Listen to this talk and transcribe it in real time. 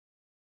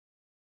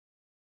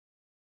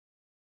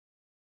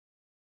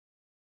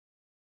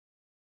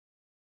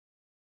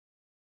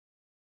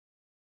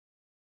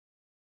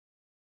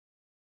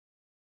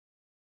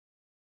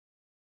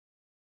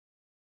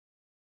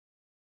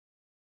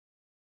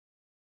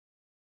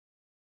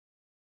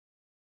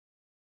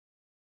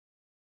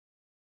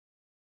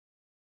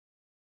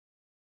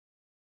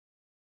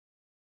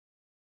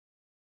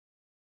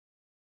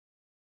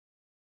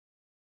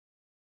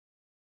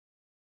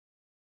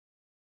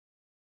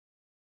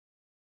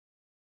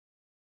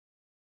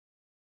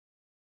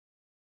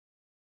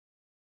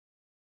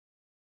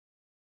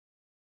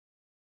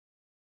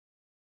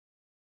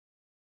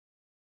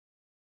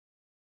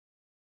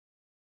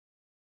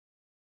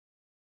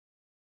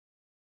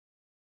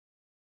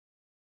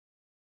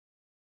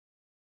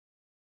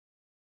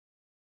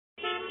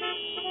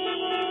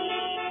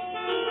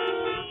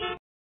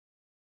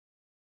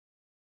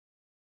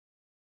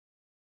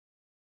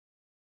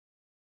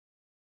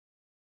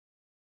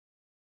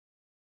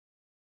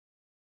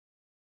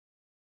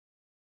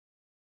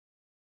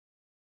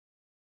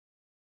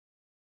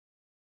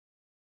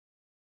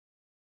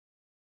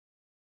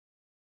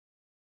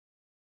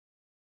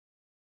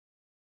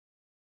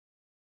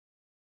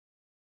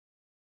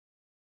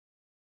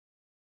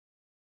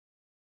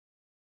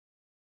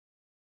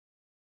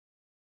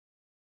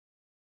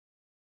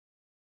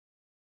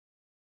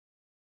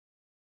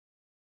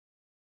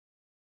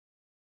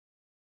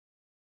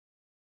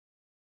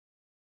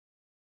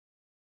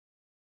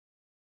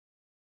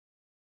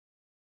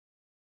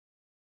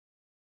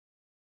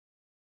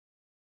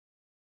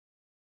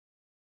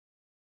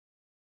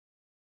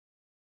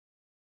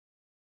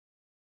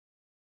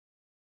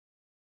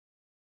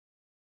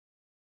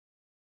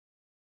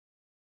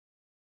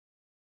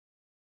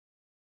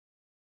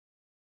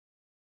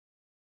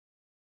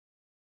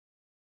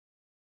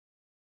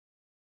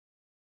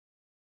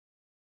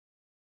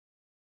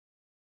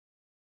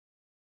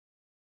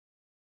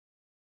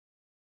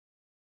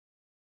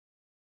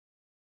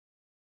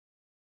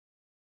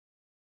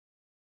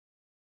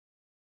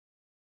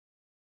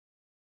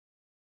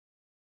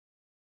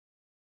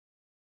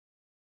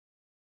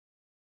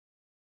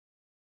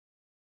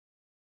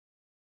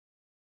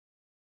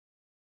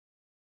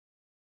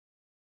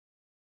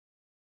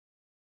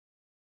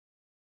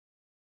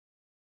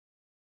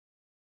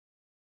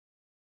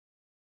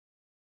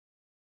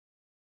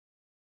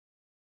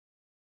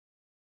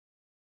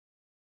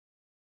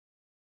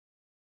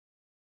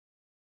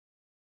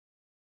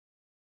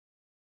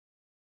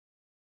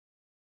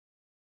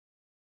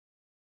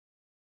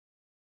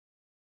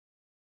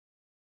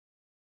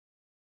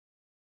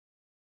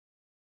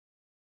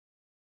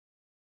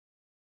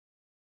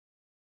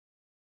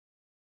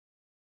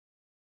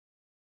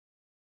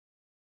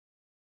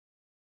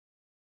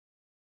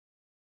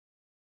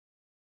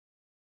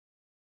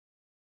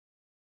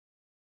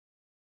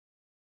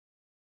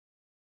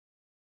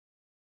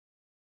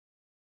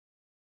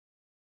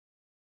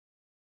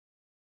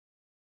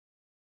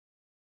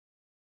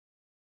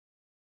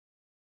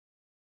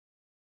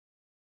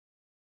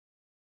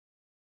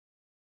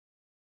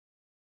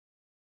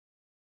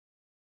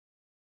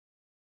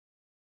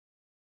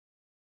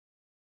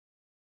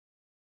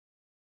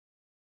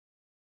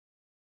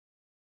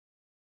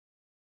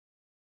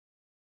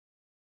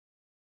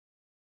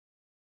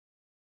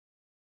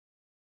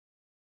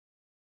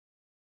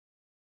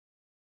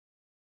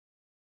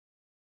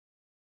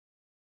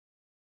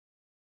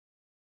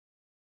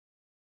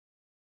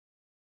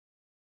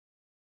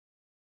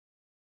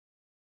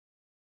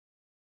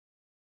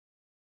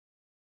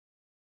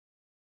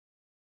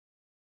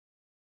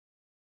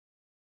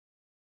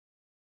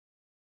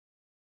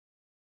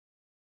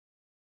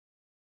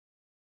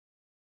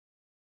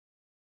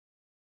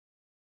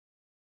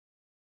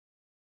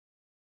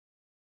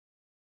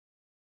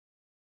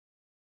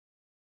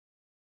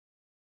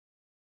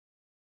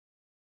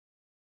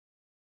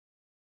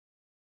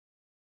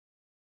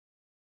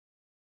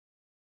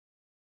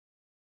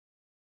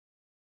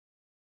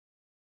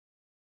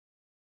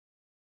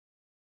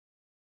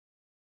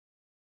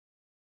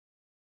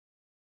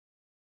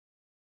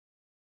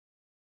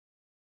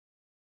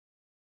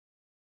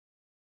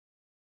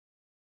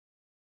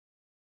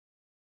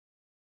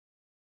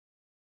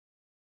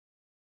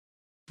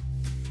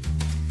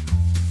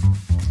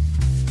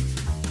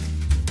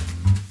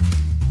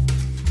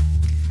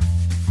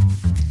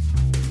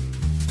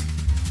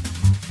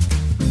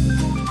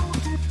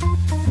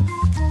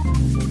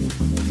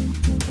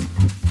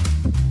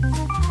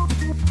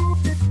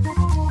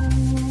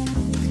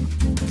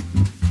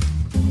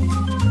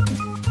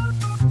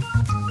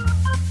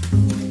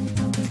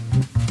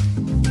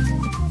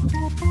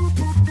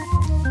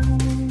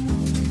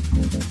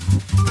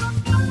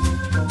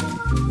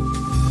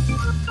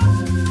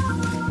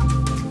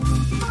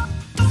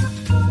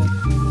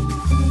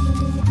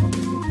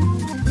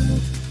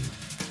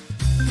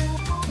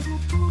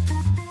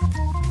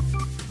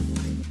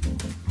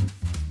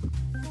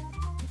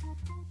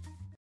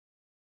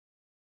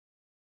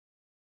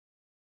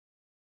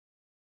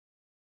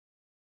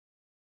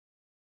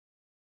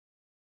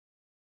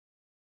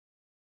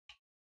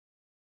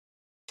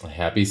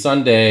Happy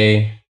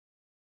Sunday.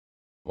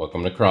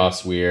 Welcome to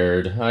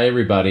Crossweird. Hi,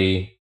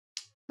 everybody.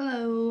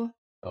 Hello.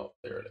 Oh,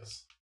 there it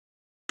is.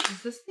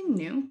 Is this thing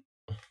new?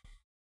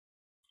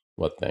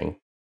 What thing?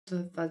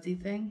 The fuzzy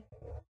thing?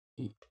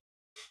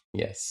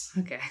 Yes.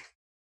 Okay.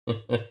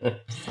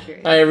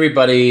 Hi,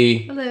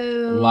 everybody.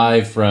 Hello.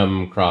 Live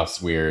from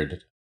Crossweird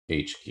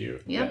HQ.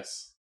 Yep.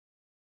 Yes.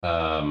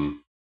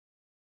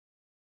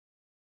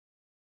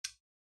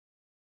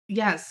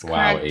 Yes,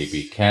 wow, correct.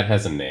 AB. Cat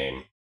has a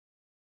name.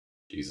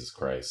 Jesus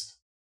Christ.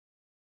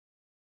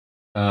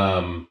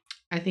 I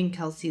think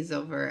Kelsey's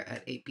over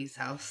at AP's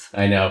house.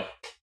 I know.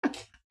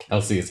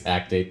 Kelsey has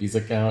hacked AP's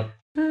account.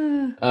 She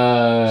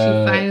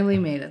finally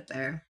made it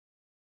there.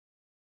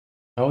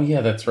 Oh,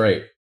 yeah, that's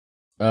right.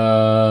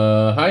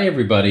 Hi,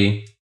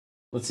 everybody.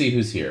 Let's see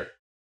who's here.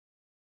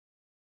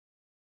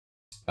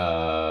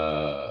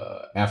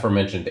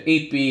 Aforementioned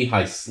 8B.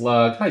 Hi,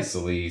 Slug. Hi,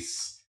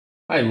 Celise.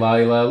 Hi,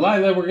 Lila.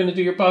 Lila, we're going to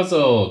do your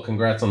puzzle.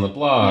 Congrats on the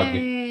blog.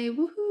 Yay,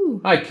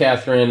 woohoo. Hi,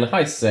 Catherine.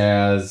 Hi,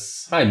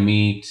 Saz. Hi,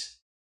 Meat.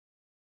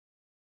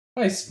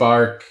 Hi,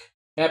 Spark.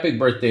 Happy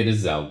birthday to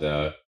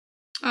Zelda.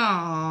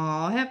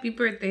 Aw, happy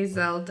birthday,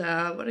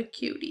 Zelda. What a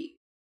cutie.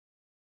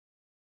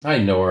 Hi,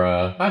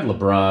 Nora. Hi,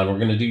 LeBron. We're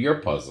going to do your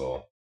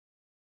puzzle.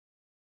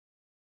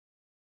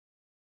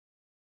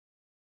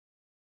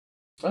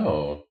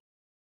 Oh.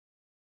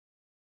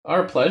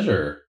 Our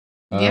pleasure.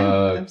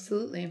 Yeah,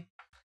 absolutely.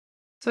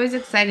 It's always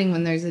exciting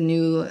when there's a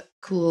new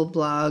cool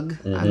blog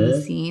on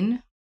the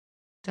scene.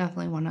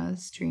 Definitely want to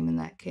stream in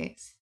that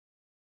case.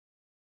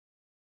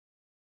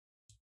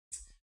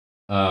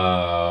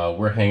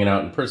 We're hanging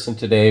out in person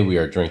today. We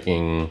are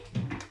drinking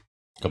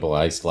a couple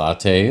iced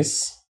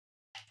lattes.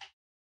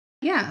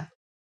 Yeah.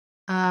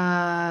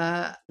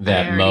 That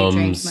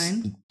Mom's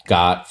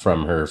got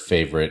from her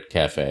favorite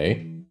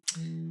cafe.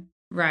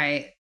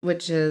 Right.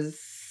 Which is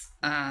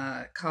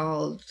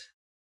called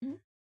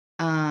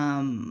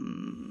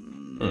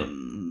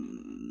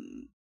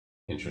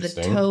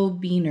Interesting. The Toe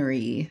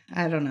Beanery.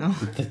 I don't know.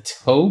 The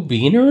Toe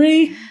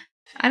Beanery?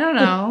 I don't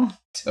know.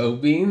 Toe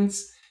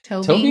Beans?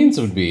 Toe Beans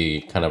would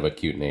be kind of a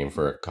cute name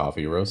for a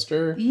coffee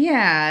roaster.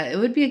 Yeah, it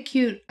would be a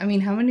cute. I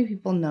mean, how many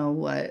people know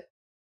what?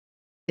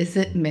 Is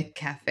it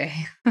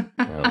McCafe?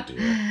 Oh,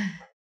 dear.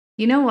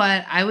 You know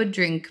what? I would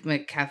drink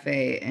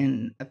McCafe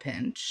in a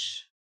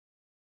pinch.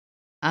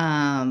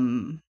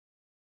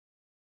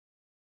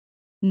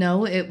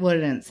 No, it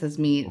wouldn't, says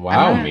Meat.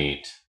 Wow,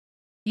 Meat.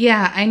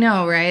 Yeah, I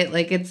know, right?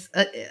 Like, it's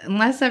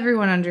unless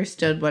everyone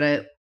understood what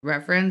it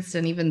referenced,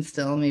 and even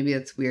still, maybe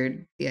it's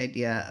weird, the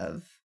idea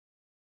of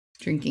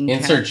drinking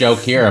Insert cats. joke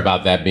here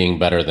about that being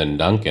better than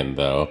Dunkin',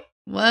 though.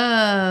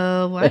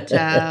 Whoa, watch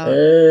out.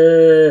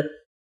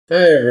 Hi,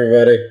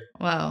 everybody.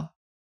 Whoa.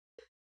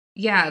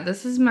 Yeah,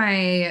 this is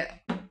my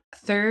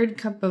third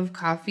cup of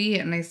coffee,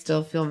 and I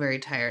still feel very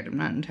tired. I'm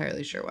not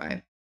entirely sure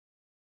why.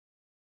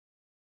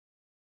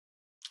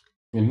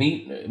 And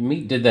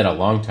Meat did that a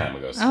long time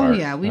ago, Spark. Oh,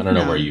 yeah, I don't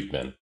know where you've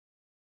been.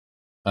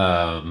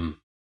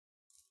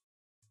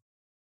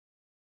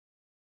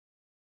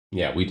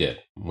 Yeah, we did.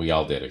 We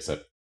all did,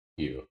 except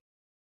you.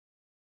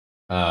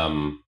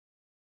 Oh,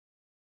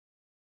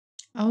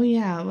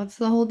 yeah. What's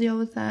the whole deal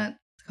with that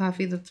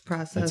coffee that's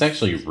processed? It's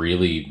actually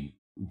really...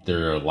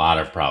 There are a lot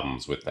of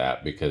problems with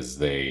that because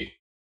they...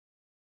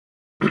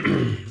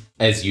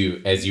 as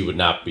you would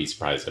not be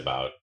surprised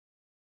about,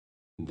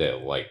 they,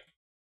 like,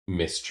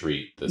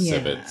 mistreat the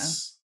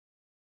civets.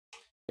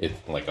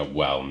 It's like a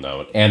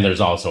well-known... And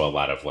there's also a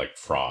lot of, like,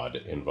 fraud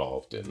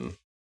involved in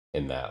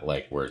that,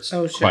 like, where it's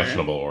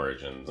questionable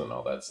origins and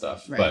all that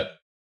stuff. Right. But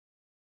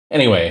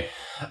anyway,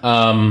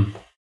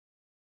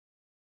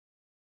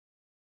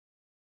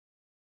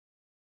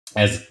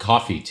 as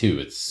coffee, too,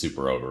 it's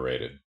super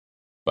overrated.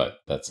 But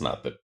that's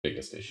not the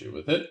biggest issue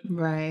with it.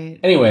 Right.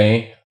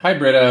 Anyway, hi,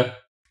 Britta.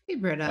 Hey,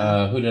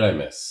 Britta. Who did I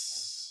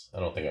miss? I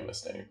don't think I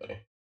missed anybody.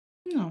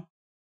 No.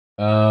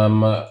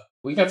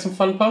 We got some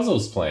fun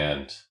puzzles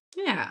planned.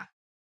 Yeah.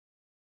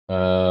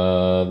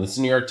 This is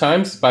New York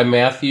Times by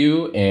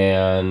Matthew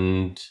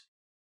and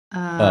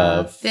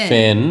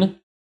Finn.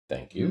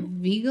 Thank you.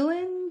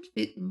 Vigeland?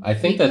 I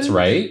think that's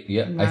right.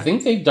 Yeah, I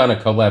think they've done a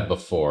collab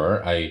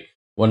before. I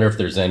wonder if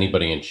there's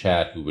anybody in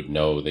chat who would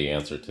know the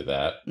answer to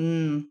that.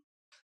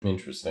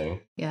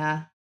 Interesting.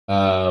 Yeah.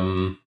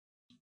 Oh.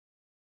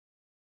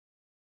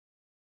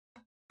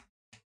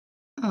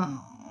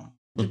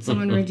 Did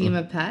someone redeem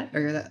a pet,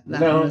 or that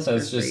no, one was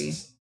that's for just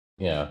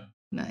free? Yeah.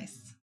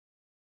 Nice.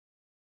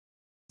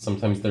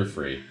 Sometimes they're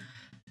free.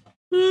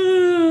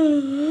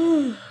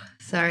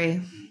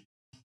 Sorry.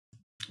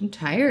 I'm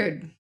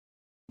tired.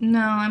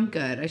 No, I'm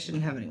good. I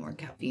shouldn't have any more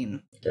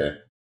caffeine. Okay.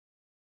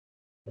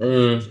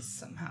 Just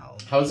somehow.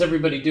 How's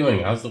everybody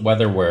doing? How's the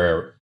weather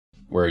where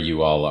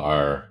you all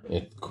are?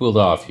 It cooled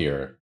off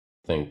here,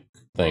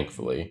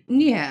 thankfully.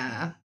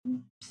 Yeah.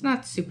 It's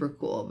not super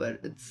cool, but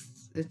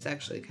it's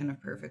actually kind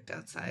of perfect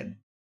outside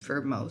for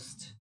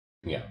most.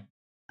 Yeah.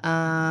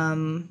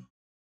 Hot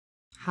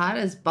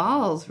as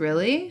balls,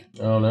 really?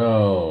 Oh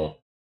no.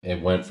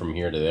 It went from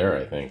here to there,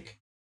 I think.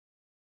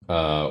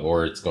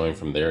 Or it's going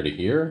from there to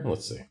here.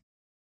 Let's see.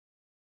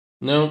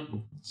 No,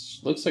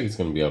 looks like it's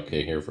going to be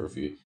okay here for a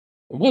few.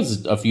 It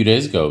was a few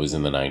days ago. It was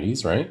in the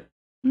 90s, right?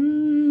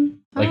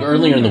 Like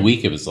earlier in the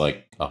week, it was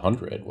like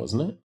 100,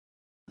 wasn't it?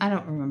 I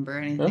don't remember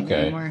anything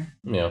anymore.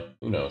 Yeah,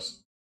 who knows?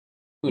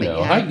 Who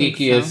knows? Hi,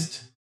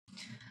 Geekiest. So.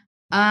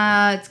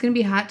 It's going to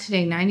be hot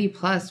today, 90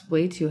 plus,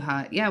 way too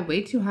hot. Yeah,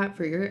 way too hot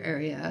for your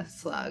area,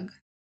 Slug.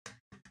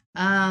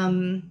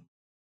 Well,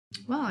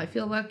 I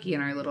feel lucky in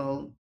our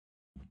little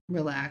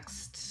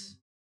relaxed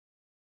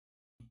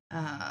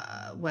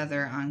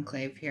weather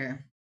enclave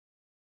here.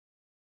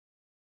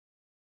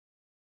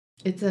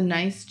 It's a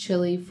nice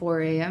chilly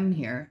 4 a.m.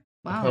 here.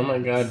 Wow. Oh my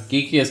god.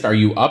 Geekiest, are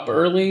you up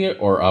early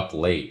or up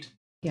late?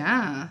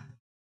 Yeah.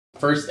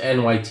 First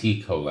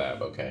NYT collab,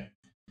 okay.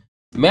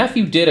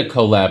 Matthew did a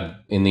collab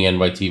in the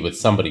NYT with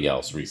somebody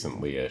else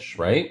recently-ish,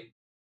 right?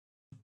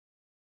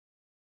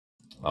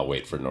 I'll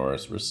wait for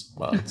Nora's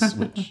response,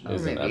 which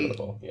is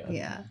inevitable.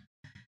 Yeah.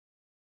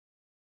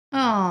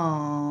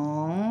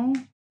 Oh,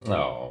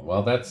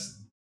 well, that's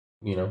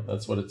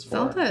what it's for.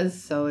 Zelda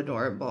is so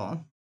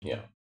adorable.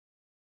 Yeah.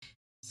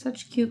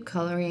 Such cute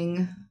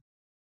coloring.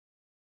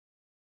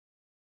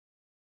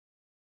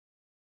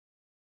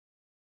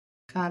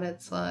 Got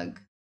it, Slug.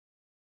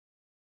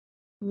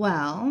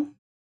 Well,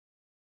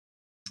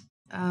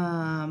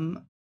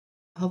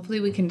 hopefully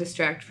we can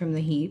distract from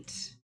the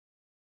heat.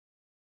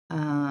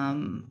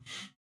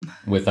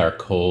 With our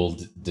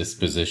cold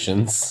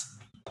dispositions.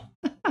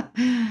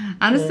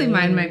 Honestly,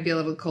 mine might be a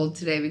little cold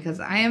today because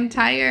I am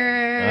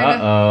tired.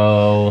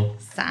 Uh-oh.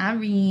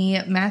 Sorry.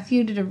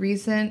 Matthew did a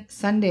recent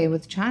Sunday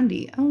with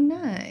Chandi. Oh,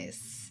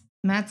 nice.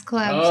 Matt's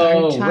collabs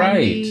are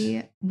Chandi,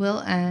 right. Will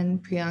N,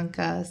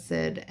 Priyanka,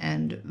 Sid,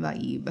 and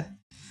Vaib.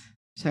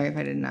 Sorry if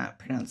I did not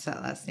pronounce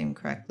that last name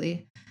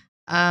correctly.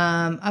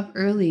 Up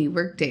early,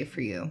 work day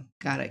for you.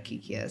 Got it,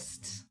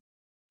 Kikiest.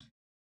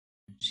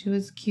 She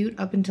was cute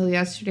up until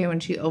yesterday when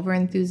she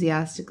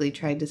overenthusiastically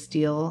tried to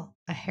steal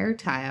a hair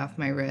tie off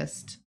my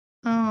wrist.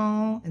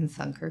 Oh, and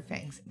sunk her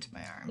fangs into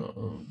my arm.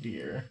 Oh,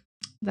 dear.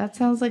 That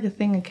sounds like a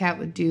thing a cat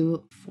would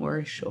do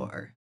for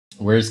sure.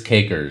 Where's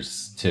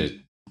Cakers to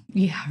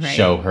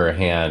show her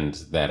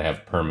hand that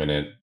have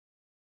permanent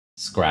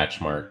scratch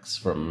marks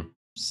from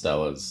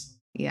Stella's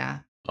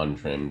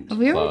untrimmed Have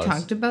we claws? ever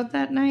talked about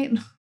that night?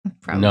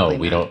 Probably no, not.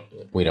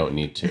 we don't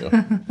need to.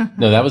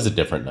 No, that was a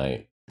different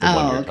night. The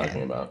one you're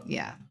talking about.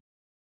 Yeah.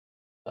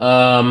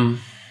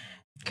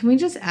 Can we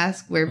just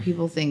ask where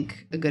people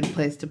think a good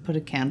place to put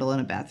a candle in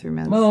a bathroom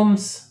is?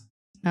 Moms.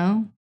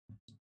 No?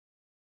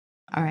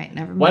 All right,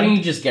 never mind. Why don't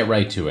you just get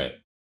right to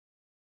it?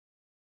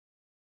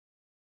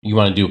 You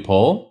want to do a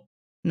poll?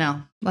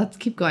 No, let's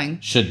keep going.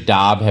 Should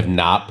Dob have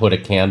not put a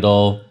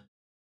candle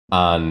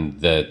on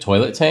the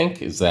toilet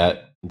tank?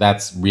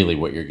 That's really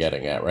what you're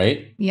getting at,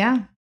 right?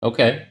 Yeah.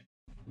 Okay.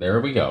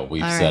 There we go.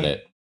 We've said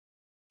it.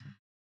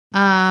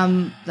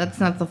 That's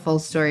not the full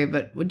story,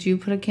 but would you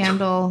put a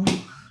candle?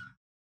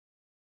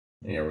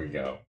 Here we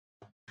go.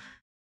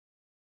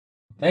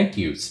 Thank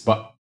you.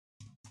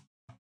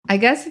 I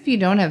guess if you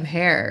don't have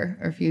hair,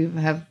 or if you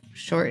have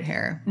short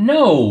hair.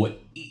 No.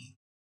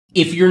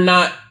 If you're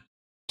not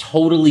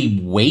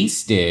totally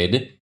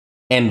wasted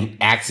and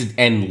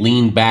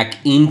lean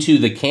back into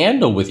the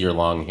candle with your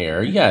long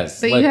hair,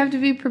 yes. But you have to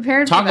be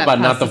prepared for that talk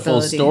about not the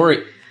full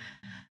story.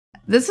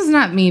 This is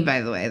not me, by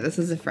the way. This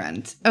is a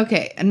friend.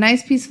 Okay, a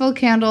nice peaceful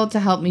candle to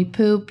help me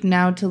poop,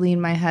 now to lean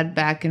my head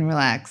back and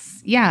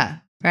relax. Yeah,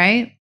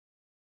 right?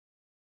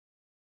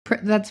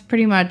 That's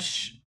pretty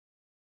much,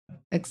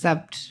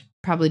 except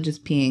probably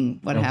just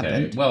peeing what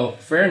happened. Well,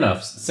 fair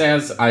enough.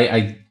 Saz,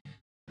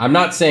 I'm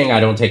not saying I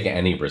don't take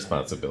any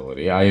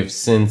responsibility. I have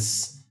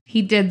since...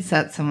 He did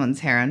set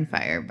someone's hair on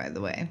fire, by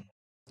the way.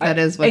 That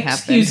is what happened.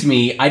 Excuse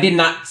me, I did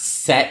not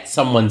set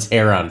someone's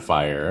hair on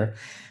fire.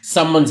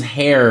 Someone's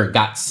hair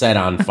got set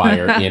on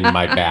fire in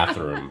my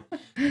bathroom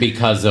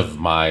because of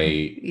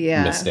my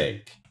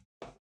mistake.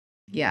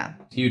 Yeah.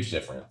 Huge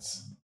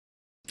difference.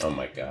 Oh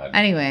my God.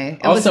 Anyway,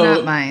 it was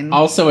not mine.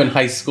 Also in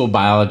high school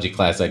biology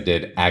class, I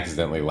did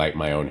accidentally light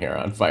my own hair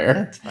on fire.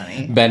 That's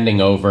funny.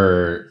 Bending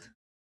over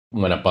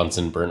when a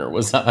Bunsen burner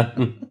was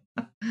on.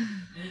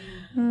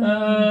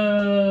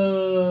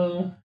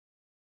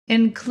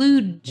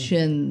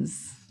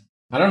 Includsions.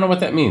 I don't know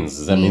what that means.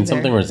 Does that mean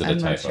something or is it a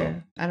typo?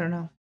 Sure. I don't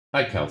know.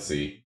 Hi,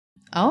 Kelsey.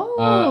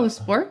 Oh,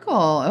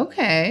 Sporkle.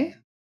 Okay.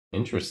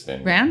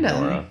 Interesting.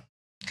 Random.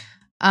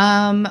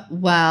 Nora.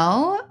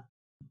 Well.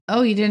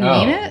 Oh, you didn't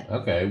mean it?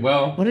 Okay,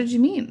 well. What did you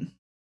mean?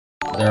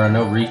 There are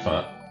no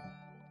refunds.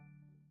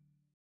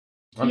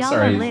 I'm Y'all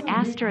sorry. Are lit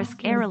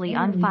asterisk airily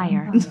on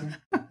fire.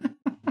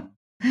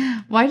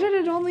 Why did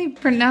it only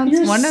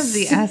pronounce one of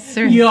the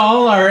asterisks?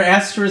 Y'all are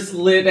asterisk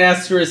lit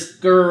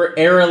asterisk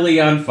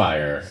airily on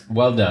fire.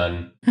 Well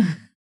done.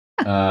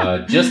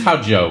 Just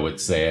how Joe would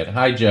say it.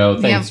 Hi, Joe.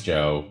 Thanks,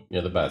 Joe.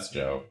 You're the best,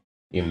 Joe.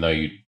 Even though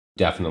you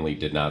definitely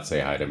did not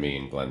say hi to me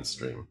in Glenn's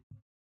stream.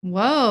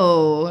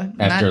 Whoa.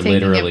 After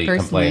literally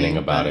complaining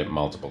about it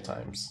multiple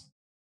times.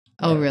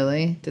 Oh,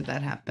 really? Did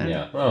that happen?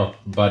 Yeah. Oh,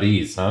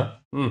 buddies, huh?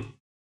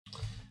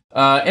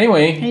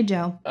 Anyway. Hey,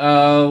 Joe.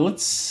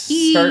 Let's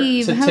start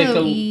to take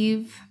a...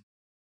 Eve.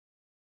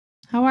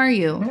 How are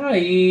you? Hi,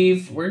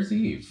 Eve. Where's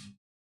Eve?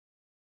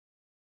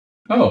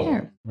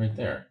 Right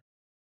there.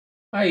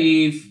 Hi,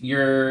 Eve.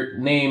 Your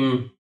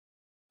name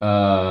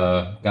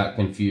got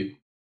confused.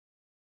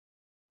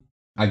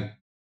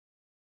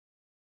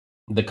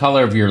 The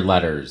color of your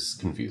letters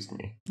confused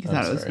me. You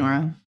thought it was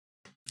Nora?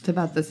 It's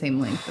about the same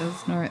length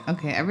as Nora.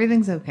 Okay,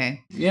 everything's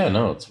okay. Yeah,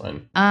 no, it's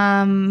fine.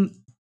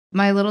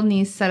 My little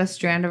niece set a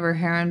strand of her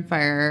hair on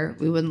fire.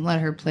 We wouldn't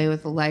let her play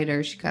with a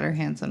lighter. She got her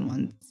hands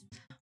on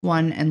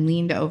one and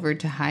leaned over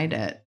to hide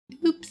it.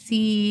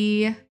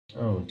 Oopsie.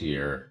 Oh,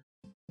 dear.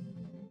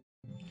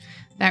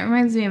 That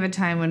reminds me of a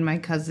time when my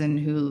cousin,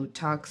 who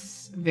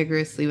talks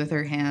vigorously with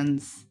her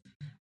hands,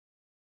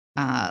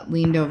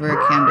 leaned over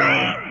a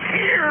candle.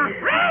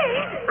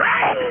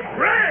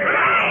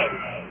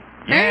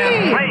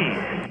 Hey!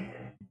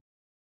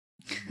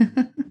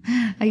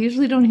 I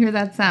usually don't hear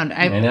that sound.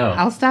 I know.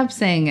 I'll stop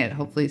saying it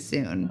hopefully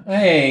soon.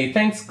 Hey,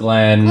 thanks,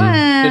 Glenn. Good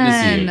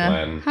to see you,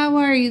 Glenn. How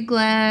are you,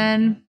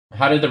 Glenn?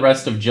 How did the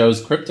rest of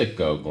Joe's Cryptic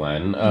go,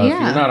 Glenn? If you're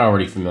not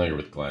already familiar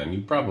with Glenn,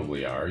 you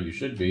probably are. You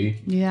should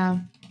be. Yeah.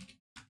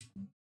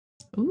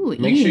 Ooh,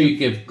 Make sure you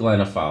give Glenn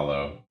a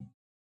follow.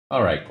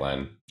 All right,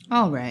 Glenn.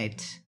 All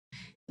right.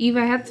 Eve,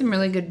 I had some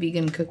really good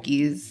vegan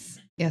cookies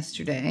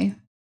yesterday.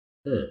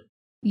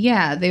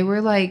 Yeah, they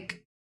were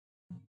like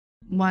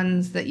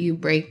ones that you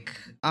break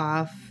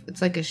off.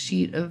 It's like a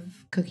sheet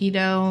of cookie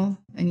dough,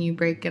 and you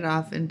break it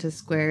off into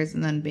squares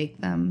and then bake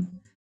them.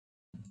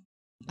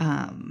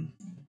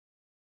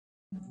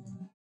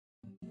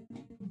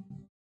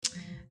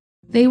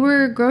 They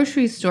were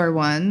grocery store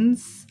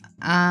ones.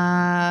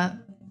 I'll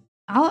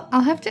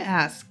have to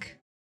ask.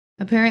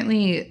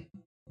 Apparently,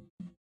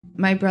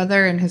 my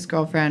brother and his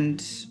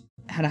girlfriend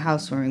had a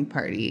housewarming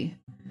party,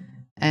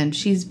 and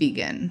she's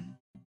vegan.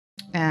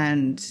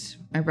 And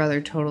my brother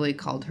totally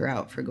called her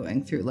out for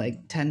going through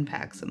like 10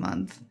 packs a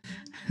month.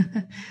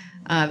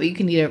 But you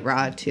can eat it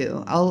raw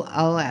too.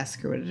 I'll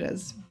ask her what it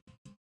is.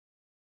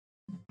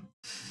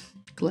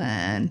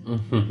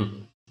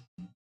 Glenn.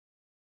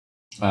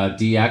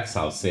 DX,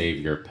 I'll save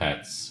your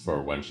pets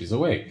for when she's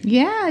awake.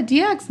 Yeah,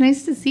 DX,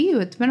 nice to see you.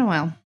 It's been a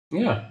while.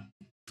 Yeah.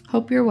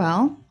 Hope you're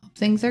well. Hope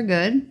things are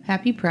good.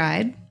 Happy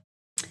Pride.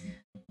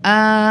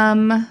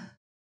 Yeah,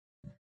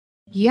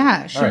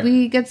 should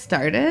we get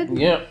started?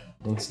 Yeah,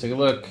 let's take a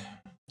look.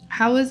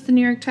 How was the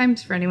New York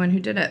Times for anyone who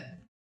did it?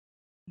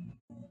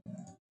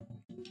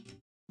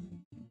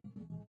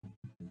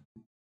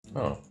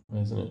 Oh,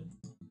 isn't it?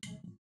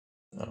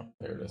 Oh,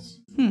 there it is.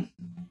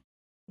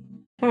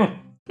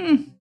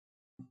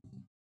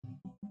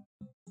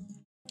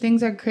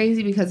 Things are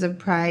crazy because of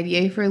Pride.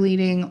 Yay for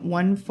leading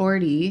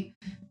 140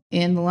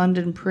 in the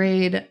London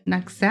Parade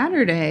next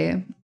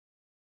Saturday.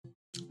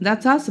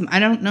 That's awesome. I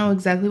don't know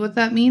exactly what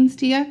that means,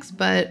 TX,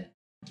 but...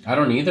 I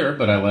don't either,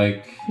 but I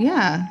like...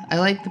 Yeah, I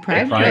like the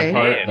Pride Parade.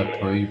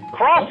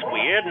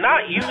 Crossweird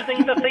not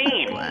using the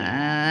theme.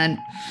 Glenn.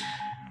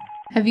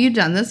 Have you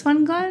done this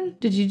one, Glenn?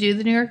 Did you do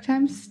the New York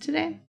Times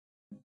today?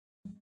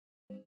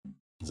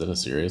 Is it a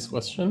serious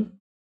question?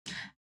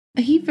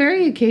 He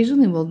very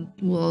occasionally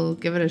will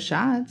give it a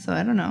shot, so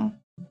I don't know.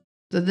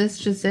 So this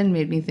just in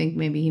made me think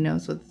maybe he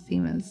knows what the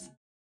theme is.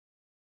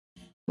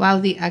 Wow,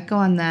 the echo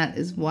on that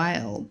is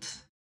wild.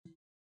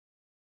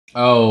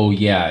 Oh,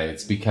 yeah,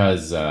 it's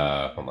because,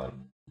 hold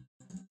on.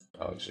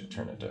 I should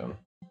turn it down.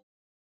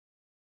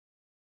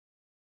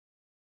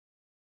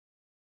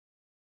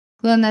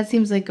 Glenn, that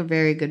seems like a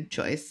very good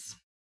choice.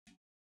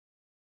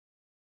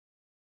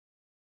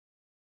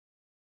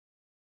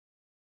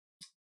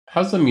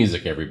 How's the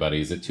music,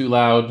 everybody? Is it too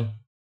loud?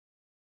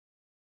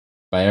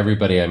 By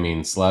everybody, I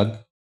mean Slug.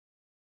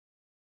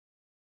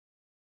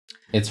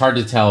 It's hard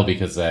to tell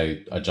because I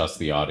adjust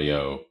the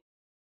audio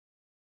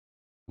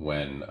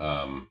when,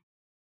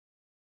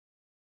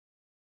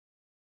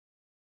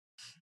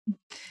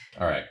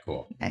 All right,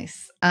 cool.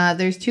 Nice.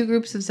 There's two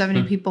groups of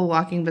 70 people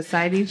walking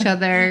beside each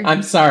other.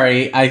 I'm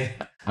sorry.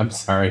 I'm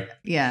sorry.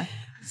 Yeah.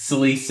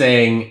 Silly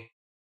saying,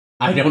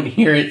 I don't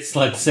hear it.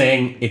 Slug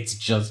saying, it's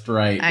just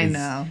right. I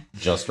know.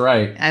 Just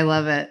right. I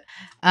love it.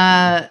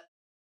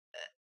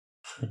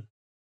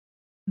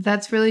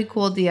 That's really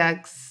cool,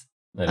 DX.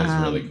 That is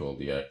really cool,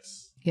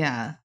 DX.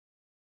 Yeah.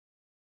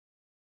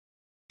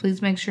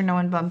 Please make sure no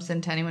one bumps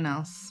into anyone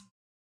else.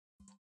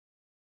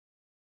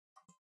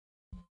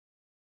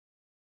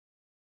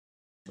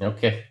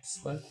 Okay.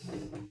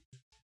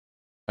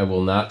 I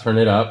will not turn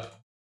it up.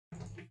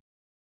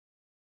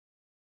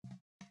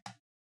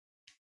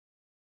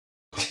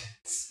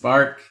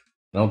 Spark.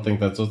 I don't think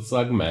that's what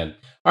Slug meant.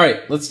 All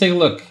right, let's take a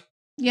look.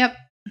 Yep.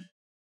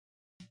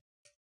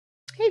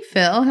 Hey,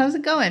 Phil. How's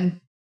it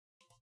going?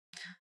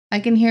 I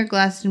can hear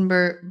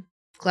Glastonbury.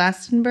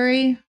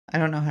 I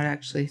don't know how to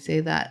actually say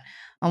that.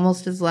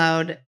 Almost as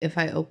loud if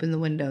I open the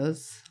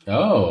windows.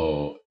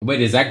 Oh,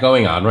 wait, is that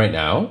going on right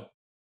now?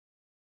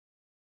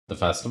 The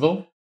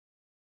festival?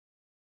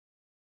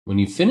 When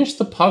you finish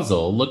the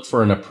puzzle, look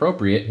for an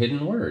appropriate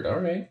hidden word. All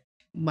right.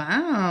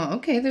 Wow.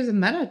 Okay, there's a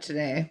meta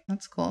today.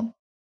 That's cool.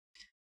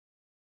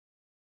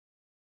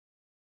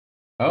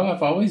 Oh,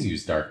 I've always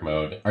used dark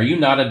mode. Are you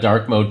not a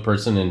dark mode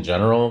person in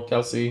general,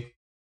 Kelsey?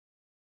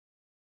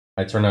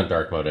 I turn on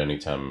dark mode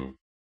anytime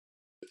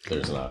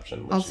there's an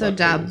option. Also,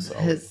 Dab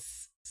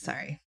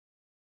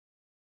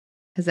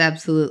has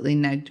absolutely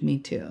nagged me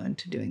too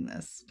into doing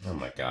this. Oh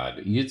my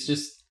god. It's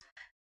just...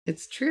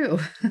 It's true.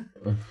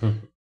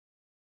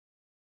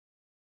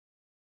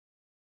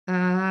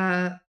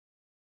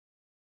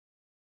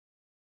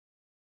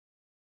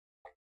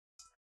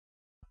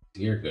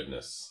 Dear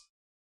goodness.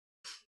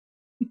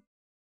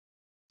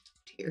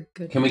 Dear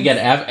goodness. Can we get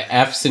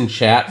F's in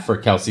chat for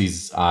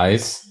Kelsey's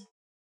eyes?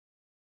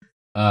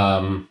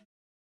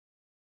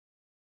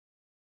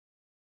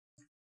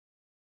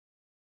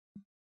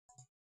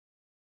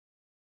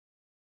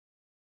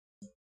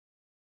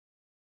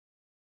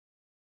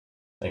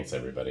 Thanks,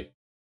 everybody.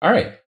 All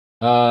right.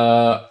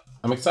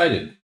 I'm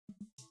excited.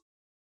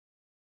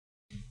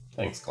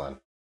 Thanks, Glenn.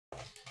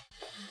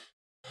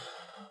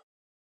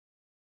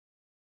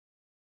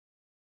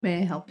 May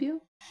I help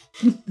you?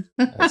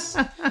 I'm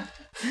sorry.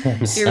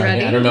 You're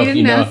ready? I don't know if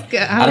you know.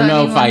 I don't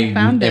know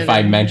if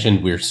I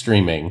mentioned we're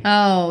streaming.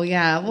 Oh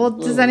yeah. Well,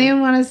 does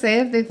anyone want to say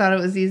if they thought it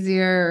was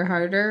easier or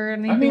harder or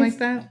anything like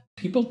that?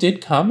 People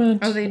did comment.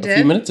 Oh, they did? A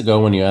few minutes ago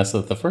when you asked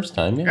it the first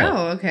time. Yeah.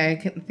 Oh, okay. I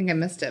think I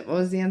missed it. What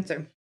was the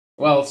answer?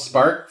 Well,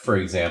 Spark, for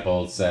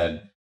example,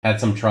 said had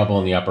some trouble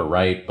in the upper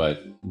right,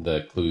 but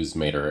the clues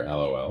made her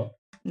LOL.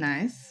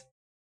 Nice.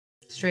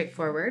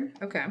 Straightforward.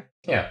 Okay.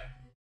 Yeah.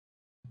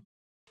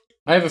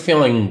 I have a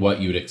feeling what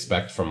you'd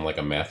expect from like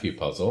a Matthew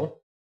puzzle.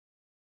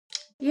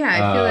 Yeah,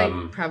 I feel like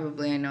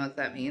probably I know what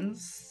that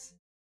means.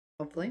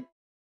 Hopefully.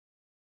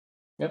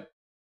 Yep.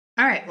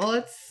 All right.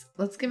 Well,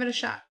 let's give it a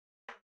shot.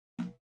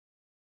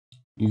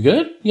 You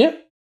good? Yeah.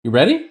 You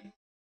ready?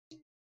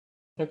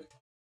 Okay.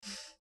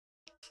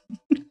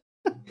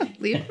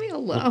 Leave me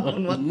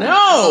alone. What the No!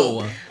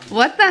 hell?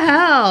 What the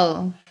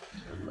hell?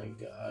 Oh my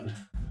god.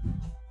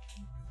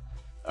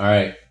 All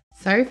right.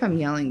 Sorry if I'm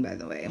yelling, by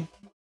the way.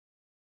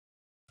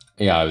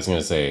 Yeah, I was going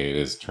to say it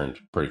is turned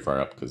pretty far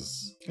up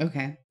because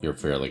you're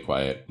fairly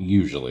quiet,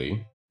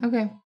 usually.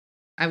 Okay.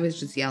 I was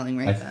just yelling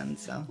then,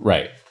 so.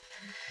 Right.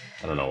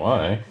 I don't know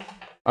why.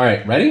 All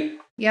right, ready?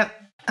 Yep.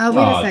 Wait a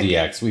second.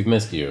 DX, we've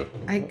missed you.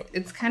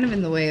 It's kind of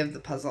in the way of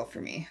the puzzle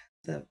for me.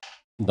 The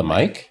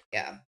mic?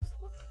 Yeah.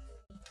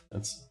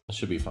 That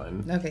should be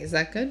fine. Okay, is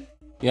that good?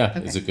 Yeah.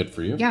 Okay. Is it good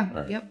for you? Yeah.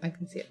 Right. Yep, I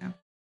can see it now.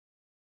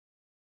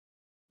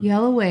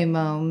 Yell away,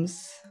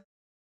 Momes.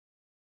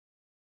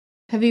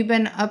 Have you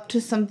been up to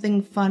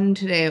something fun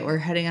today or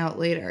heading out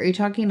later? Are you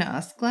talking to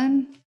us,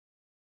 Glenn?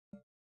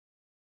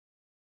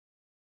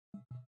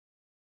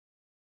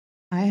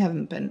 I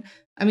haven't been.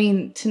 I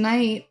mean,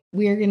 tonight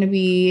we are going to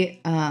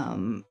be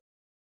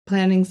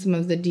planning some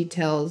of the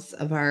details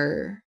of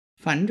our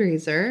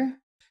fundraiser.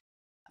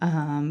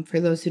 For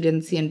those who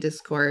didn't see in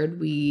Discord,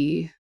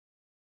 the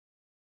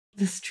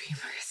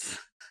streamers.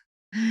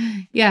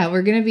 Yeah,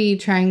 we're going to be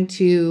trying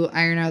to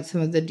iron out some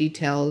of the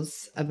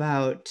details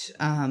about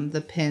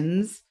the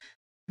pins,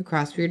 the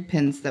crossword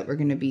pins that we're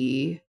going to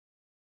be,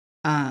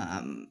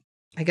 I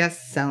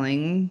guess,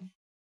 selling.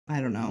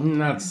 I don't know.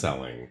 Not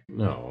selling.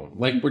 No.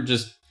 Like, we're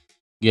just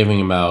giving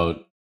them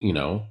out,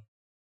 in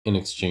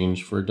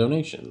exchange for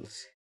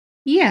donations.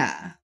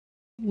 Yeah.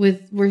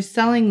 We're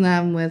selling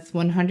them with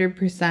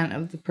 100%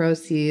 of the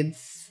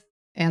proceeds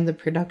and the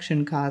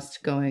production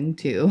cost going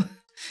to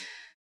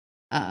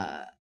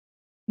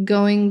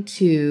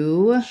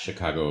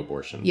Chicago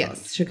Abortion Fund.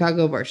 Yes,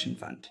 Chicago Abortion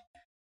Fund.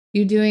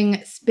 You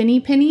doing spinny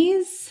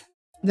pennies?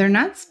 They're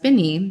not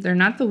spinny. They're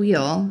not the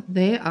wheel.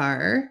 They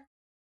are.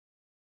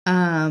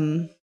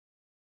 Thank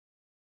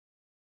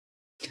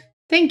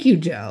you,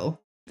 Joe.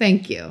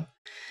 Thank you.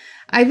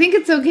 I think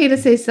it's okay to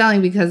say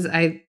selling because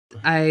I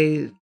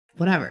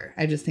whatever.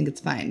 I just think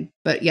it's fine.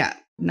 But yeah,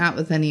 not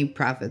with any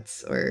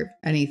profits or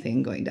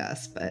anything going to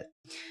us. But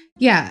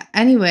yeah,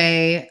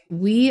 anyway,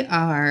 we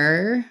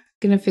are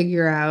going to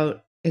figure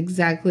out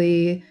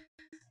exactly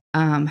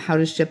how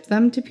to ship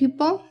them to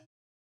people.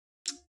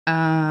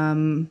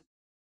 And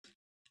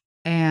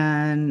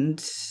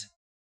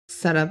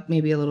set up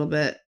maybe a little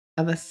bit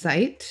of a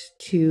site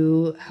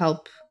to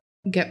help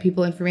get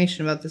people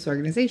information about this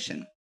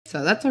organization.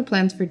 So that's our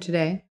plans for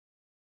today.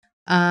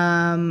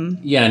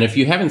 Yeah, and if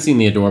you haven't seen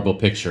the adorable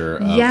picture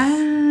of...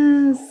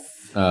 Yes!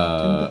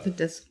 I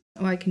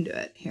can do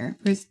it. Here.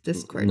 Where's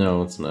Discord?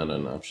 No, it's not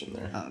an option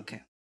there. Oh,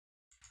 okay.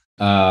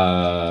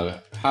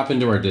 Hop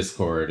into our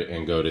Discord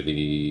and go to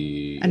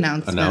the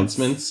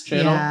announcements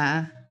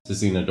channel to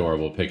see an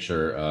adorable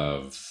picture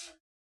of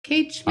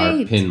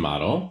our pin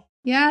model.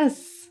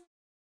 Yes.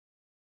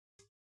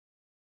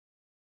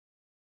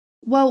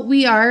 Well,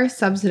 we are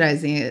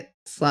subsidizing it,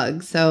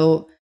 Slug.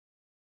 So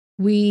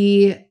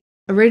we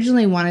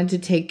originally wanted to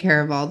take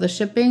care of all the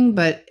shipping,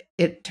 but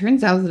it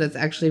turns out that it's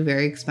actually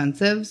very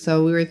expensive.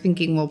 So we were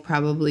thinking we'll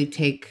probably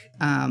take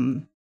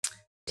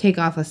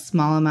off a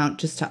small amount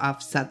just to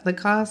offset the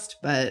cost,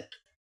 but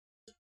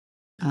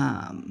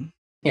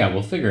yeah,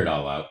 we'll figure it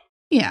all out.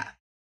 Yeah.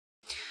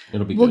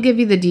 It'll be We'll good. give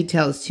you the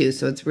details too,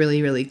 so it's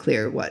really, really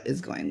clear what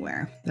is going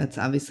where. That's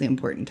obviously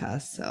important to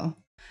us. So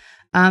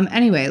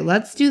anyway,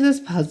 let's do this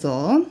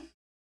puzzle.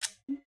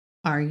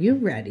 Are you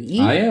ready?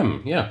 I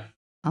am, yeah.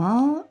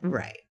 All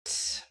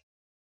right.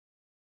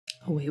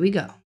 Away we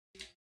go.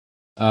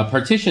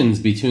 Partitions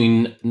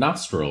between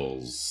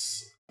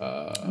nostrils.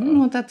 I don't know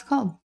what that's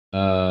called.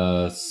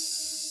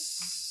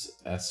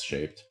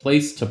 S-shaped.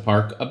 Place to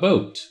park a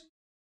boat.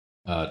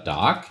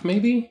 Dock,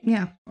 maybe?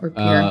 Yeah, or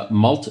pier.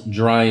 Malt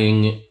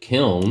drying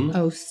kiln.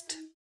 Oast.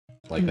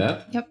 Like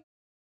that? Yep.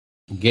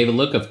 Gave a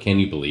look of can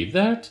you believe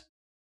that?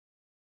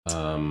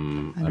 I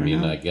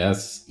mean, I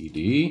guess ED.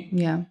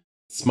 Yeah.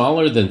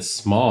 Smaller than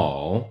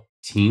small.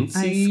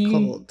 Teensy. Ice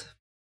cold.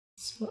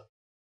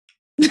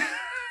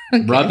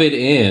 Okay. Rub it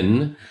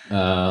in.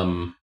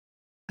 I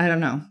don't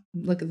know.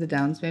 Look at the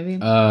downs, maybe.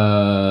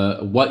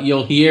 What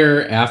you'll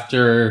hear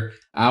after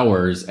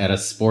hours at a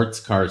sports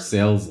car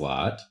sales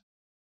lot.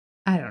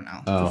 I don't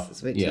know. Oh, This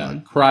is way too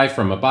long. Cry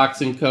from a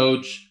boxing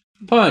coach.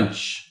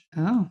 Punch.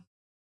 Oh.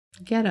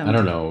 Get him. I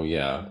don't know.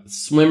 Yeah.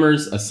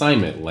 Swimmer's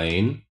assignment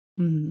lane.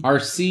 Mm-hmm.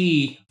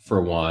 RC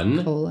for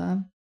one.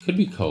 Cola. Could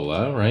be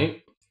cola,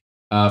 right?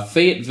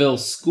 Fayetteville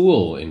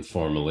School,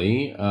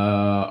 informally.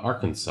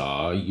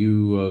 Arkansas.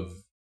 U of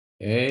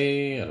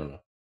A. I don't know.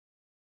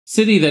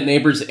 City that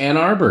neighbors Ann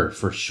Arbor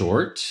for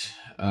short.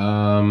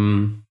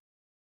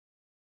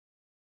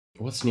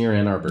 What's near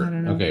Ann Arbor? I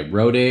don't know. Okay,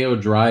 Rodeo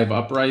Drive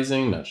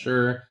Uprising, not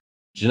sure.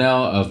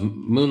 Janelle of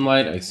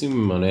Moonlight, I assume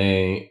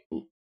Monet.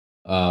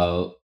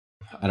 I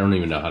don't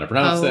even know how to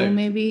pronounce that.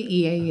 Maybe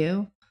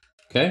EAU.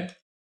 Okay.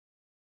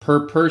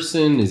 Per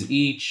person is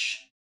each.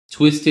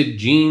 Twisted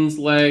jeans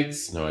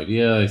legs, no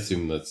idea. I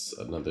assume that's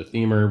another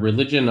themer.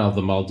 Religion of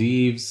the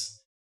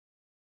Maldives.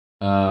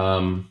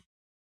 Islam,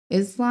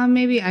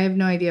 maybe? I have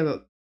no idea,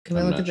 but can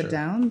we I'm look not at the sure.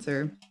 downs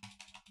or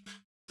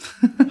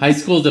High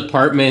school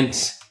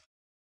department.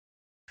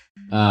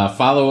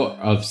 Follow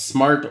of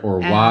smart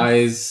or S.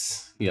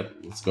 wise. Yep,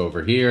 let's go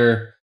over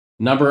here.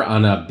 Number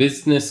on a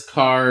business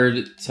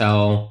card.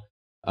 Tell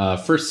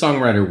first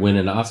songwriter win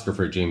an Oscar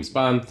for a James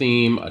Bond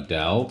theme.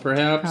 Adele,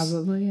 perhaps.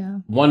 probably, yeah.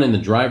 One in the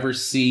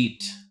driver's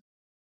seat.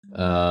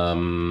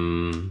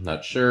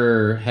 Not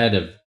sure. Head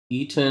of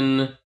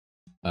Eaton.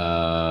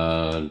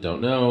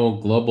 Don't know.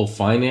 Global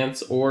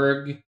Finance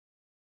Org.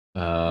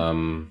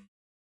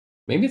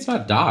 Maybe it's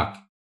not Doc.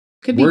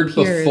 Could be Word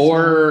peer as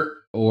before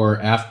or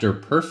after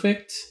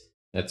perfect.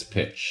 That's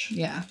pitch. well.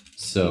 Yeah.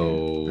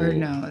 So Or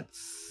no,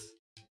 it's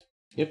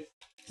Yep.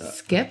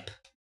 skip.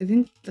 I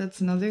think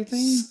that's another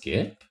thing.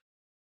 Skip.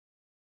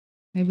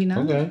 Maybe not.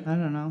 Okay. I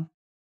don't know.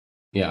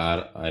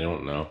 Yeah, I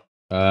don't know.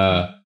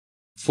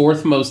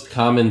 Fourth most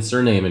common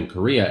surname in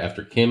Korea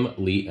after Kim,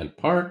 Lee, and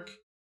Park.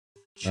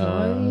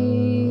 Choi.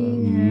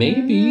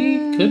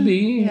 Maybe. Could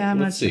be. Yeah, I'm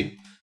Let's not see.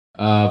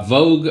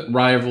 Vogue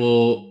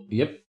rival.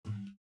 Yep.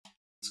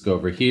 Let's go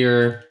over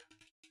here.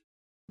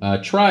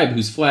 Tribe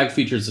whose flag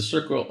features a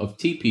circle of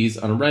teepees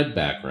on a red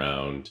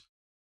background.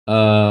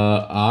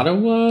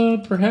 Ottawa,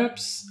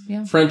 perhaps?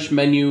 Yeah. French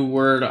menu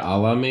word, a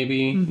la,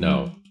 maybe? Mhm.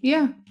 No.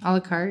 Yeah, a la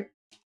carte.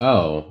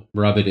 Oh,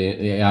 rub it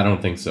in. Yeah, I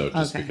don't think so,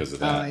 just Okay. because of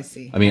that. Oh, I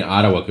see. I mean,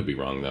 Ottawa could be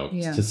wrong, though.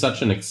 Yeah. To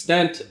such an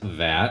extent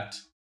that...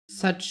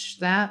 Such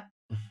that?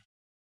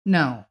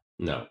 No.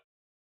 No.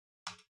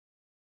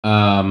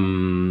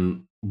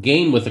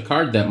 Game with a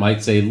card that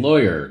might say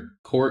lawyer,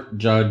 court,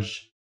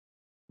 judge,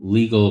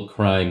 legal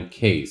crime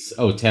case.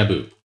 Oh,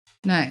 taboo.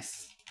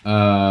 Nice.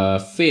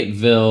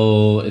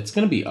 Fayetteville, it's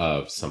going to be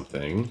of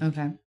something.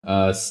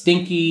 Okay.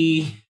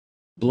 Stinky,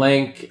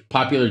 blank,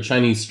 popular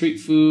Chinese street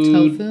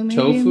food. Tofu, maybe?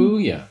 Tofu,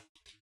 yeah.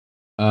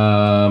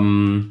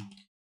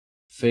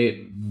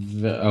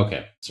 Fayetteville,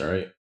 okay,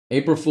 sorry.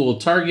 April Fool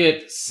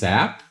Target,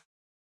 sap.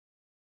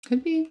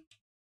 Could be.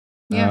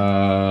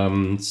 Yeah.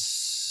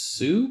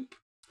 Soup?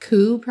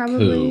 Coup,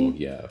 probably. Coup,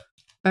 yeah.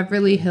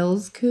 Beverly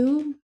Hills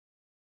Coup.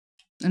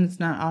 And it's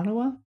not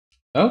Ottawa.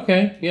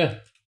 Okay, yeah.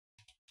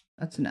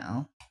 That's an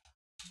L.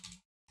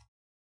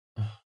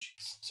 Oh,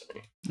 jeez,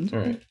 sorry. That's All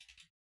okay.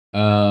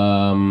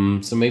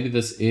 right. So maybe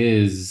this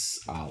is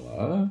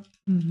Allah.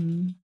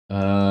 Mm-hmm.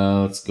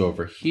 Let's go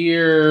over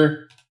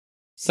here.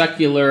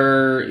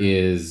 Secular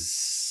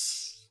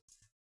is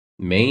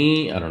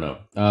May. I don't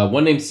know.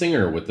 One named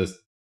singer with the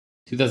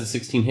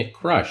 2016 hit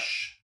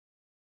Crush.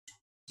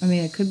 I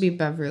mean, it could be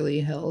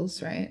Beverly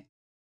Hills, right?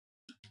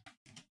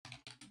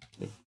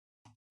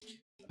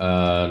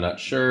 Not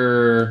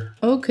sure.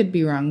 Oh, could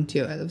be wrong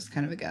too. That was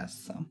kind of a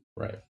guess. So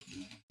Right.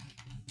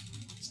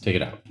 Let's take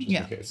it out just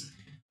Yeah. in case.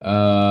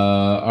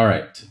 All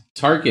right.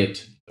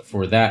 Target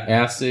for that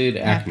acid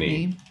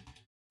acne.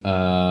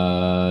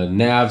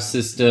 Nav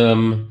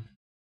system.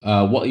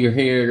 What you're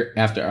here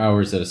after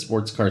hours at a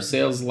sports car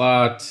sales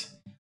lot.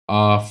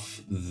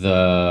 Off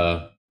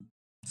the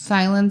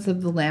Silence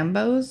of the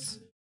Lambos.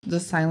 The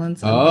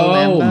Silence of the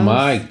Lambos. Oh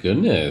my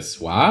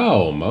goodness.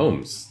 Wow,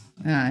 Moms.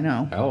 Yeah, I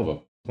know. Hell of a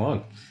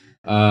plug.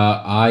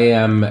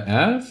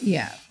 IMF?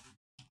 Yeah.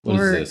 What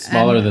is this?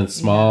 Smaller than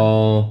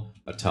small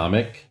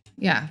atomic?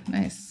 Yeah,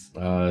 nice.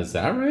 Is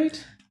that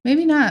right?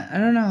 Maybe not. I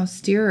don't know.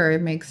 Steerer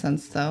makes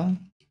sense, though.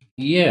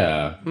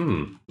 Yeah.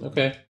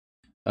 Okay.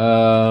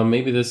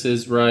 Maybe this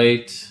is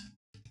right.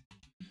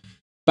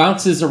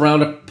 Bounces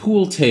around a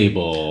pool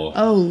table.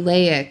 Oh,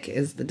 Laic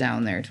is the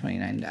down there,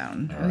 29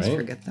 down. I always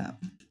forget that.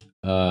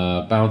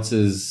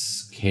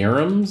 Bounces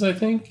caroms, I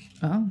think.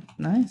 Oh,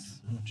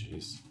 nice. Oh,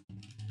 jeez.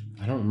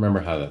 I don't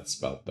remember how that's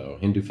spelled, though.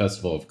 Hindu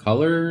Festival of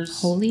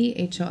Colors. Holy,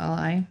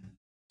 Holi.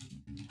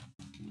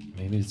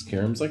 Maybe it's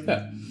caroms like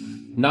that.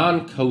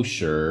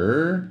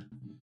 Non-kosher.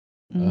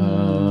 I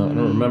don't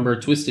remember.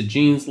 Twisted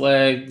jeans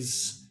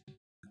legs.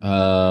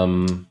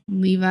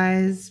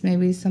 Levi's,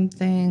 maybe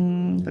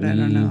something, but I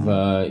don't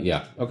know.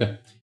 Yeah, okay.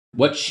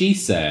 What she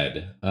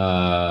said.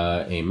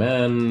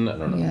 Amen. I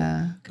don't know.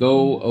 Yeah.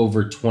 Go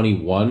over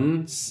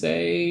 21,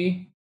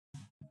 say.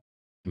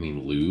 I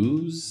mean,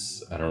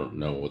 lose. I don't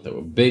know what that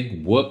would.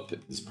 Big whoop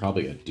is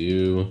probably a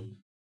do.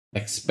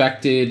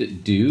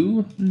 Expected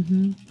do.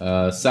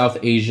 South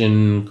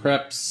Asian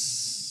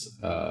crepes.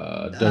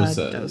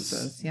 Dosas.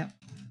 Dosas, yep.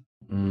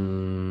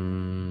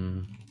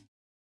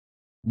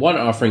 One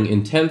offering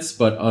intense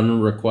but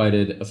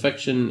unrequited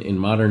affection in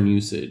modern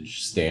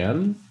usage.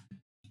 Stan.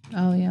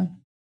 Oh, yeah.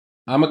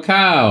 I'm a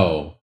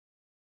cow.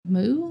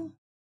 Moo?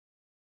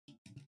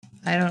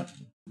 I don't...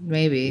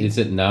 Maybe. Is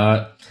it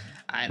not?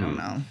 I don't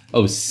know.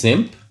 Oh,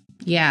 simp?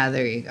 Yeah,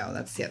 there you go.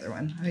 That's the other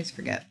one. I always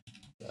forget.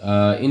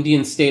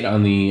 Indian state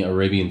on the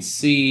Arabian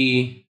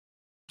Sea.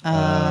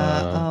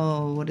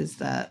 What is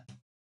that?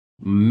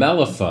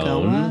 Mellophone.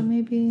 Goa,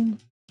 maybe?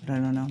 But I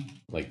don't know.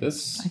 Like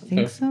this? I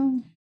think so.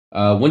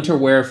 Winter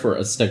wear for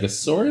a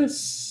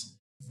stegosaurus.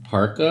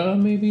 Parka,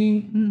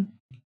 maybe?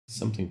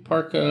 Something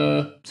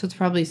parka. So it's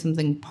probably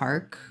something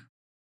park.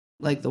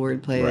 Like the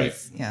wordplay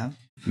is. Yeah.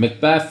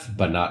 Macbeth,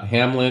 but not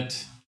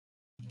Hamlet.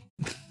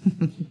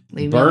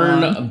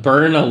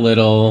 Burn a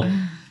little.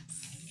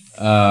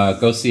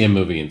 Go see a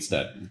movie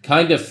instead.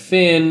 Kind of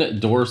Finn,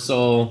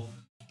 dorsal.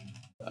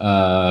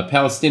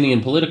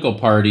 Palestinian political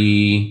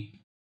party.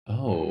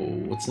 Oh,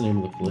 what's the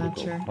name of the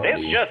political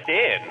party? This just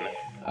in.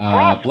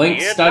 Blank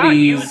Crossweird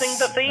studies. not using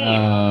the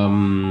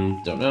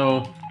theme. Don't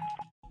know.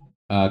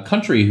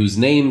 Country whose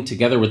name,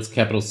 together with its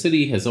capital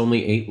city, has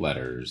only 8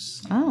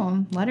 letters.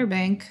 Oh, letter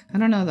bank. I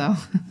don't know though.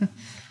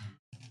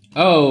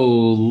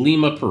 Oh,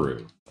 Lima,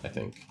 Peru, I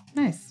think.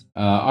 Nice.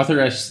 Arthur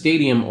Ashe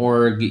Stadium,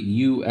 org,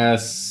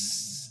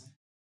 USTA,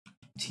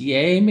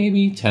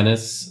 maybe?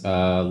 Tennis.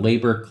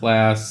 Labor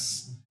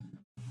class.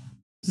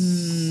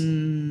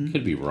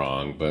 Could be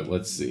wrong, but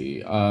let's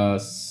see.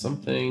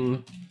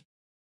 Something.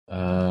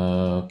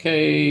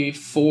 Okay.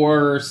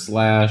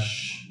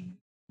 4/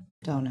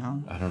 Don't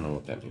know. I don't know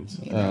what that means.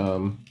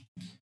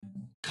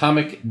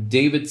 Comic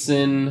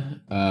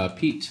Davidson,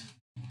 Pete.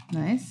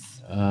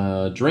 Nice.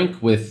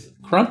 Drink with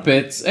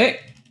crumpets. Hey.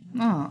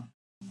 Oh.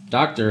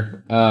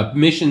 Doctor.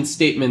 Mission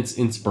statements,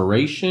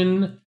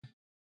 inspiration.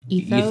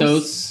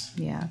 Ethos.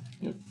 Yeah.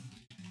 Yep.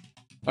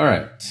 All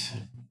right.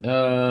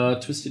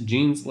 Twisted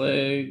jeans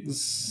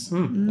legs. I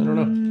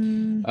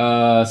don't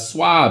know.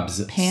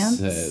 Swabs. Pants,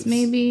 says.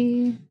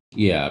 maybe?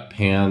 Yeah,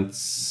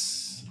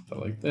 pants.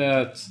 Like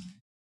that.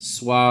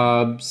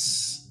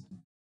 Swabs.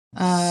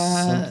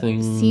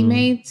 Something.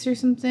 Seamates or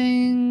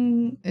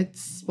something.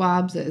 It's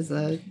swabs as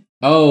a...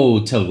 Oh,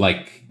 to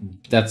like,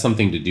 that's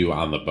something to do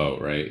on the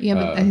boat, right? Yeah,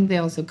 but I think they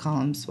also call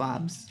them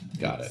swabs.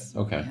 Got it.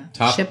 Okay. Yeah.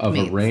 Top of a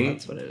Shipmates, range.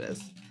 That's what it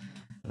is.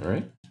 All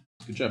right.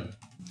 Good job.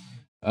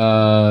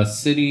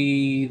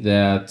 City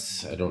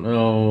that, I don't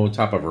know,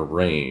 top of a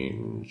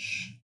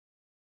range.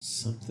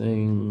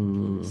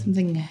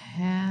 Something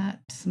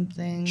hat,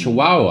 something.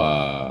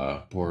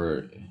 Chihuahua. I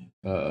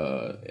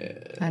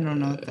don't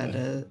know what that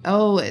is.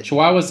 Oh,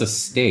 Chihuahua's a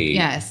state.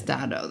 Yeah,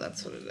 Estado.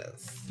 That's what it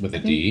is. With a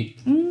D?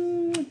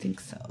 I think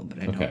so,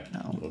 but I don't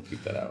know. We'll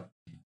keep that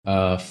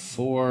out.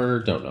 4,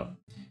 don't know.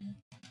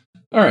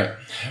 All right.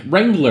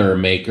 Wrangler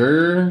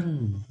maker.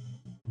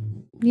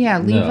 Yeah,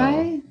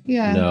 Levi?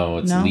 Yeah. No,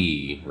 it's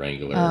Lee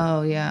Wrangler.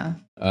 Oh, yeah.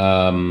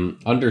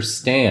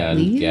 Understand,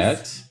 Lee's?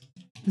 get.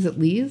 Is it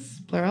Lee's,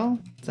 plural?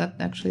 Is that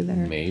actually there?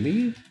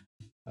 Maybe.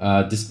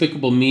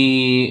 Despicable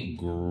Me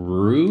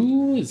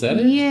grew? Is that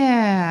it?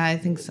 Yeah, I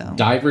think so.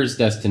 Diver's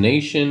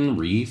Destination,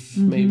 Reef,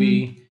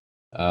 maybe.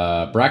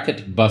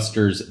 Bracket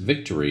Busters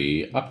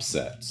Victory,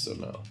 upset, so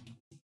no.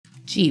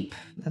 Jeep,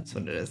 that's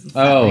what it is. It's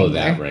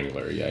that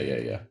Wrangler.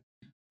 Yeah.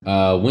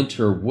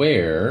 Winter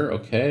wear,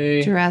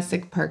 okay.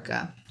 Jurassic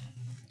Parka.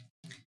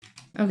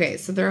 Okay,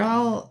 so they're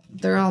all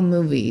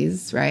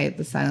movies, right?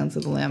 The Silence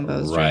of the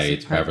Lambs,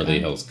 right? Beverly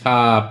Hills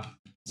Cop,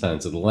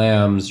 Silence of the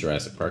Lambs,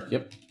 Jurassic Park.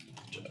 Yep.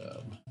 Good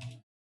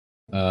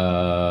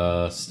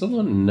job. Still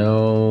don't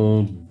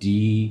know.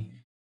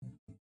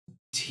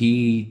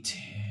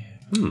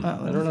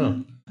 I don't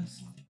know.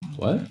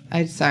 What?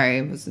 Sorry,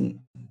 it wasn't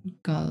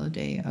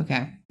Gallaudet.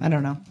 Okay, I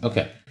don't know.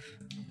 Okay.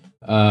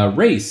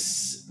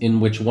 Race, in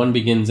which one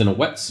begins in a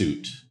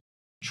wetsuit.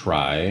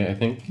 Try, I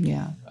think.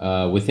 Yeah.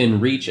 Within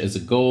reach as a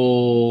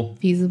goal.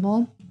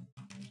 Feasible.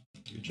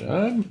 Good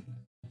job.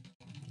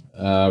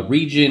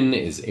 Region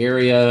is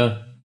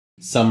area.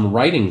 Some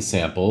writing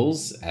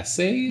samples.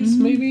 Essays,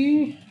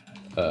 maybe?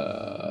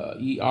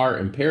 ER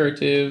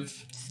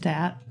imperative.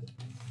 Stat.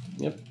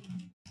 Yep.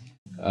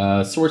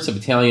 Source of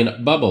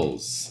Italian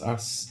bubbles.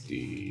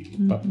 Asti.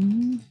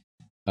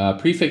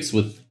 Prefix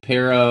with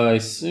para, I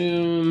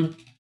assume.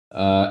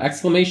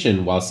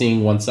 Exclamation while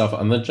seeing oneself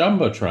on the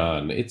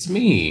Jumbotron. It's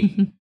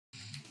me.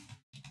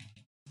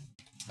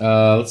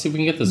 Let's see if we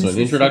can get this one.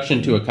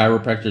 Introduction to a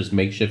chiropractor's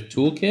makeshift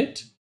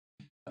toolkit.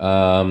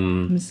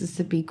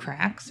 Mississippi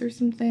cracks or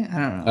something? I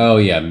don't know. Oh,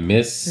 yeah.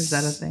 Is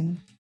that a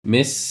thing?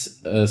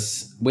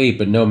 Wait,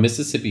 but no,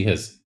 Mississippi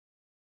has...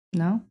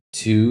 No?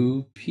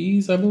 2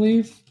 P's, I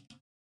believe.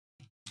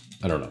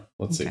 I don't know.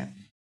 Let's see.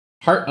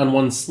 Heart on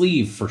one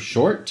sleeve for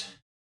short.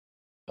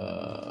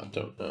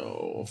 Don't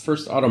know.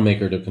 First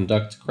automaker to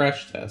conduct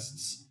crash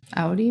tests.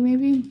 Audi,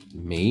 maybe?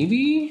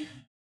 Maybe?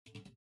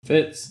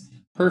 Fits.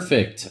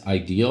 Perfect.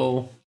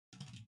 Ideal.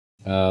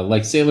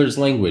 Like sailor's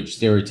language,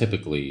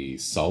 stereotypically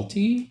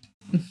salty.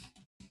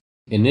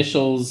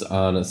 Initials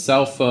on a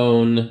cell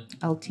phone.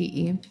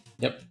 LTE.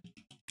 Yep.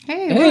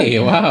 Hey,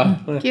 wow.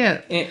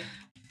 Cute.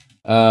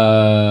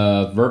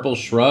 Verbal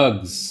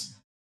shrugs.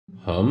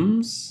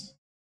 Hums?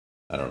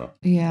 I don't know.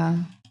 Yeah.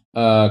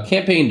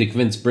 Campaign to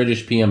convince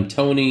British PM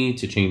Tony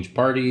to change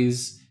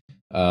parties.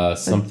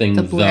 Something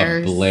the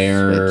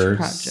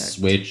Blair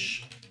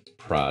Switch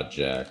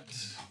Project.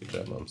 Good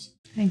job, Moms.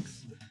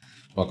 Thanks.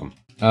 Welcome.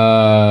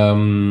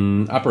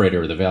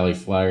 Operator, the Valley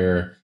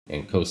Flyer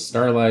and Coast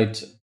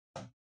Starlight.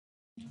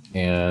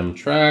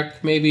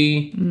 Amtrak,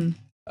 maybe.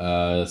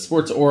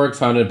 Sports org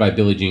founded by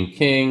Billie Jean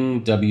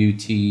King.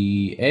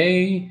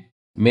 WTA.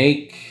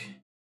 Make.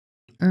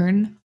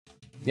 Earn.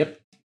 Yep.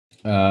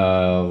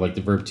 Like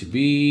the verb to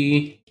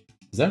be.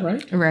 Is that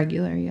right?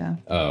 Irregular, yeah.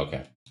 Oh,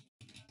 okay.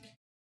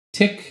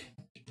 Tick.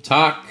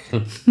 Tock.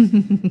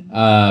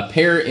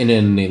 Pair in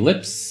an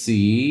ellipse.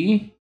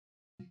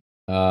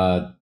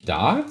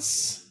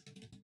 Dots.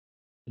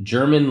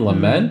 German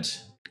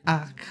lament.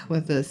 Ach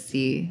with a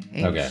C.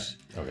 H.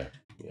 Okay.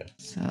 Yeah.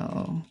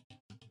 So.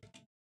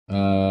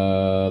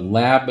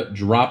 Lab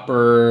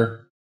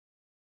dropper.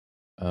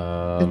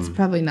 It's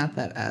probably not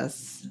that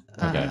S.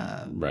 Okay.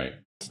 Right.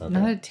 Okay.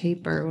 Not a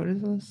taper. What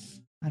is this?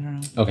 I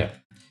don't know. Okay.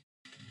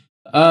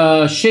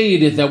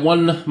 Shade that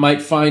one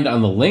might find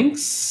on the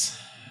links.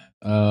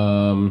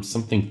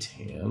 Something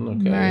tan.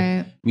 Okay.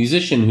 Right.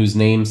 Musician whose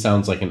name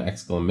sounds like an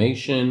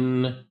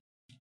exclamation.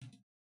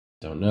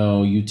 Don't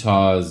know.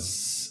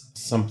 Utah's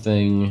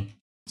something.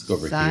 Let's go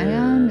over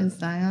Zion? here. Is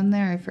Zion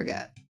there? I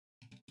forget.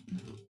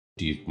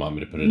 Do you want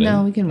me to put it in?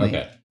 No, we can wait.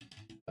 Okay.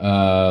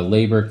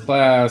 Labor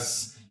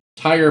class.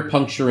 Tire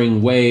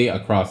puncturing way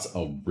across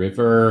a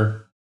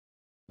river.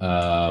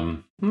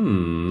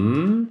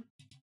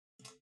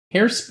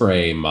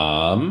 Hairspray,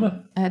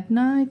 Mom.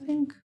 Edna, I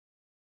think.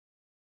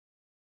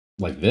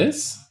 Like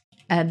this?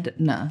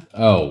 Edna.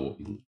 Oh,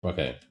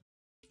 okay.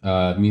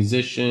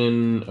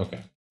 Musician.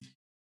 Okay.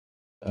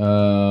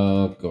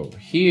 Go over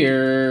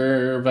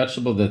here.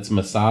 Vegetable that's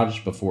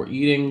massaged before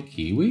eating.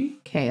 Kiwi?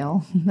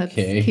 Kale.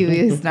 Kiwi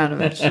is not a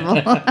vegetable.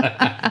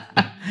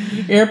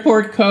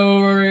 Airport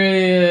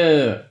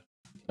code.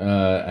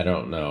 I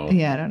don't know.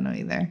 Yeah, I don't know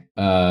either.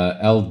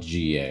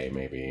 LGA,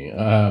 maybe.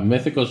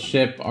 Mythical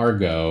ship,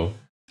 Argo.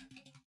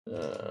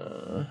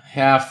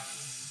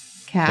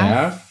 Half.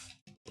 Calf.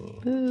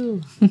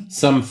 Ooh.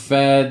 Some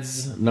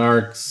feds,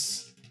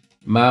 narcs,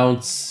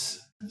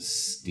 mounts,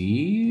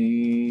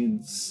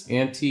 steeds,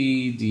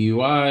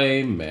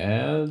 anti-DUI,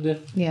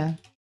 mad. Yeah.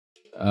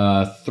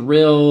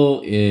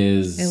 Thrill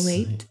is...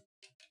 Elate.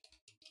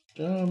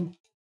 Red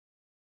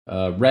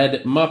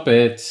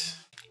Muppet.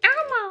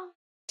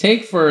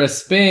 Take for a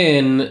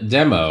spin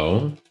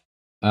demo.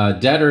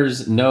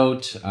 Debtor's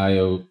note.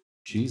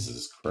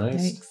 Jesus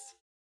Christ.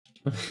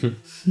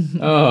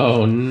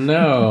 Oh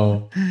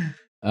no.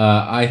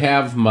 I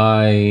have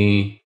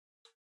my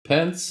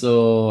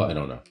pencil. I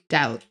don't know.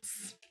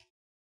 Doubts.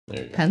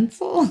 There you go.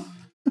 Pencil?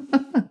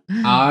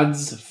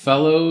 Odds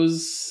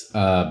fellows.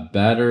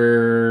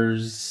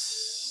 Betters.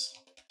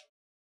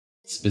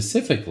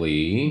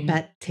 Specifically.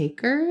 Bet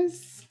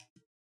takers?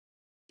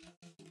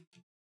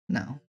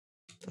 No.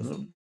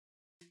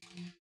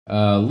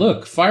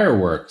 Look,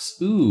 fireworks.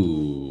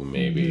 Ooh,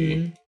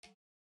 maybe.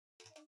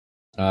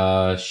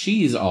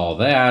 She's all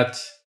that.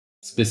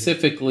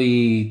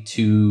 Specifically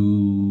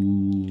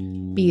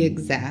to... Be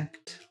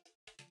exact.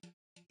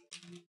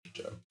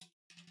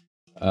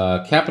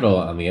 Capital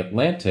on the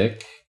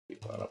Atlantic. A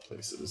lot of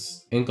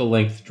places.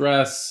 Ankle-length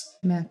dress.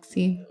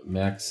 Maxi.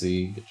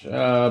 Good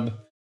job.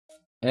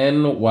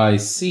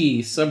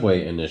 NYC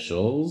subway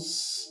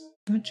initials.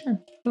 Not sure.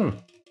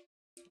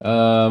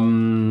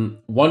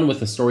 One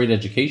with a storied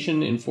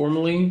education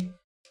informally.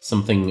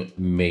 Something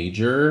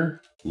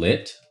major.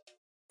 Lit.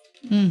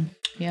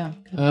 Yeah.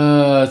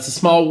 It's a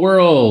small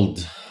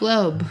world.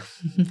 Globe.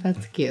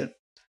 That's cute.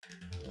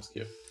 That's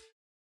cute.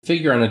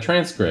 Figure on a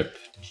transcript.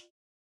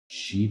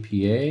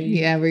 GPA?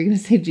 Yeah, we're going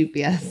to say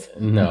GPS.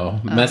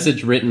 No.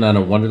 Message written on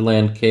a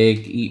Wonderland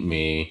cake. Eat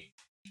me.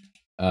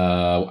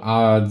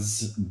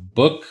 Odds.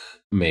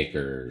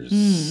 Bookmakers.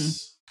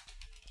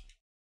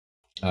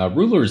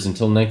 Rulers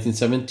until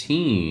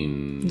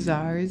 1917.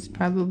 Czars,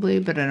 probably,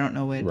 but I don't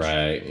know which.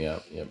 Right,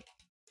 yep.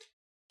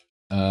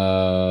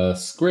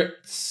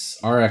 Scripts.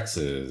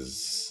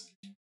 RXs.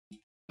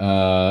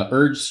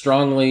 Urge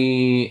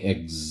strongly.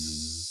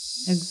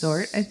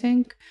 Exhort, I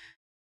think.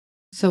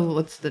 So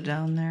what's the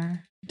down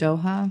there?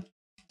 Doha?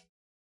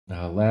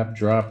 Lab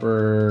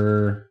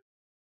dropper.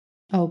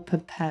 Oh,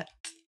 pipette.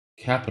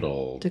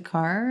 Capital.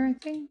 Dakar, I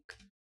think.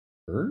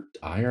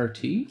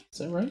 IRT? Is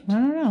that right? I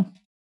don't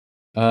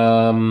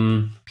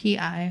know.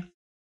 PI.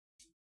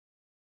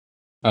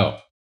 Oh.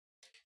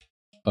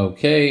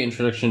 Okay,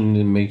 introduction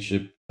to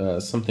makeshift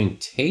something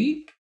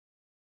tape?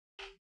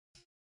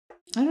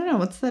 I don't know.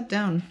 What's that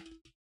down?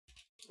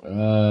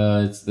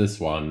 It's this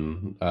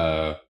one.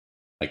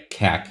 Like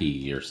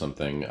khaki or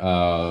something.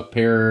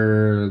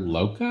 Pair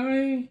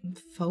loci?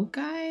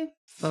 Foci?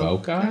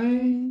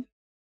 Foci?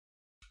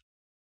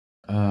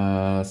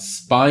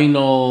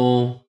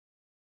 Spinal.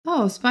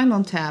 Oh,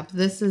 spinal tap.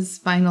 This is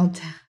spinal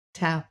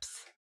taps.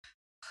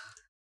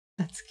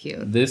 That's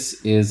cute.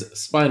 This is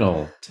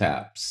spinal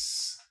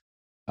taps.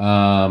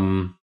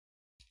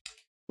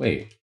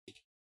 Wait.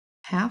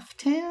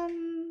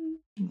 Half-tan?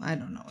 I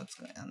don't know what's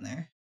going on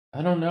there.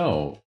 I don't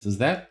know. Does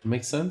that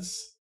make sense?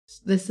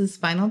 This is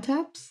spinal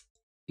taps?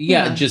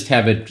 Yeah. Just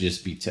have it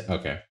just be...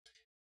 okay.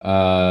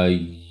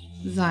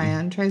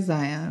 Zion. Try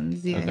Zion.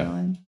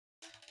 Z-I-O-N.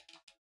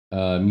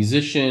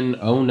 Musician.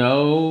 Oh,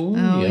 no.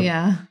 Oh, yep.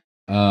 Yeah.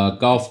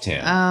 Golf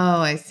tan.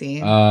 Oh, I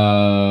see.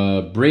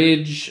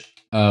 Bridge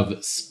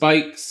of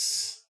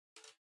spikes.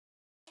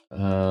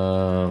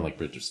 Like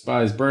Bridge of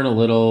Spies. Burn a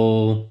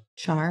little.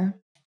 Char.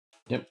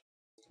 Yep.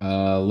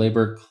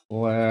 Labor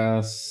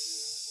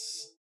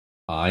class.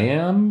 I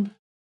am.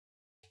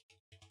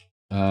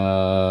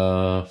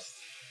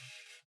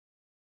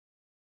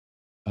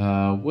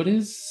 What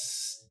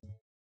is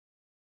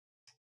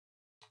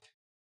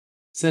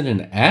that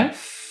an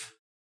F?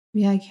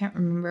 Yeah, I can't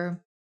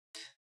remember.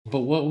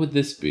 But what would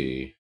this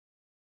be?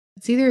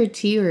 It's either a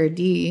T or a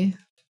D.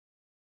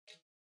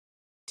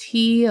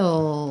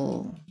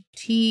 Teal.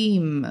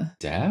 Team.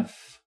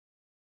 Deaf?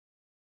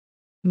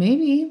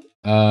 Maybe.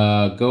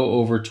 Go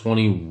over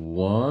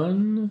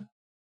 21.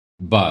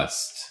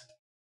 Bust.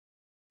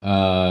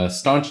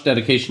 Staunch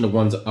dedication to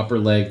one's upper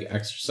leg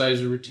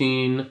exercise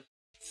routine.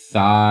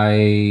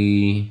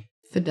 Thigh.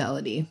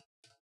 Fidelity.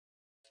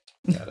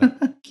 Got it.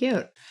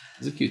 Cute.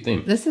 It's a cute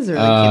theme. This is a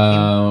really cute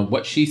theme.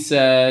 What she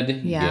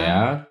said.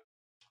 Yeah.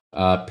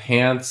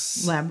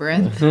 Pants.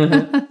 Labyrinth.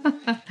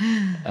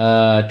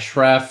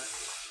 Treff.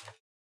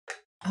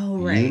 Oh,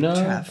 right. Una?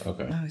 Treff.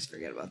 Okay. I always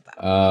forget about that.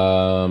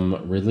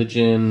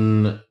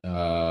 Religion.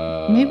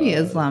 Maybe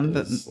Islam,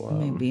 but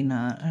maybe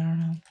not. I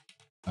don't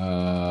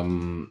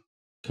know.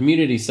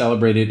 Community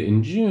celebrated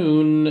in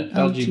June.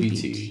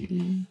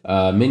 LGBT.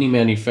 Mini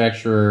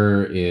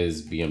manufacturer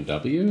is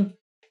BMW.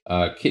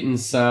 Kitten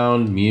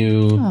Sound,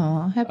 Mew.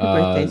 Oh, happy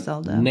birthday,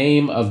 Zelda.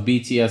 Name of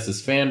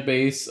BTS's fan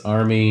base,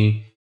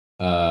 Army.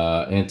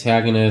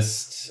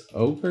 Antagonist,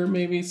 Ogre,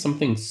 maybe?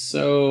 Something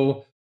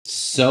so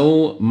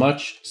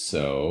much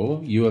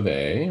so. U of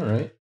A,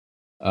 right?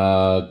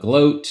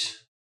 Gloat.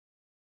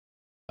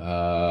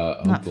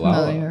 Not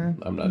familiar.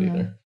 I'm not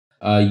either.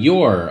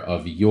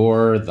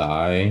 Your,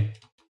 thy.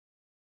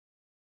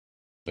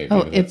 Wait,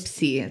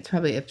 Ipsy. It's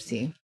probably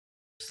Ipsy.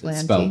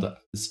 Slanty.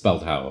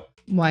 Spelled how?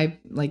 Why,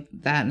 like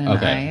that and an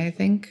I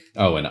think.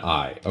 Oh, an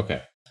I.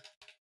 Okay.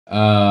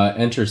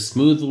 Enter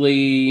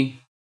smoothly.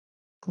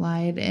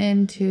 Glide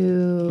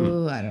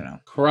into. I don't know.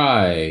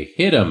 Cry.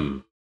 Hit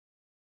him.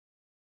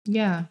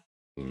 Yeah.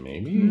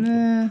 Maybe.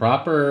 Nah.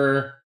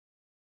 Proper.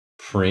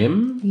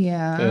 Prim.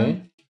 Yeah.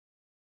 Okay.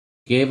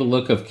 Gave a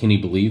look of can you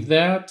believe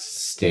that?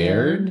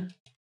 Stared.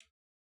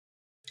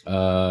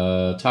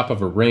 Top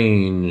of a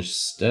range.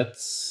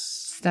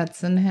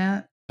 Stetson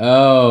hat.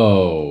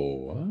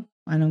 Oh.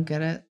 I don't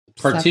get it.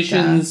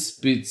 Partitions.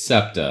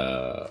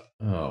 Septa.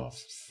 Oh,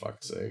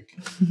 fuck's sake.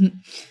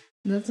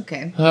 That's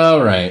okay.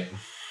 All right.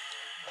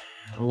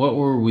 What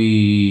were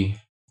we?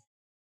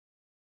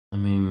 I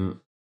mean,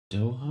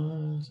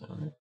 Doha? Is that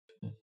right?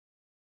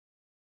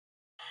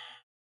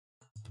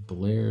 The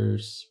Blair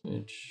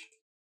switch.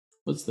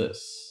 What's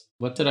this?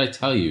 What did I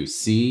tell you?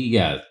 See?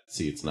 Yeah,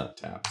 see, it's not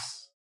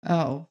taps.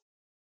 Oh.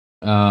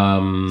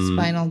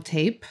 Spinal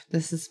tape.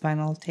 This is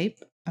spinal tape.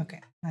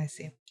 Okay, I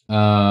see.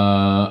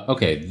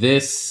 Okay,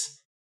 this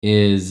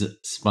is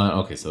spinal.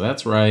 Okay, so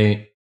that's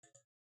right.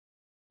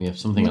 We have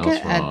something else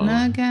at wrong.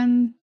 Edna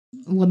again.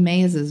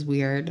 LeMay's is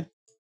weird.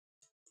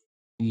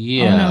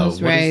 Yeah,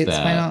 Ono's right.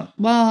 Spinal.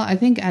 Well, I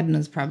think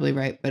Edna's probably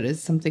right, but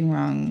is something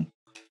wrong?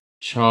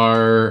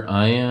 Char,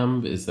 I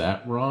am. Is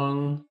that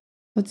wrong?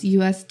 What's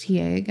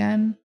USTA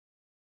again?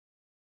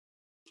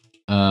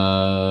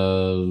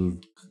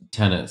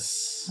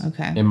 Tennis.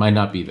 Okay. It might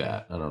not be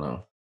that. I don't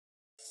know.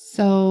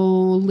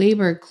 So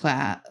labor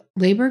class.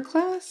 labor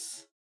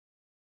class?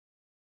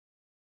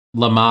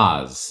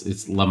 Lamaze.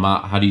 It's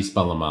Lamaze. How do you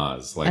spell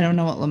Lamaze? I don't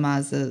know what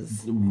Lamaze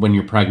is. When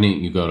you're pregnant,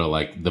 you go to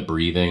like the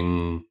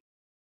breathing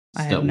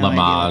I have no Lamaze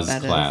idea what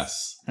that class.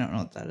 Is. I don't know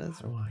what that is.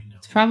 How do I know?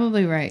 It's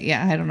probably right.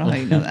 Yeah, I don't know how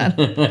you know that.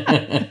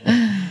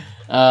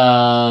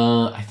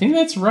 I think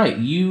that's right.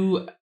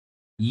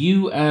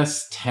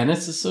 U.S.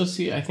 Tennis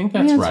Association. I think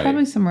that's it's right.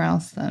 Probably somewhere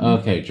else then.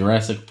 Okay,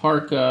 Jurassic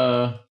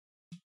Parka,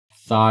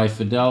 Thigh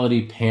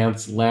Fidelity,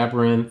 Pants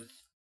Labyrinth,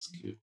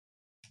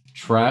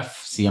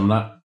 Treff. See, I'm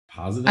not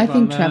positive. I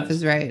think on Treff that.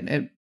 is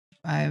right.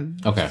 I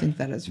think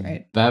that is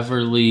right.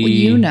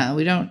 Beverly. Well,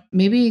 we don't.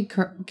 Maybe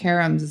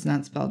Karam's is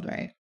not spelled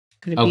right.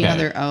 Could it be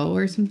another O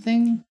or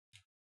something?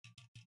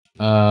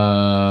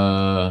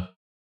 No,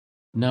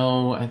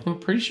 I'm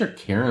pretty sure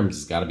Karam's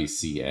has got to be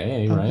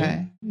CA, right?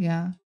 Okay,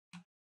 yeah.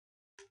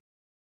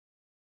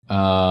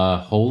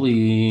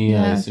 Holy,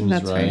 I assume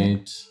that's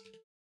right.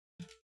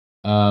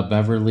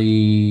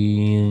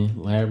 Beverly,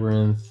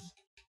 Labyrinth,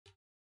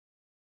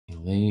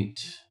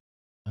 Elate.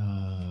 God,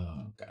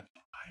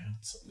 I on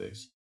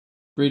Sundays.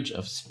 Bridge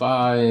of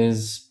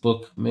Spies,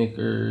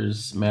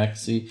 Bookmakers,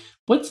 Maxi.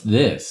 What's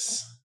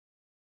this?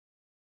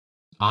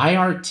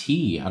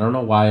 IRT. I don't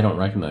know why I don't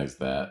recognize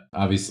that.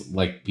 Obviously,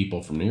 like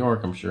people from New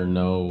York, I'm sure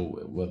know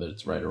whether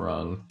it's right or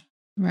wrong.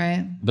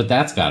 Right. But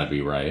that's got to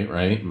be right?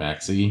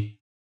 Maxi.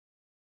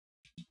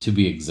 To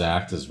be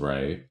exact is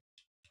right.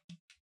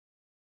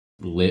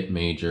 Lit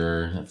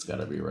major, that's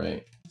got to be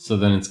right. So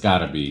then it's got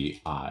to be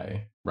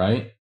I,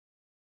 right?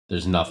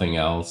 There's nothing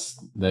else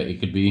that it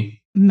could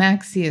be?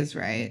 Maxi is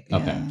right.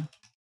 Okay. Yeah.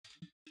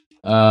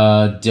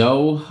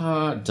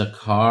 Doha,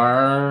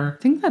 Dakar.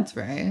 I think that's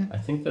right. I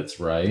think that's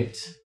right.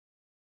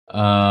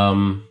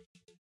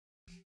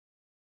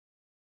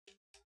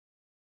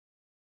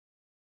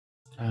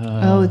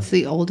 It's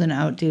the old and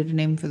outdated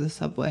name for the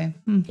subway.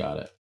 Got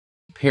it.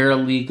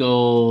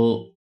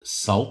 Paralegal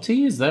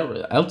Salty? Is that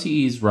right?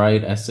 LTE is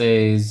right.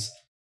 Essays,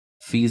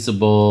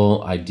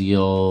 feasible,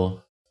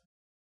 ideal.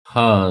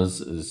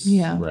 Huz is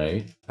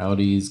right.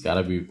 Audi's got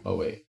to be. Oh,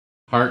 wait.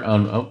 Heart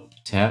on.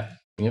 Tap.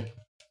 Yep.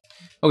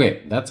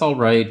 Okay, that's all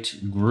right.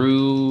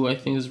 Grew, I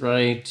think, is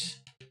right.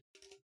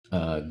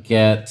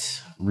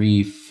 Get,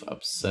 Reef,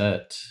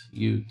 Upset,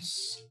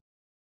 Utes.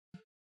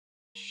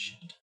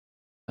 Shit.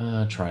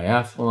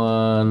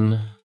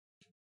 Triathlon.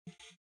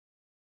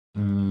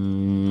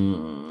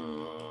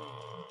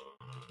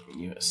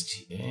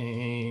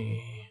 USTA.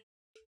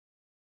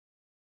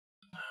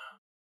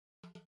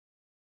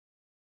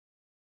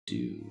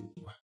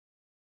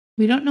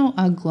 We don't know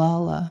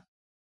Aglala.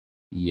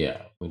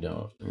 Yeah, we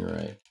don't. You're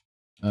right.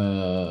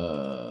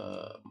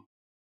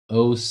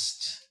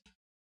 Oast,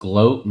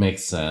 Gloat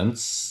makes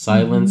sense.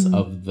 Silence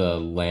of the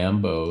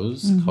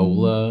Lambos,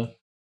 Cola.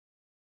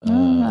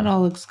 That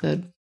all looks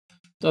good.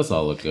 Does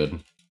all look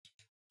good.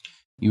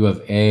 You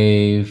have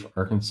Ave,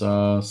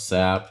 Arkansas,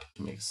 Sap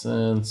makes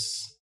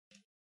sense.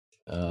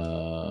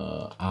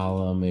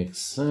 Allah makes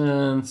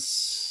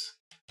sense.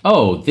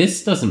 Oh,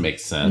 this doesn't make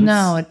sense.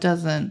 No, it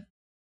doesn't.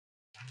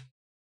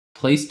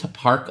 Place to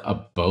park a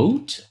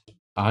boat?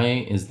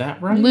 Is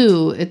that right?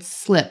 Lou, it's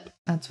slip.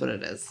 That's what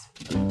it is.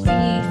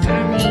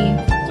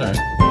 Sorry.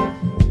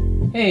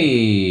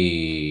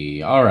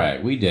 Hey, all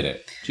right, we did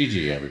it.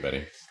 GG,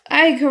 everybody.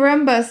 Ay,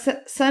 caramba.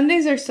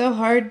 Sundays are so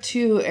hard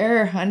to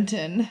error hunt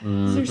in.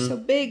 They're so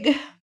big.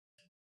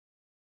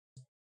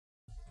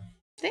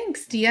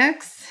 Thanks,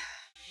 DX.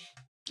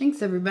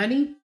 Thanks,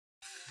 everybody.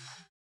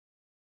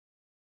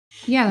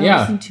 Yeah, that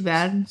wasn't too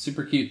bad.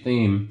 Super cute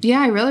theme.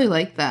 Yeah, I really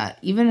like that.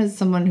 Even as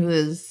someone who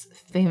has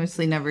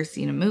famously never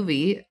seen a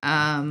movie,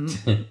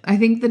 I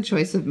think the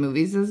choice of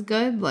movies is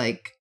good.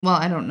 Like, well,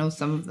 I don't know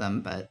some of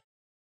them, but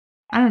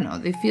I don't know.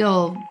 They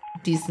feel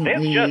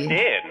decently... This just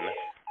in.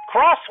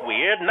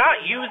 Crossweird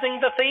not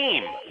using the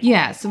theme.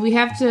 Yeah, so we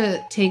have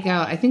to take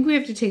out... I think we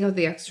have to take out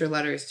the extra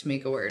letters to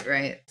make a word,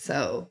 right?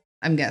 So,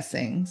 I'm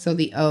guessing. So,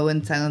 the O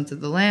in Silence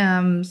of the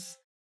Lambs,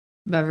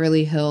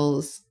 Beverly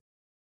Hills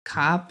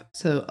Cop,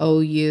 so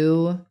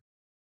OU,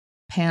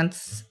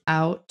 Pants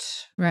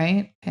Out,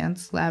 right?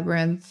 Pants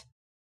Labyrinth.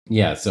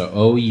 Yeah, so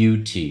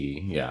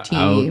O-U-T. Yeah, T.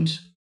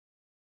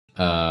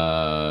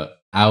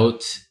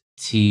 Out,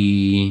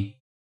 T,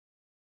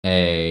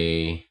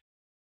 A,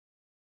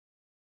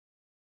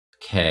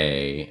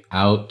 K,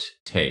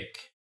 outtake.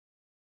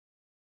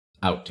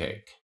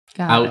 Outtake.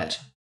 Got it.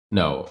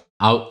 No,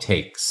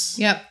 outtakes.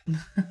 Yep.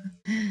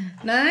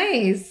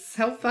 Nice.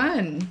 How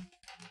fun.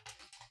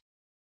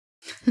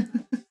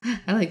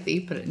 I like that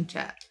you put it in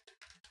chat.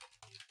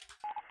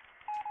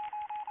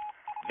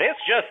 This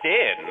just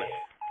in.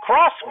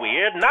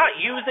 Crossweird not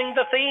using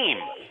the theme.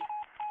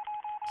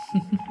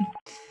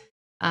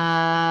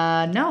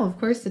 No, of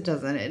course it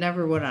doesn't. It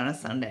never would on a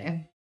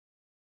Sunday.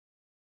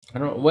 I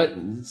don't know what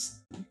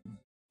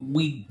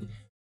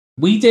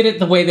we did it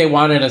the way they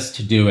wanted us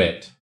to do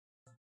it.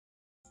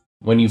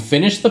 When you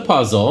finish the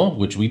puzzle,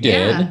 which we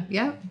did,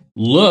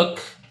 look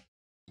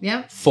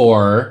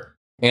for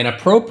an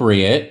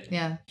appropriate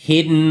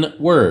hidden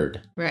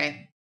word.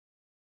 Right.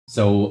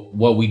 So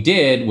what we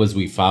did was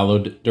we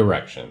followed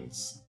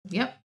directions.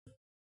 Yep.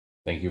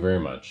 Thank you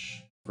very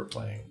much for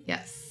playing.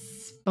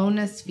 Yes.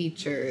 Bonus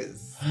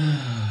features.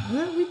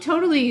 We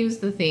totally used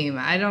the theme.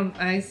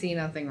 I see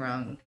nothing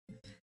wrong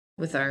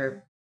with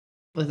our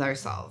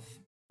solve.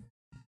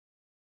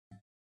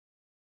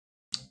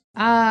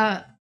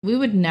 We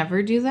would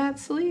never do that,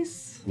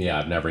 Celise. Yeah,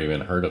 I've never even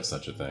heard of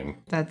such a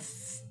thing.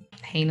 That's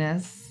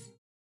heinous.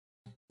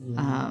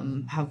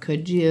 How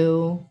could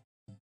you?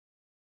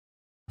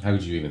 How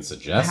could you even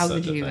suggest How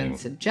such could a you thing? even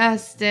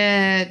suggest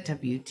it?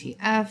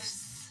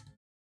 WTFs.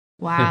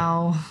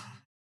 Wow.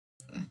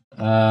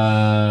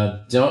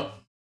 Don't.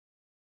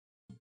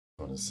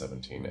 What is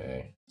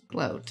 17A?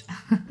 Gloat.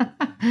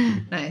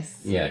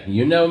 Nice. Yeah,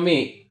 you know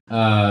me.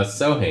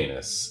 So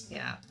heinous.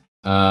 Yeah.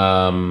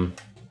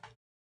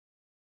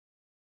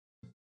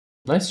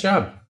 Nice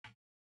job.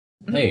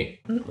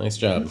 Hey, nice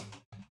job.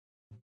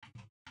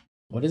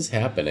 What is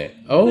happening?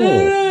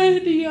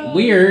 Oh,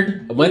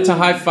 weird. Went to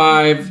high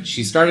five.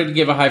 She started to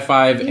give a high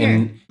five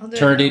and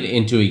turned it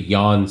into a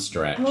yawn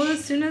stretch. Well,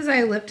 as soon as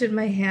I lifted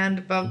my hand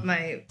above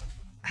my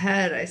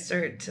head, I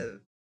started to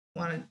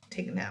want to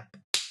take a nap.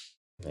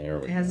 There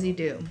we As go. you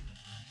do.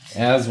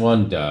 As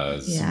one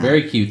does. Yeah.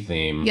 Very cute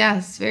theme.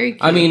 Yes, very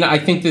cute. I mean, I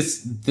think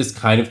this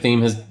kind of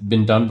theme has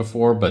been done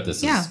before, but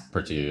this Yeah. is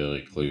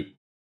particularly clue.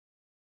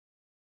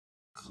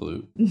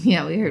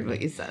 Yeah, we heard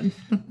what you said.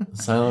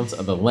 Silence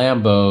of the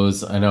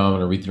Lambos. I know I'm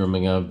going to read through them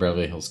again.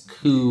 Beverly Hills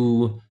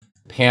Coup.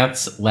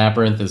 Pants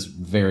Labyrinth is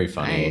very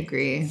funny. I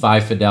agree.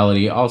 5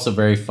 Fidelity, also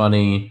very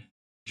funny.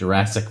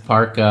 Jurassic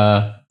Park.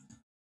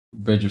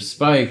 Bridge of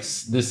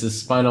Spikes. This is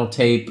Spinal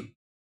Tape.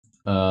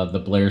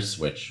 The Blair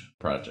Switch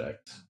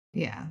Project.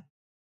 Yeah.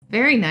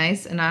 Very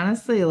nice. And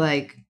honestly,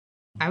 like,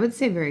 I would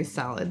say very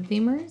solid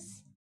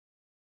themers.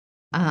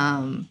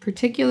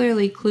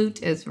 Particularly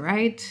Clute is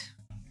right.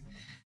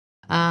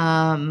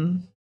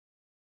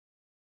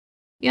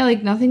 Yeah,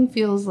 like nothing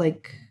feels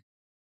like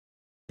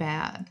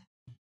bad,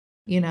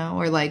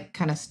 or like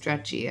kind of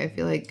stretchy. I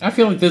feel like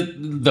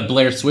the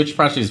Blair Switch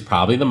Project is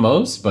probably the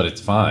most, but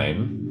it's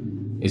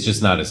fine. It's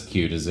just not as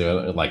cute as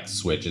like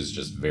Switch is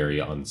just very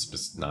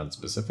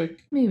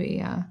non-specific. Maybe,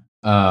 yeah.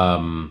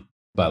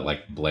 But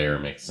like Blair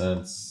makes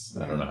sense.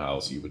 I don't know how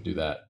else you would do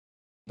that,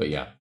 but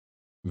yeah,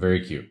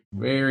 very cute,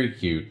 very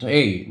cute.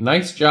 Hey,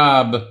 nice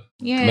job,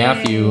 Yay.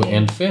 Matthew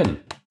and Finn.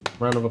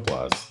 Round of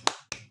applause.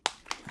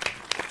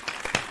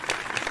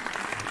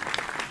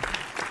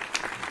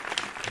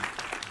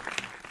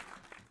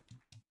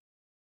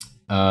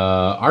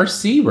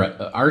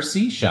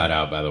 RC shout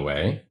out, by the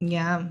way.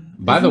 Yeah.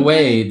 By the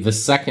way, the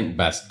second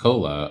best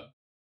cola.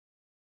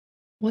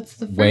 What's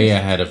the first? Way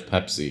ahead of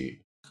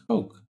Pepsi.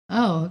 Coke.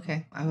 Oh,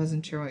 okay. I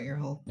wasn't sure what your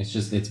whole...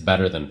 It's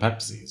better than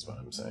Pepsi is what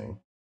I'm saying.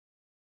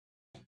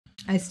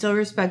 I still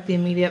respect the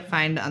immediate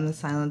find on the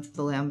Silence of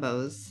the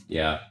Lambos.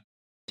 Yeah.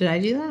 Did I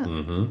do that?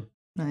 Mm-hmm.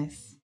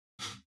 Nice.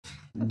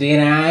 Did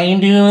I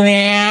do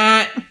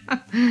that?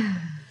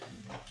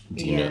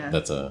 Do you know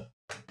that's a...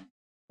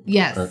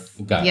 Yes.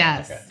 Got it.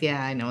 Yes. Okay.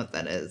 Yeah, I know what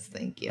that is.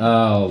 Thank you.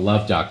 Oh,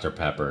 love Dr.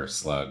 Pepper,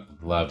 Slug.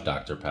 Love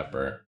Dr.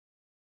 Pepper.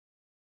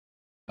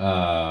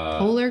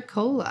 Polar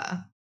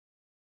Cola.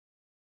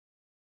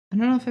 I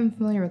don't know if I'm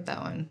familiar with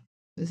that one.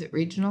 Is it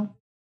regional?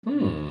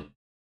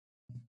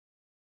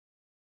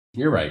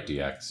 You're right,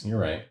 DX. You're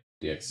right,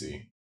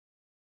 DXC.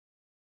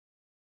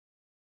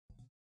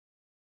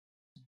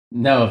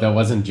 No, that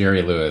wasn't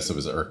Jerry Lewis. It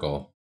was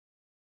Urkel.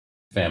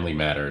 Family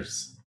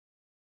Matters.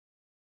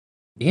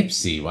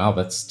 Ipsy. Wow,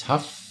 that's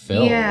tough,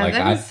 Phil. Yeah, like,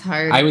 that is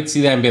hard. I would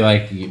see that and be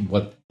like,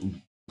 "What?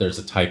 There's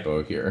a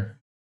typo here."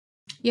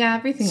 Yeah,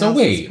 everything So else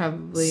wait, is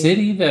probably...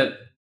 city that...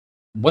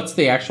 What's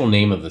the actual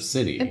name of the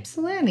city?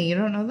 Ypsilanti. You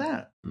don't know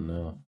that?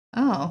 No.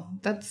 Oh,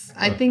 that's...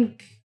 I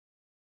think...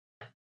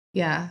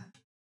 Yeah.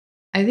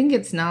 I think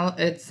it's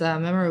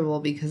memorable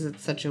because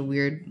it's such a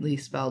weirdly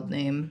spelled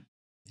name.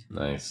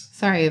 Nice.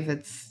 Sorry if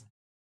it's...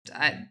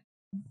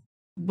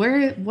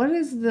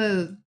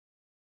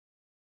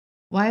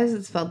 Why is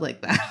it spelled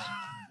like that?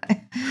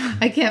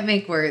 I can't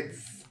make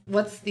words.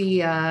 What's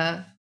the...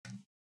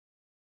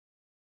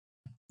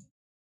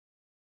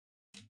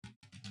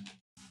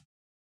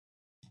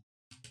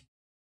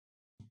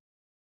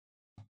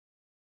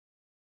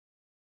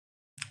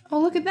 Oh,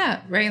 look at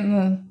that. Right in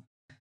the...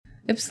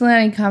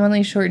 Ypsilanti,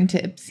 commonly shortened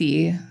to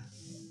Ipsy,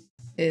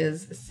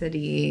 is a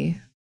city...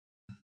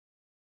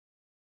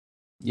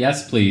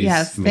 Yes, please.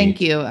 Yes, thank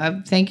you.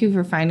 Thank you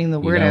for finding the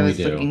word I was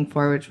we do. looking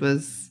for, which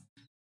was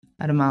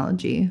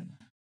etymology.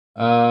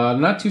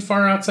 Not too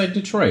far outside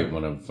Detroit,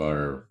 one of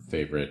our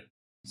favorite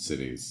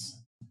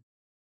cities.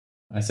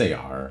 I say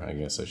our. I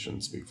guess I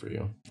shouldn't speak for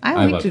you. I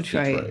like love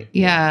Detroit.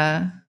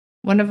 Yeah.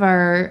 One of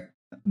our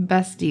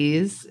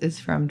besties is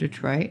from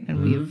Detroit,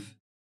 and we've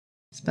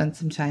spent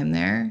some time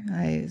there.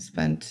 I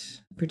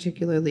spent a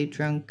particularly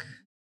drunk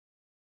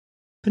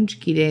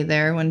Punchki Day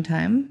there one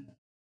time.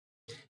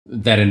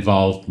 That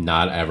involved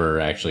not ever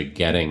actually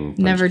getting punch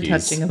Never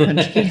keys. touching a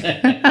punch key.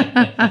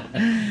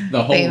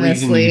 The whole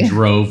Famously. reason you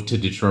drove to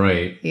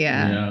Detroit.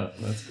 Yeah. Yeah,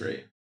 that's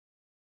great.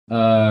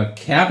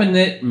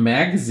 Cabinet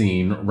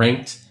Magazine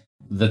ranked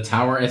the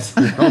tower as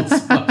the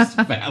world's most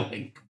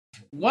phallic.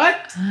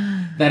 What?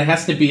 That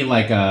has to be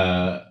like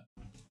a...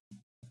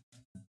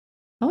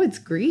 Oh, it's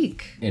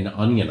Greek. An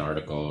Onion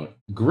article.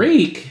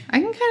 Greek? I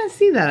can kind of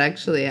see that,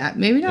 actually.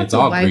 Maybe not it's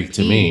all YP. Greek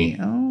to me.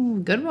 Oh,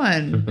 good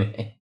one.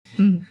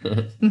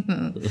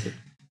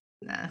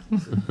 Nah.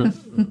 I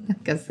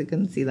guess I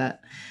couldn't see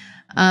that.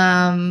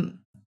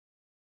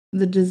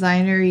 The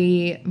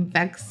designery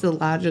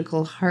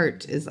vexillological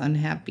heart is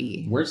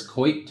unhappy. Where's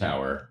Coit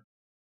Tower?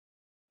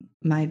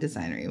 My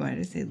designery. Why did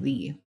I say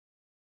Lee?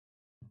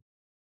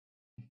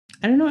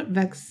 I don't know what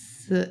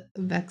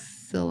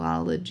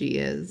vexillology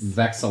is.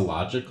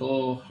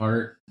 Vexillological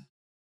heart?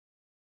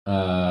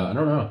 I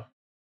don't know.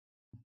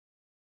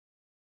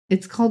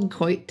 It's called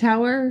Coit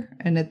Tower,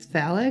 and it's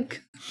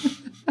phallic.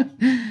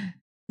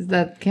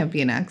 That can't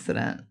be an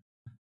accident.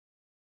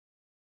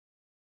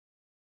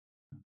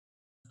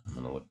 I'm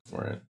going to look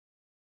for it.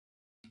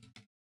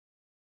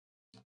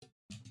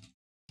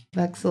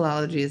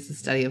 Vexillology is the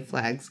study of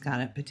flags.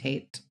 Got it,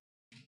 potato.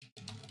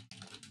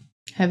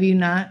 Have you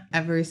not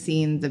ever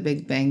seen The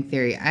Big Bang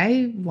Theory?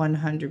 I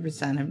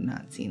 100% have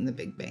not seen The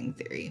Big Bang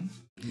Theory.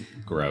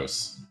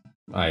 Gross.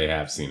 I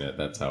have seen it.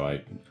 That's how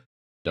I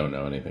don't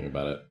know anything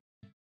about it.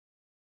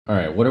 All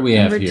right, what do we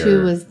have here? Number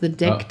 2 was the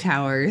Dick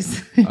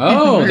Towers.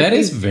 Oh, that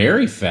is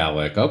very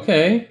phallic.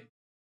 Okay.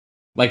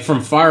 Like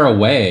from far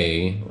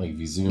away, like if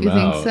you zoom out.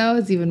 You think so?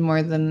 It's even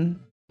more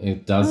than...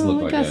 It does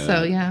look like I guess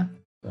so, yeah.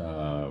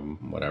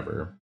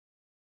 Whatever.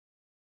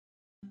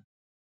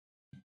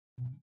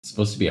 It's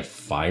supposed to be a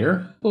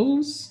fire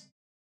hose?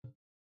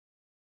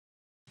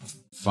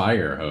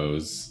 Fire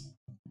hose.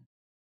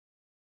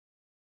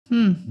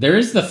 There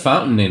is the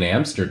fountain in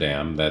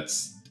Amsterdam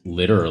that's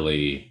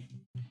literally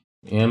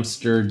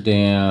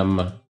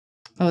Amsterdam.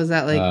 Oh, is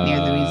that like near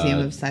the Museum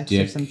of Sex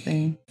Dick or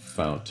something?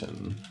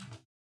 Fountain.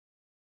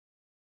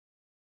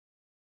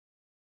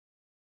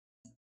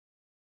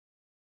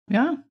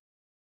 Yeah.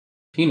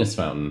 Penis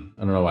fountain.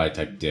 I don't know why I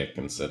typed dick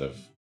instead of...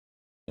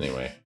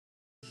 Anyway.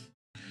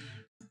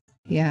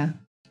 Yeah.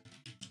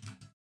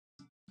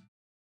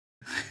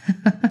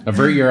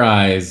 Avert your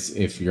eyes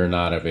if you're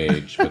not of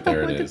age, but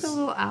there it Look is. at the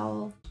little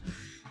owl.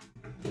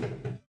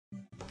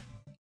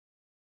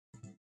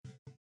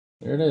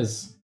 There it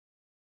is.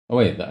 Oh,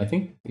 wait. I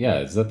think... Yeah,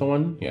 is that the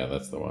one? Yeah,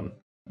 that's the one.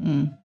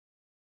 Mm.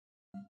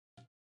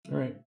 All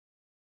right.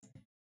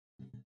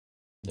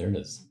 There it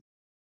is.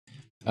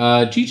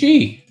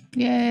 GG.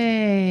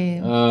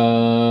 Yay.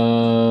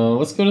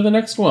 Let's go to the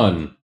next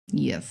one.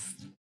 Yes.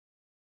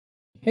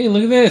 Hey,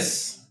 look at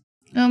this.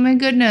 Oh my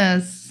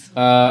goodness.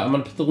 I'm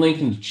going to put the link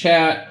in the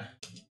chat.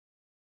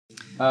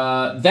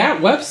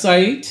 That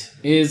website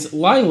is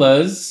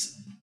Lila's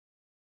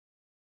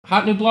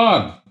hot new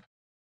blog.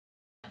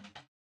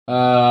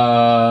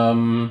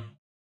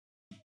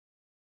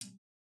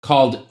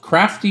 Called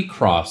Crafty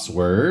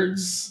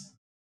Crosswords.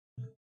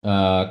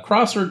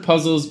 Crossword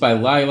Puzzles by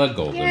Lila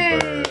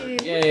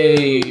Goldenberg.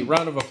 Yay!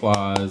 Round of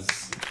applause.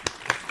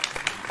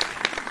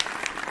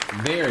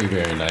 Very,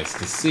 very nice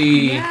to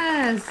see.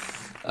 Yes.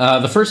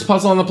 The first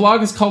puzzle on the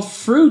blog is called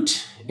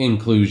Fruit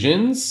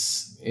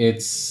Inclusions.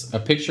 It's a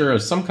picture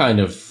of some kind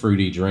of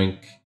fruity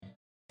drink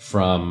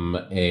from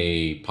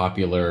a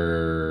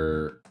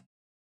popular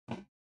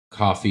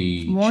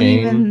coffee Won't chain.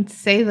 even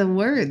say the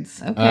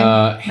words.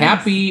 Okay.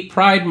 Happy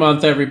Pride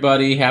Month,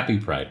 everybody. Happy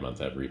Pride Month,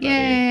 everybody.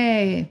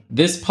 Yay.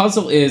 This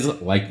puzzle is,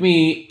 like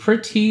me,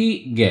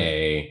 pretty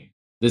gay.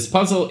 This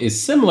puzzle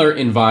is similar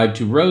in vibe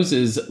to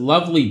Rose's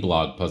lovely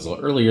blog puzzle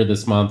earlier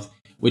this month,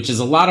 which is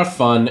a lot of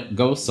fun.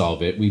 Go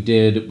solve it. We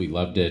did. We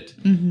loved it.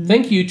 Mm-hmm.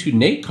 Thank you to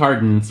Nate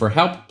Carden for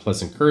help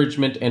plus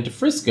encouragement, and to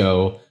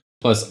Frisco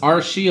plus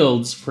R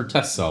Shields for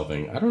test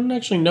solving. I don't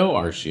actually know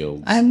R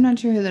Shields. I'm not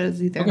sure who that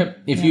is either. Okay.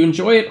 If you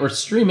enjoy it or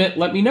stream it,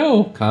 let me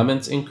know.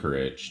 Comments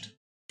encouraged.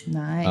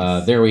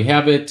 Nice. There we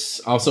have it.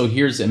 Also,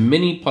 here's a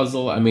mini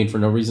puzzle I made for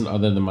no reason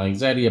other than my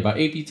anxiety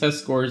about AP test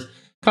scores.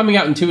 Coming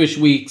out in 2-ish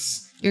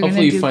weeks.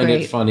 Hopefully you find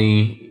it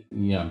funny.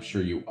 Yeah, I'm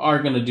sure you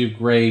are going to do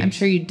great. I'm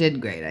sure you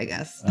did great, I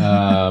guess.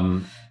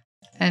 And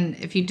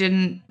if you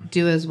didn't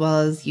do as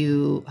well as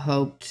you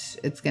hoped,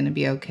 it's going to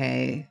be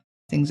okay.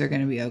 Things are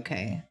going to be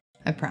okay.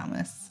 I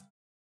promise.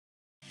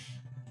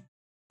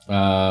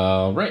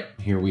 Right.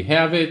 Here we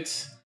have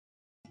it.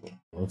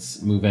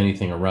 Let's move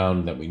anything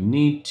around that we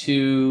need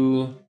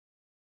to.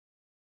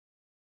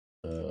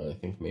 I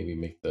think maybe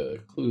make the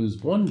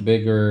clues one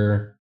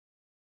bigger.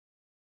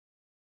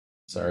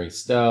 Sorry,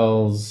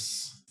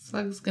 Stells.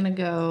 Slug's gonna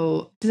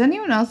go. Does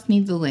anyone else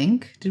need the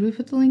link? Did we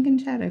put the link in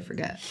chat? I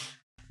forget.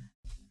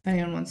 If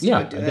anyone wants to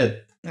go do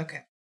it. Did. Okay.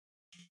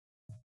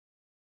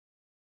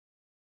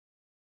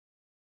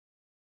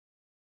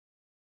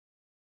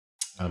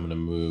 I'm going to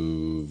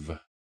move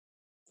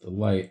the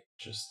light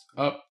just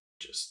up,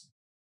 just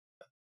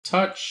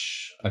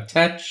attach.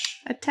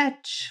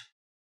 Attach.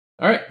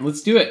 All right,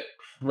 let's do it.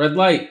 Red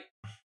light.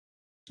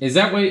 Is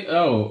that way?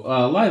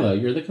 Oh, Lila,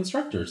 you're the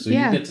constructor, so you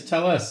get to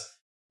tell us.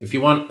 If you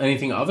want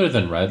anything other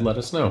than red, let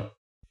us know.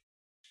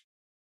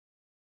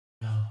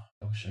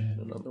 wish I had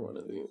another one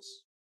of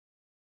these.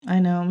 I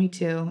know, me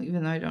too,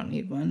 even though I don't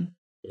need one.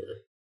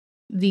 Here.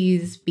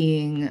 These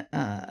being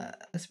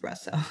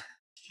espresso of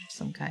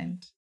some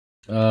kind.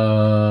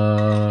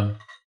 No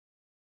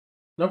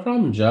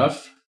problem,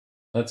 Jeff.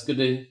 That's good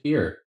to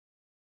hear.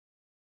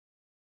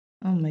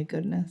 Oh my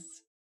goodness.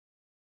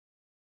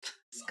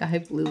 Sky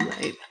blue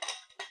light.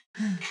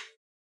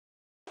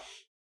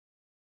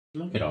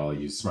 Look at all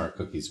you smart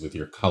cookies with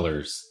your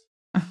colors.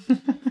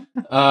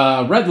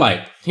 Red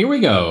light. Here we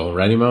go.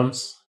 Ready,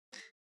 Mums?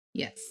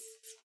 Yes.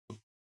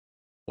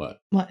 What?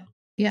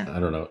 Yeah. I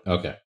don't know.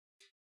 Okay.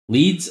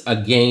 Leads a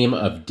game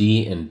of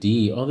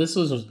D&D. Oh, this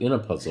was in a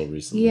puzzle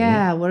recently.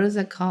 Yeah, what is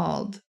it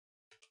called?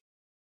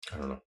 I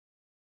don't know.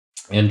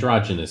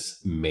 Androgynous,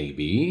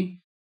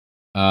 maybe.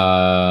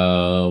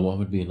 What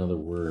would be another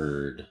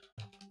word?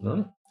 I don't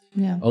know.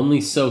 Yeah.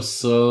 Only so,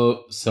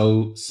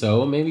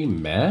 maybe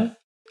meh?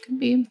 Could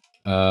be.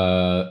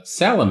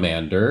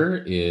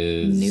 Salamander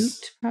is...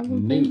 Newt, probably.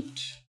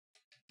 Newt.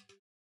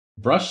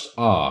 Brushed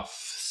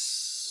off.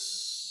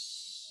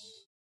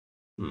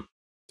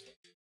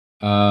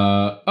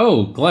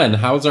 Glenn,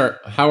 how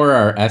are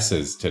our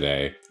S's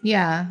today?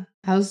 Yeah.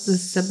 How's the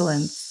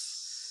sibilance?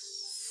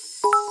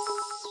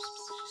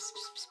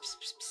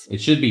 It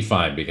should be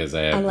fine because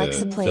I have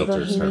Alexa, the play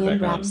filters turned Bohemian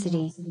back on.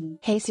 Rhapsody.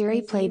 Hey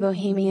Siri, play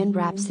Bohemian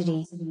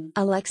Rhapsody.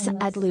 Alexa,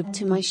 add loop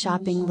to my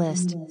shopping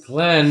list.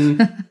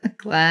 Glenn.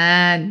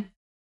 Glenn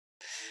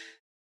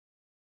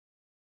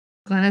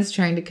is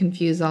trying to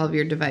confuse all of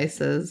your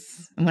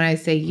devices. And when I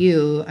say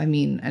you, I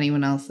mean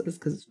anyone else's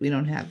because we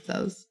don't have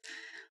those.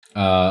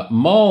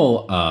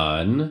 Mull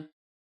on.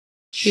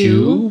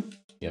 Chew.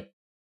 Yep.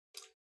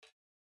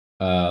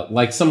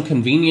 Like some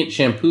convenient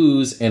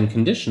shampoos and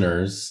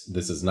conditioners,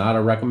 this is not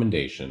a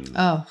recommendation.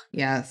 Oh,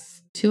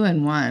 yes. 2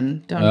 in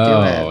 1. Don't do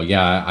it. Oh,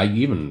 yeah. I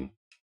even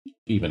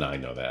I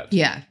know that.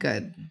 Yeah,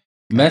 good.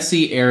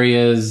 Messy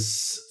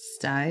areas.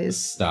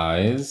 Styes.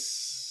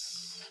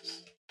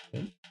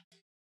 Okay.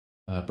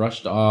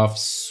 Brushed off.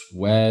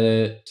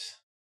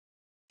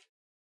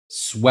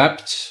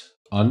 Swept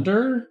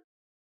under?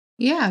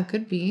 Yeah,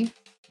 could be.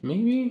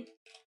 Maybe?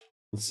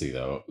 Let's see,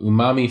 though.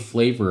 Umami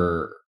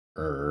flavorer.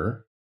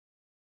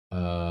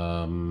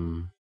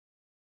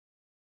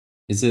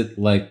 Is it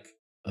like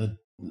a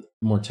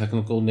more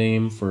technical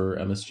name for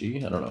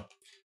MSG? I don't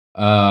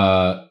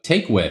know.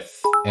 Take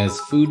with as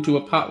food to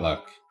a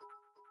potluck.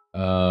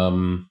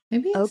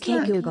 Maybe it's Okay,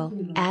 not.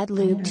 Google, add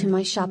lube to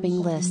my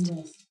shopping list.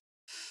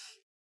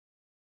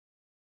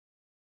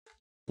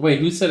 Wait,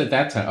 who said it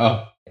that time?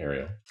 Oh,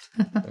 Ariel.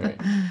 All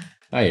right.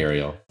 Hi,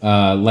 Ariel.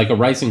 Like a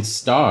rising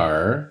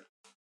star.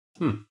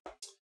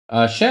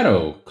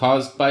 Shadow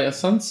caused by a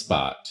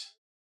sunspot.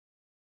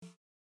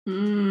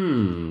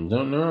 Don't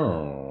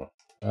know.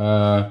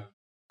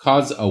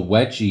 Cause a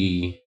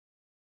wedgie,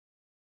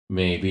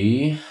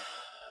 maybe.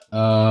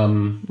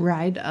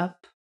 Ride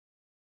up.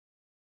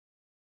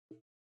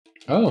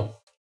 Oh.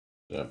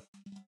 Yeah.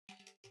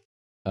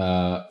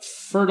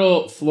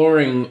 Fertile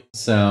flooring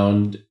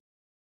sound.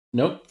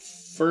 Nope.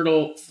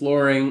 Fertile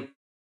flooring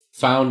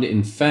found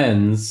in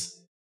fens.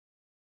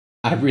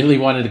 I really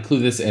wanted to clue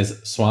this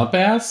as swamp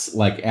ass,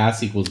 like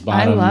ass equals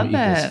bottom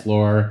equals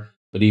floor.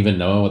 But even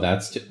no,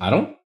 that's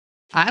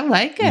I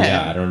like it.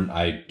 Yeah,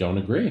 I don't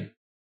agree.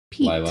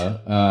 Pete.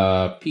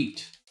 Lila.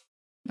 Pete.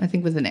 I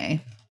think with an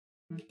A.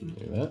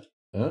 Do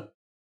that.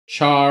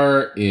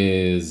 Char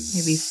is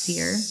maybe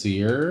seer.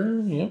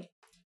 Seer, yep.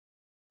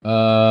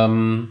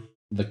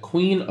 The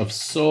Queen of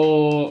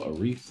Soul,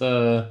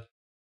 Aretha.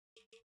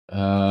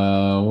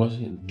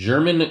 What?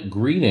 German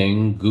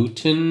greeting,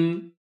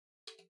 Guten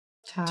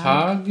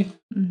Tag.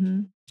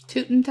 Mm-hmm.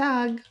 Tuten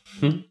Tag.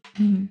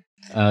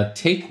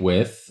 Take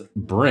with,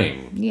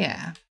 bring.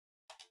 Yeah.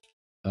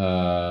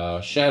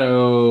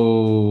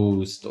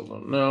 Shadow, still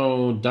don't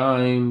know.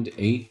 Dined,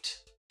 8.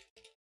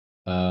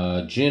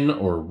 Gin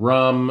or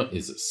rum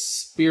is a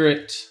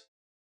spirit.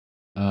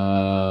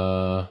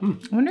 I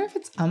wonder if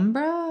it's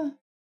Umbra?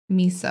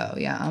 Miso.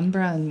 Yeah,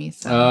 Umbra and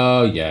Miso.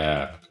 Oh,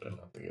 yeah. I did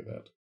not think of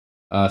that.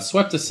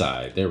 Swept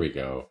aside. There we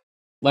go.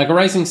 Like a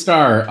rising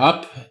star,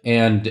 up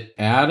and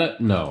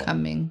add. No.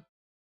 Coming.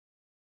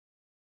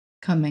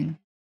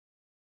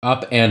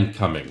 Up and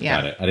coming. Yeah.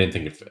 Got it. I didn't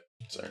think it fit.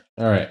 Sorry.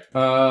 All right.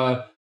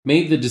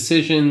 Made the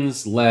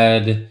decisions,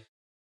 led.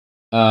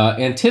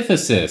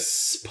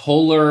 Antithesis,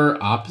 polar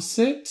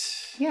opposite.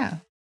 Yeah.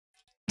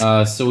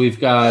 So we've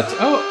got.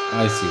 Oh,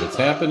 I see what's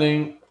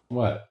happening.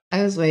 What?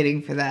 I was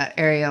waiting for that,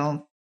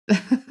 Ariel.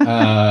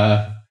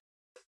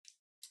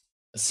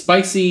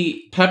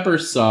 Spicy pepper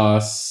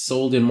sauce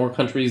sold in more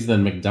countries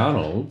than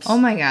McDonald's. Oh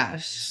my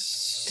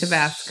gosh.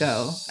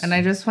 Tabasco. And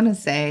I just want to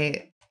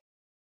say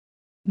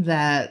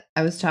that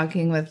I was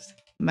talking with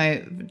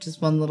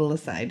just one little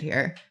aside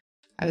here.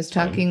 I was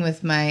talking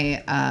with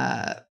my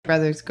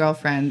brother's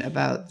girlfriend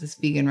about this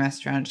vegan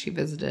restaurant she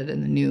visited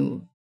in the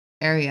new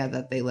area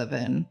that they live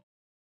in.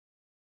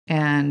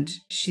 And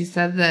she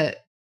said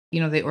that,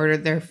 they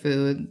ordered their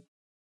food.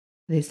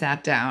 They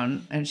sat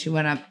down and she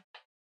went up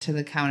to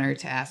the counter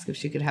to ask if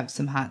she could have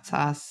some hot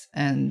sauce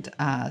and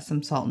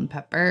some salt and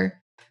pepper.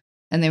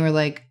 And they were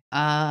like,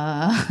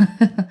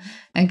 and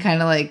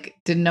kind of like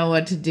didn't know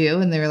what to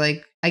do. And they were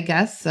like, I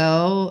guess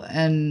so.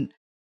 And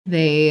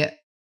they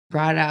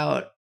brought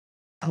out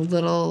a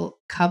little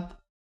cup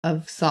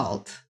of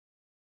salt.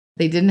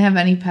 They didn't have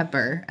any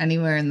pepper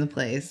anywhere in the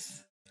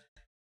place.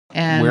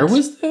 And where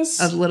was this?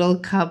 A little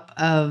cup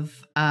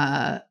of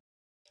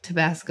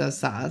Tabasco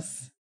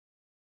sauce.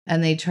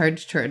 And they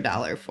charged her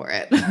 $1 for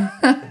it.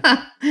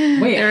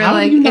 Wait, they were how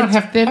like, do you not it's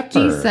have 50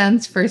 pepper?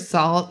 cents for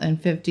salt and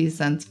 50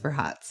 cents for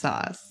hot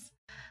sauce.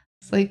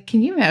 It's like,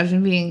 can you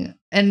imagine being,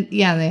 and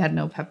yeah, they had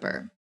no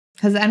pepper.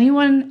 Has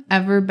anyone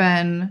ever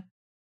been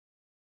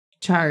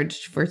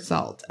charged for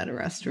salt at a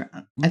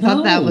restaurant? I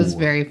thought that was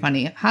very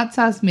funny. Hot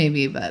sauce,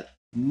 maybe, but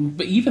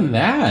even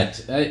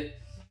that.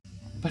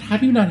 But how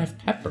do you not have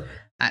pepper?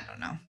 I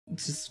don't know.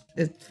 It's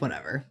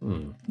whatever.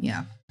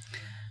 Yeah.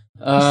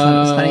 It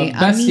was funny.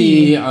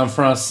 Bessie en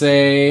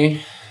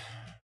français.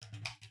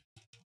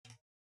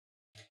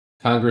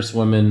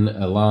 Congresswoman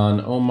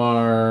Ilan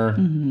Omar.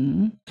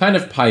 Mm-hmm. Kind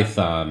of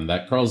python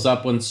that curls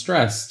up when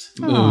stressed.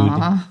 Mood.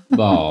 Aww.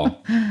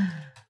 Ball.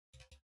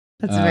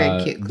 That's a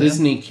very cute clue.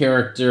 Disney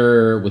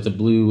character with a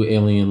blue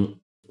alien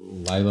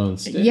Lilo and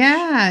Stitch.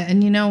 Yeah,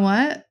 and you know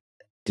what?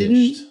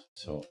 Didn't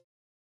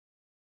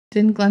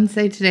Glenn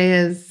say today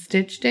is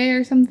Stitch Day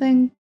or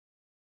something?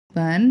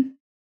 Glenn?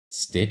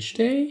 Stitch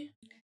Day?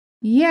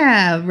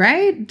 Yeah,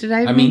 right? Did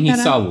I? I mean, he that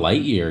saw up?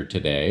 Lightyear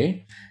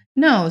today.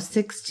 No,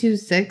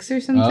 626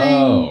 or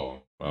something.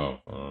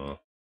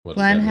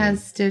 Glenn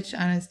has Stitch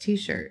on his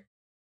T-shirt.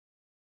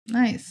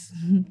 Nice.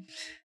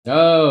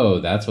 Oh,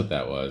 that's what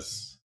that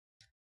was.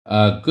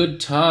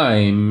 Good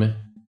time.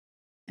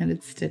 And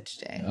it's Stitch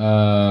Day.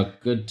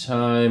 Good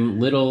time.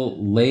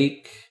 Little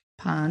Lake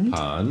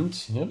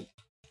Pond. Yep.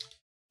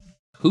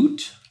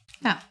 Hoot.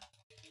 Yeah.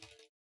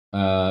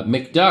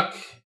 McDuck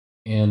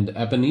and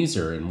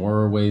Ebenezer in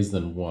more ways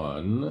than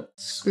one.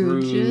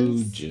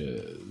 Scrooges.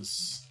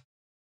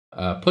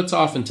 Puts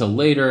off until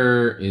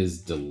later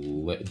is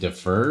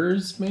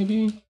defers,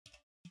 maybe?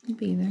 Could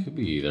be either. Could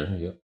be either,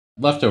 yep.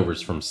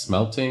 Leftovers from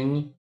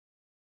smelting.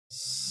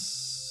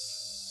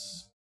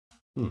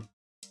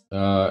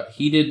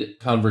 Heated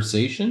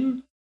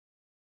conversation.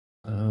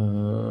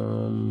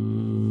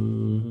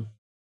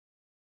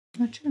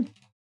 Not sure.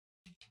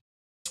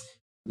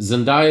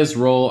 Zendaya's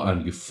role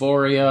on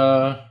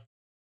Euphoria.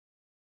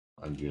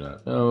 I do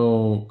not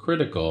know.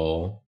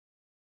 Critical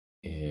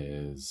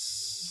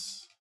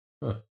is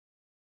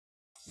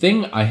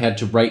thing I had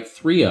to write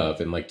 3 of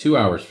in like 2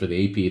 hours for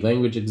the AP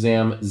language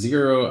exam.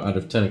 0 out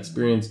of 10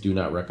 experience. Do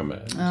not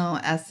recommend. Oh,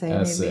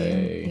 essay.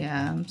 Maybe.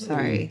 Yeah, I'm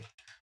sorry.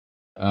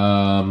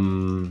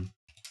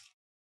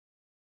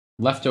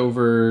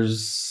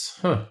 Leftovers.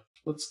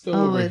 Let's go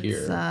over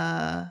here.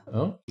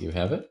 Oh, you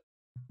have it?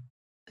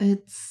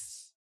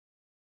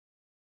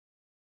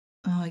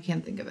 I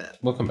can't think of it.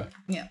 We'll come back.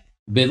 Yeah.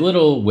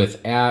 Belittle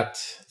with at.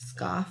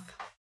 Scoff.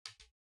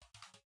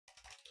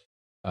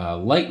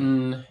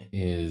 Lighten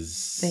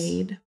is.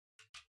 Fade.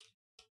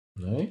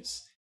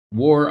 Nice.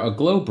 Wore a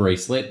glow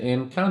bracelet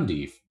and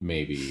candy,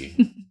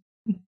 maybe.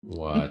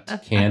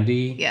 What?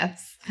 Candy?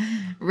 Yes.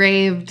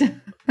 Raved.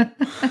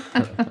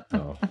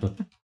 Oh.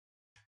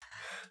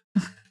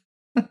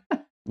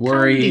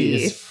 Worry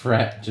Candy. is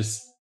fret.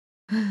 Just.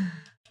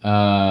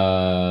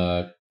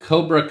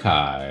 Cobra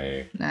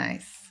Kai.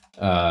 Nice.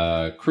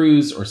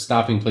 Cruise or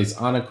stopping place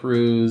on a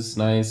cruise.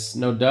 Nice.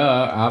 No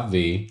duh.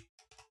 Obvi.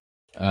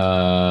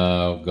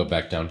 Go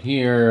back down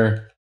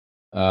here.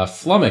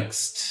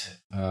 Flummoxed.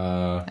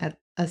 At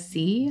a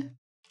C?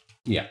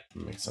 Yeah,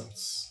 that makes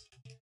sense.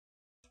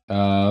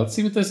 Let's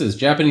see what this is.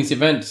 Japanese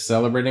event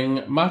celebrating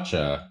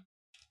matcha.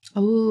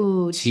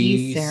 Oh,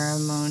 tea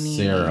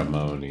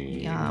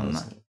ceremony. Yum.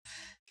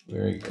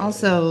 Very good.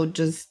 Also,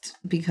 just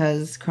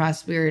because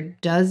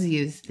Crossbeard does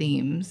use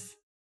themes,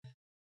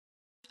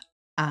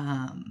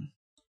 I'll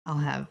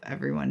have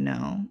everyone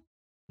know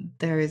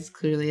there is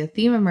clearly a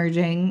theme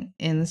emerging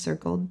in the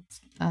circled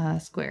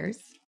squares.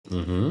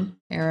 Mm-hmm.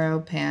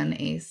 Arrow, pan,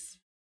 ace.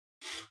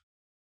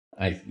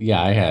 I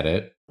had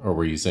it. Or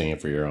were you saying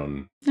it for your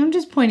own? I'm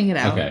just pointing it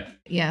out. Okay.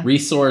 Yeah.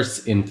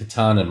 Resource in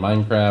Catan and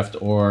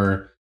Minecraft,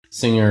 or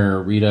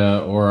singer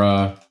Rita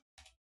Ora,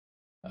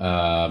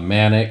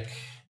 Manic,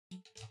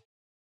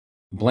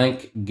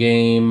 Blank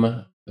Game,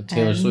 a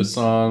Taylor Swift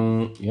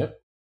song. Yep.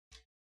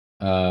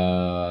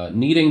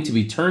 Needing to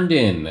be turned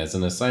in as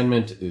an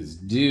assignment is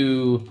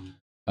due.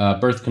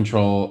 Birth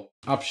control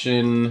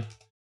option.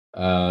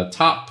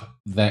 Top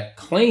that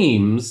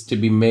claims to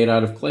be made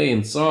out of clay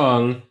in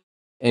song,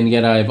 and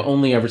yet I've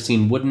only ever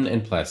seen wooden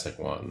and plastic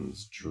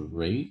ones.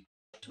 Drake.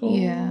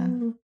 Yeah.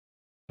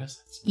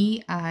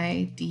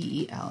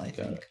 EIDEL, I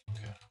think.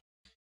 Okay.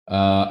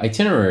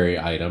 Itinerary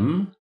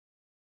item.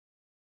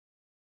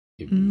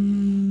 I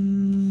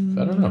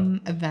don't know.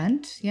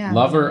 Event? Yeah.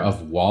 Lover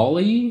of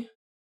Wally?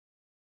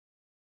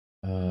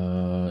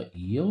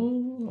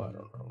 Eel? I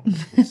don't know.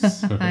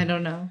 I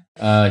don't know.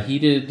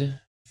 Heated.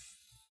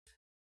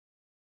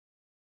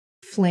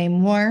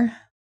 Flame War?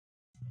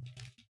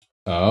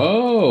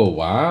 Oh,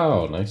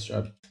 wow. Nice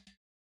job.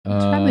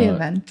 It's probably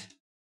event.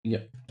 Yeah.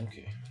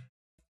 Okay.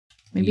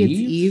 Maybe it's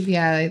Eve.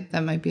 Yeah,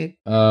 that might be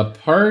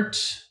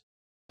part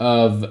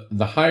of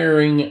the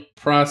hiring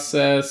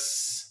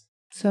process.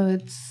 So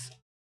it's...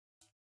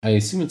 I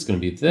assume it's going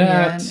to be that.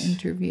 Yeah, and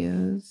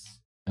interviews.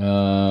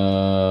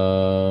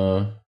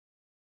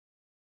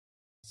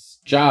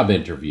 Job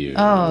interviews.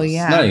 Oh,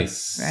 yeah.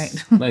 Nice.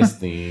 Right. Nice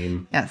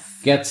theme.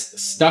 Yes.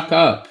 Gets stuck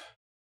up.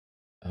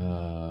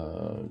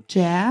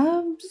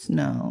 Jabs?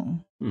 No.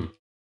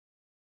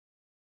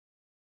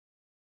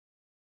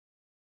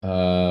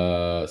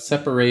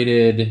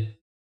 Separated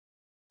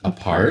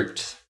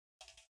apart.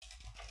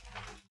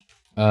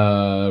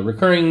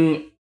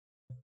 Recurring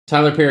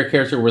Tyler Perry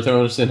character with their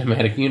own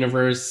cinematic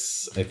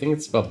universe. I think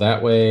it's spelled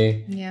that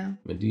way. Yeah.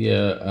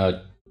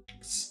 Medea.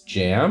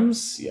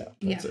 Jams? Yeah,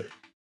 that's Yeah. it.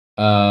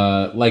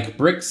 Like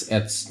bricks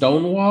at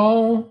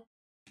Stonewall.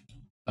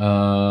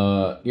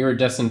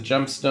 Iridescent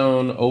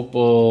Gemstone.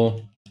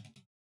 Opal.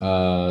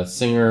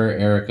 Singer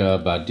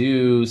Erica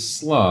Badu.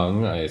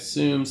 Slung, I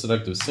assume.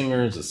 Seductive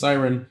Singer is a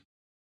siren.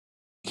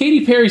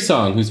 Katy Perry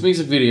song, whose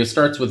music video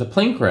starts with a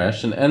plane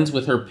crash and ends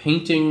with her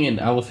painting an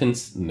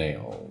elephant's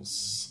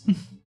nails.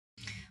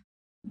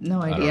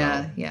 No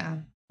idea. Yeah.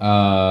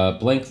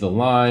 Blank the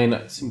line. I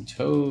assume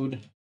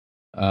Toad.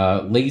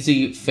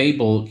 Lazy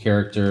Fable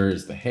character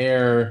is the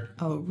hair.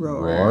 Oh,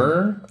 Roar.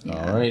 Roar.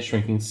 Yeah. All right.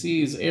 Shrinking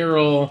Seas.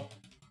 Errol.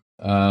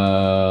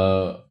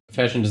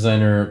 Fashion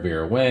designer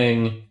Vera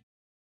Wang.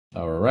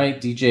 All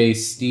right. DJ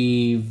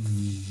Steve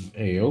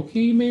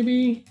Aoki,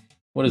 maybe?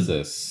 What is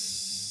this?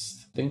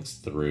 Thinks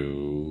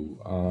through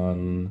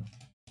on...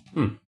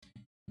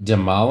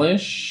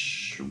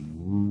 Demolish.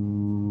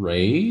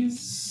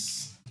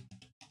 Raise.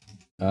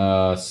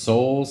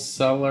 Soul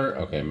Seller.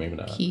 Okay, maybe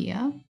not.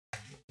 Kia.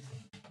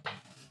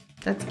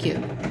 That's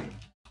cute.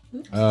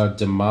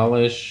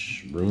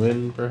 Demolish.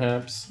 Ruin,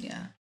 perhaps?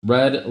 Yeah.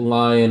 Red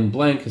Lion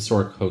Blank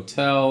Historic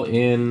Hotel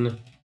in.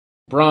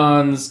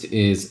 Bronzed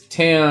is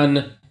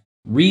Tan.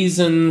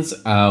 Reasons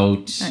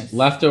out. Nice.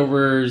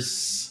 Leftovers.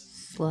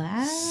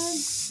 Slag?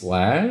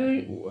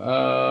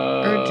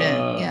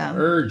 Urgent, yeah.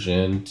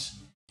 Urgent.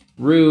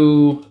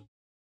 Rue.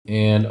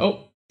 And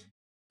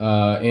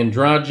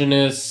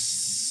androgynous.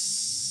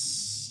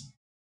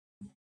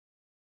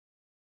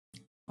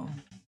 Oh.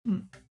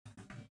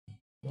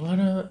 What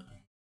a...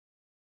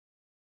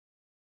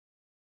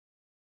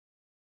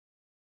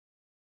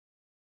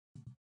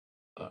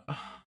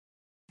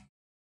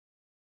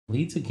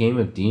 leads a game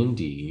of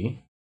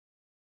D&D.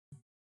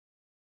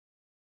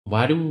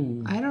 Why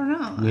do... I don't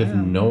know. we have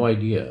no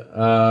idea.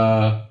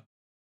 I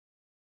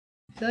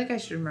feel like I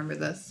should remember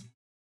this.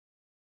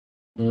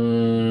 I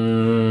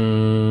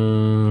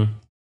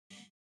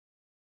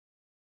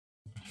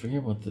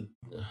forget what the...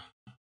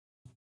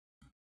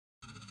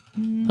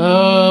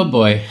 Oh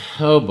boy.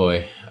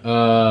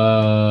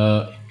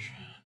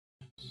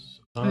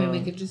 I mean,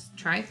 we could just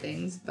try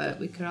things, but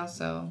we could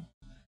also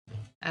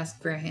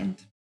ask for a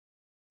hint.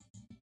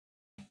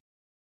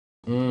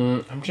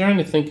 I'm trying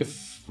to think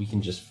if we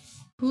can just...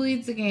 Who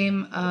leads a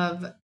game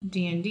of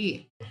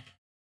D&D?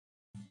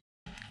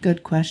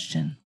 Good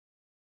question.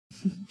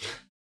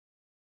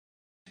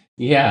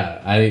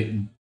 Yeah,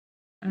 I'm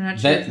not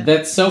sure.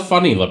 that's so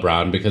funny,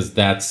 LeBron, because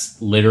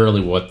that's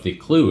literally what the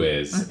clue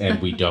is,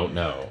 and we don't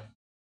know.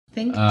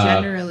 Think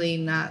generally,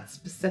 not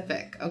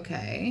specific.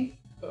 Okay.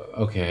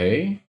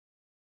 Okay.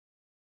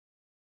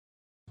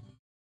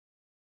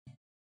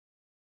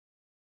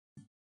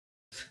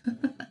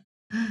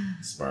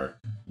 Smart,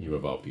 you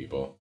of all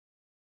people.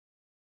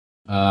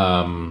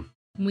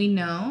 We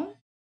know.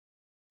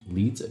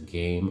 Leads a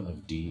game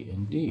of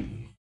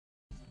D&D.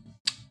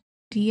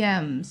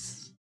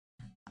 DMs,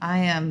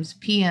 IMs,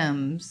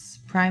 PMs,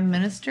 prime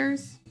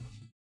ministers.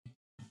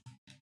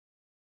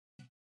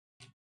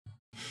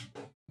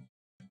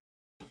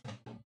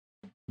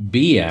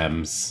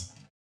 BMs.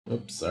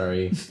 Oops,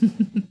 sorry.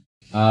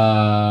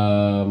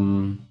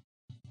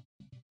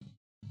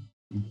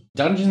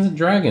 Dungeons and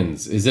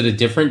Dragons. Is it a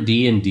different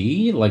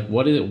D&D? Like,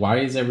 what is it? Why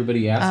is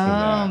everybody asking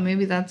that? Oh,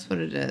 maybe that's what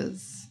it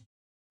is.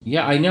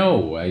 Yeah, I know.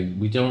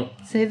 We don't...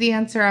 Say the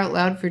answer out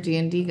loud for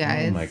D&D,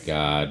 guys. Oh my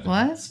god.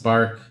 What?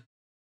 Spark.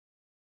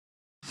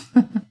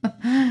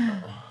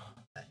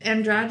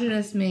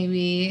 Androgynous,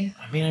 maybe.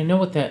 I mean, I know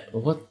what that...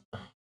 What...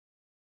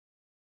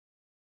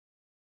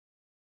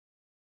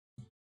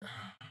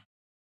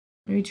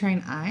 Maybe try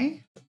an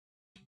I?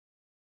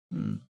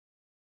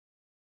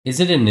 Is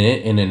it an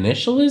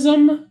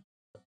initialism?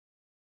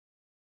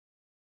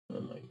 Oh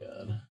my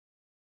god.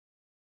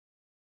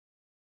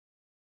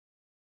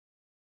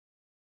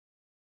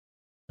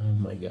 Oh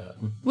my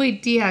god.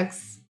 Wait,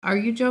 DX. Are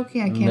you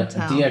joking? I can't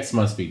tell. DX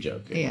must be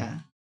joking. Yeah.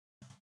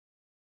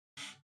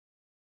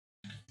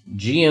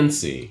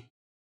 GNC.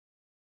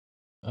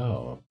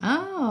 Oh.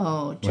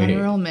 Oh,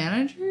 general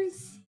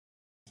managers?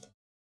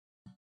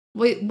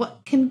 Wait,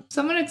 what? Can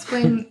someone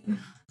explain?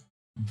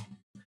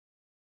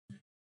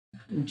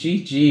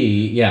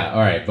 GG. Yeah,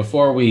 alright.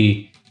 Before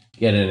we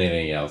get into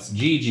anything else.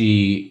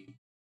 GG.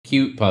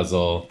 Cute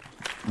puzzle.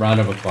 Round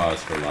of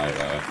applause for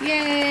Lila.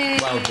 Yay!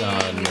 Well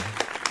done.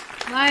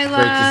 Lila.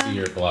 Great to see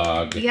your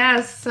blog.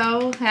 Yes,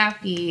 so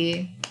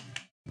happy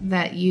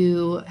that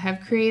you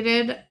have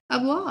created a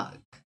blog.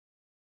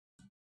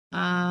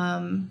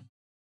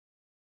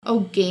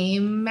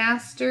 Game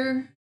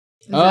master.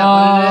 Is that what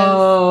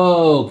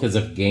Oh, because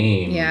of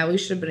game. Yeah, we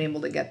should have been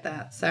able to get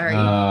that. Sorry.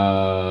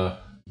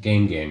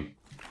 Game.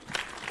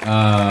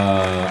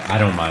 I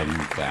don't mind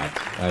that.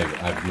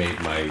 I've made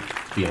my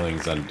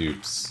feelings on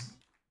dupes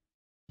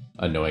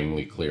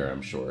annoyingly clear,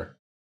 I'm sure.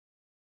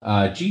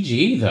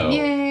 GG though.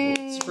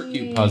 Yay. Super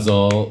cute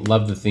puzzle.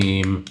 Love the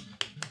theme.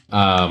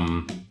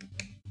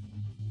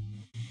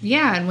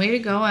 Yeah, and way to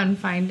go on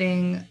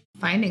finding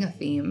a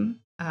theme.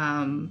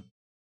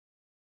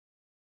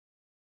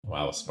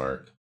 Wow,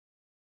 Spark.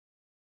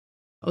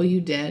 Oh,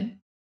 you did?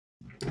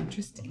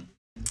 Interesting.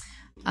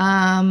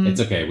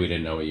 It's okay. We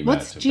didn't know what you meant.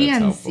 What's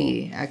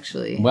GNC,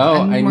 actually?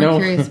 Well, I'm I more know.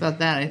 curious about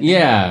that. I think.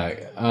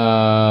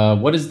 Yeah.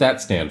 What does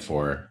that stand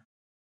for?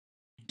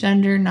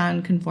 Gender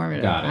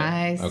non-conformative. Got it.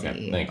 I see.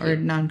 Okay, thank you. Or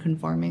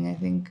non-conforming, I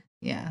think.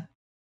 Yeah.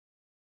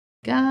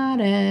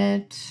 Got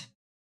it.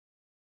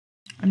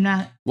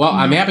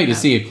 I'm happy to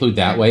see it clued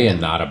that way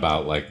and not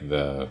about like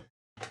the.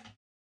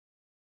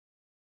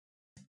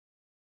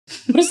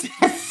 What is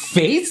that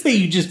face that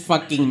you just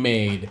fucking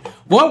made?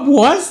 What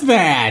was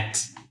that?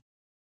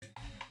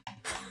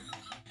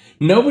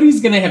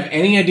 Nobody's gonna have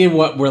any idea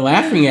what we're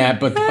laughing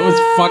at, but that was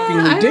fucking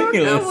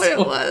ridiculous. I don't know what it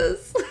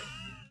was.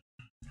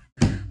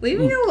 Leave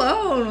me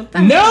alone. What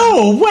the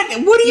No! What do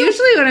you...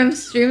 Usually when I'm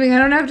streaming, I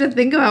don't have to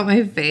think about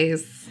my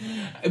face.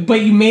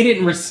 But you made it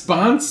in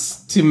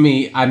response to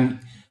me.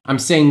 I'm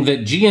saying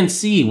that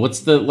GNC, what's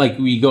the, like,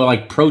 we go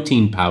like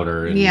protein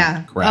powder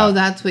and crap. Oh,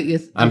 that's what you...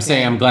 I'm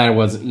saying I'm glad it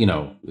wasn't,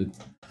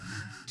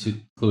 to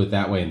clue it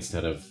that way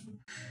instead of...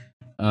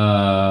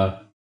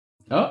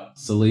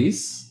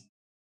 Celise.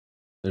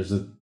 There's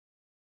a...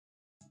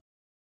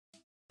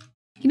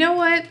 You know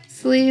what,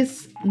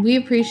 Celise? We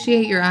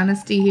appreciate your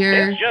honesty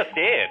here. It's just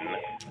in.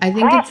 I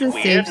think it's a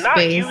safe not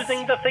space.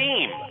 using the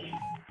theme.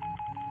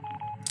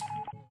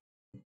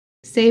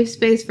 Safe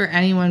space for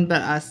anyone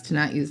but us to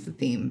not use the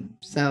theme.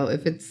 So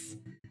if it's...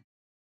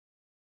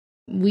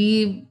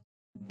 We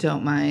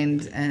don't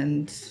mind,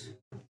 and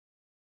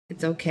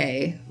it's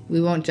okay.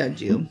 We won't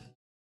judge you.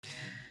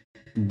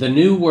 The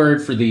new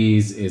word for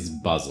these is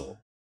buzzle.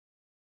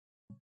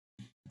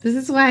 This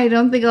is why I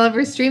don't think I'll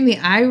ever stream. The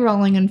eye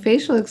rolling and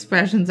facial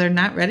expressions are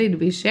not ready to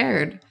be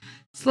shared.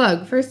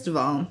 Slug, first of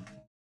all,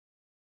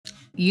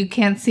 you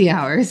can't see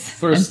ours.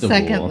 First of all.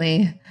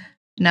 Secondly,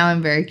 now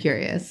I'm very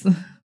curious.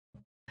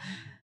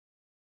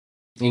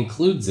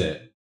 Includes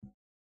it.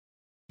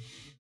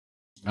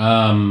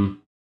 A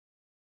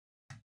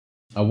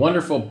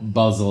wonderful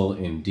buzzle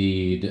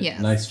indeed. Yes.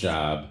 Nice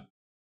job.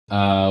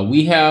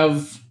 We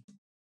have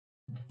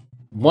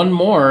one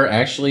more,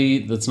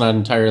 actually, that's not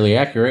entirely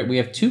accurate. We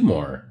have two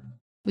more.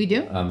 We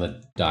do? On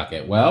the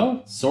docket.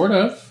 Well, sort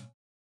of.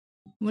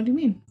 What do you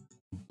mean?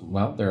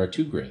 Well, there are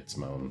two grids,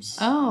 Moms.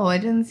 Oh, I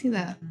didn't see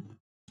that.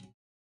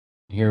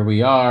 Here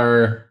we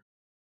are.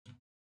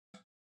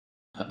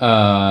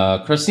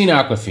 Crosstina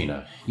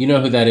Aquafina. You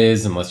know who that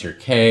is unless you're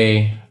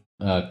Kay.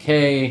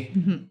 Kay,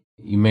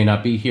 you may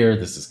not be here.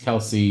 This is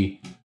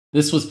Kelsey.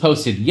 This was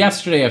posted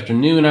yesterday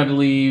afternoon, I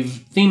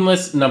believe.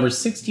 Themeless number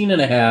 16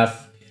 and a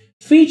half.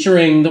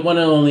 Featuring the one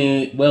and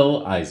only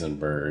Will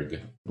Eisenberg.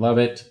 Love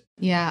it.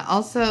 Yeah,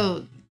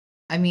 also,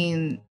 I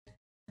mean,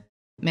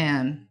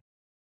 man,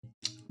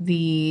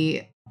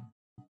 the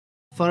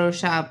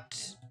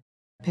photoshopped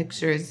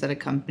pictures that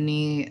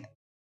accompany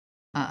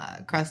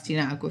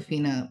Crosstina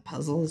Aquafina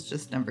puzzles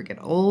just never get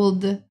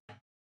old.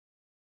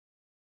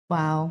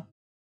 Wow.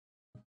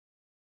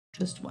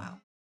 Just wow.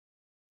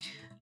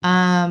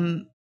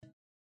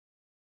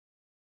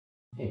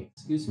 Hey,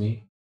 excuse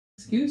me.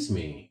 Excuse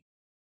me.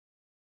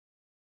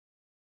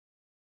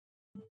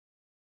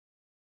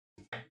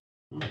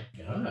 Oh my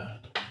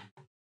god.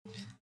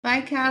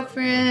 Bye,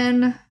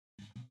 Catherine.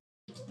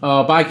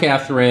 Oh, bye,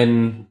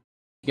 Catherine.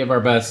 Give our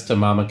best to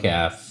Mama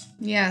Kath.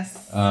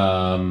 Yes.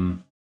 All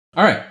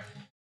right.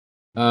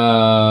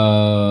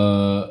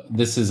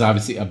 This is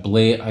obviously a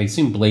Blade. I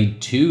assume Blade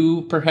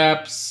 2,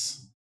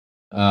 perhaps.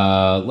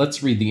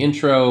 Let's read the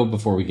intro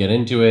before we get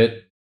into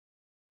it.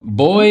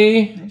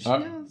 Boy. There she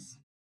goes.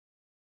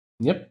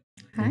 Yep.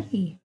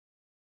 Hi.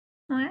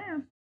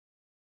 Wow.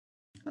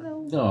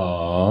 Hello.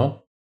 Aww.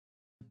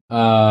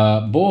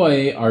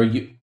 Boy, are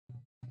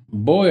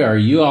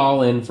you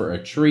all in for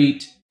a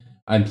treat.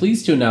 I'm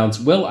pleased to announce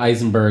Will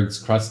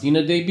Eisenberg's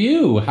Crosstina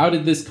debut. How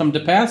did this come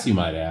to pass, you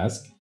might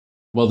ask?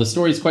 Well, the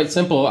story is quite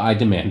simple. I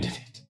demanded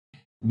it.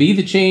 Be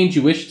the change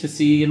you wish to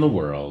see in the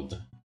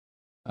world.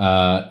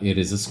 It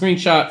is a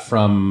screenshot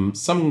from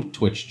some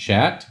Twitch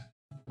chat.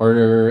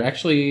 Or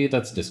actually,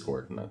 that's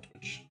Discord, not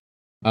Twitch.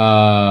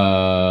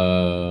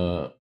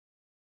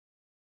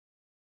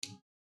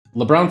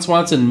 LeBron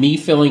Swanson, me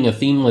filling a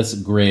themeless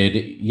grid.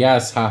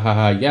 Yes, ha ha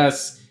ha,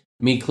 yes.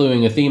 Me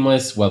cluing a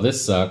themeless. Well,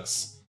 this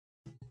sucks.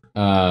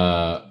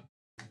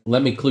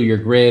 Let me clue your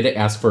grid.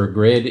 Ask for a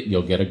grid.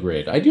 You'll get a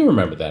grid. I do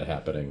remember that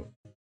happening.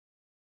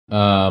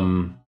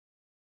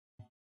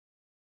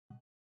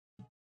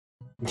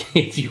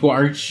 If you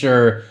aren't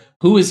sure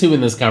who is who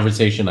in this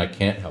conversation, I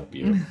can't help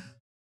you.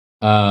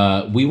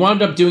 We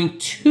wound up doing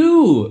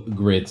 2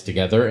 grids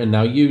together, and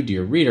now you,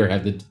 dear reader,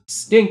 have the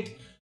distinct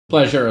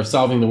pleasure of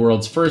solving the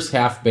world's first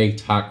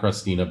half-baked hot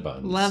crostina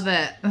buns. Love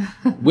it.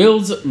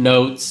 Will's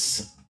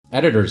notes,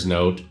 editor's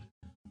note,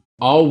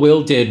 all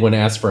Will did when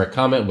asked for a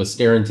comment was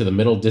stare into the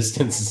middle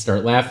distance and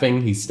start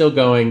laughing. He's still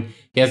going.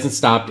 He hasn't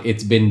stopped.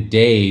 It's been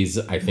days.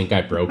 I think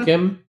I broke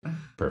him.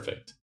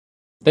 Perfect.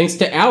 Thanks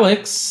to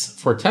Alex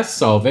for test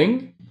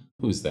solving.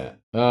 Who's that?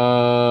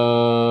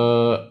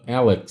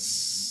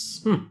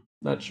 Alex.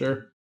 Not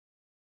sure.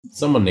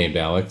 Someone named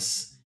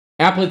Alex.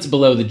 Applets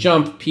below the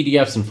jump.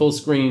 PDFs and full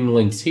screen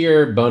links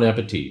here. Bon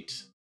appetit.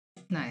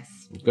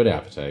 Nice. Good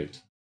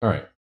appetite. All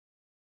right.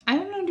 I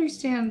don't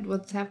understand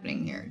what's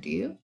happening here. Do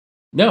you?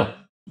 No.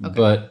 Okay.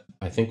 But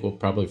I think we'll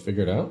probably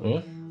figure it out.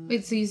 Yeah.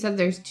 Wait, so you said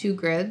there's 2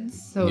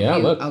 grids? So yeah,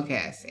 look.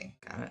 Okay, I see.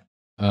 Got it.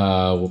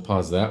 We'll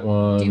pause that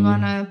one. Do you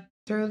want to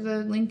throw the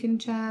link in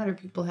chat, or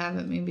people have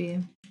it maybe?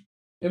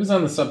 It was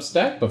on the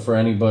Substack, but for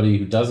anybody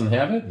who doesn't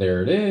have it,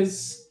 there it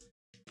is.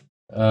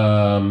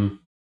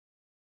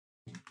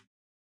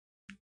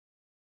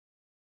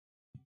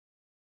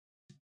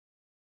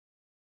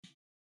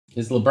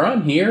 Is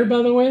LeBron here,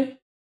 by the way?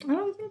 I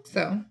don't think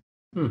so.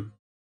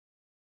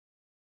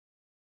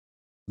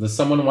 Does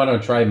someone want to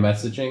try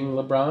messaging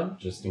LeBron,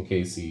 just in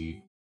case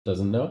he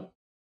doesn't know?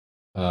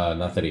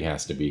 Not that he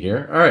has to be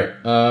here. All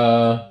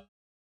right.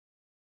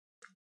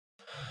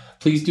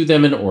 Please do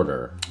them in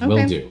order. Okay.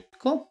 Will do.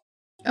 Cool.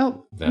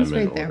 Oh, Them he's in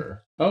right there.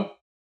 order. Oh.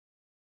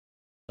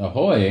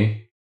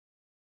 Ahoy.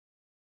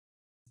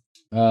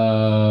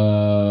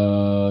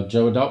 Joe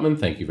Adultman,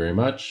 thank you very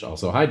much.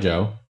 Also, hi,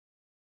 Joe.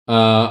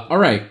 All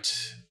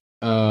right.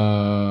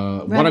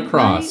 One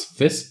across. Light?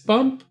 Fist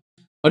bump?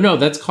 Oh, no,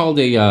 that's called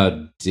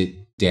a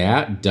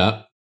dab? Did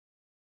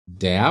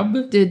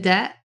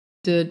that?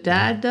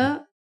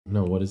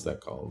 No, what is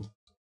that called?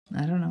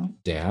 I don't know.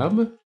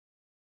 Dab?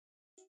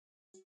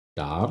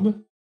 Dob?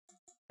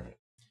 Right.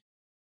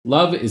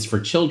 Love is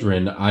for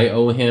children. I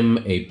owe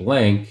him a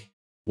blank.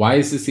 Why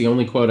is this the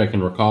only quote I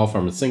can recall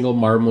from a single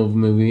Marvel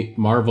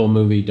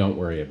movie? Don't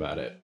worry about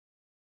it.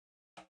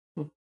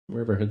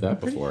 Never heard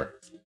that before.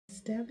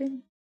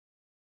 Stabbing?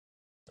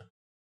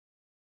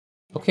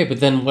 Okay, but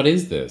then what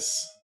is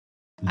this?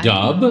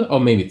 Dub? Oh,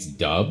 maybe it's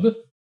dub?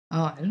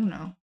 Oh, I don't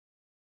know.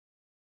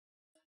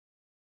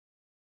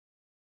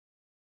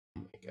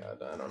 Oh my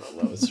god, I don't know.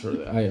 Love is for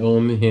I owe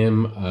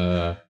him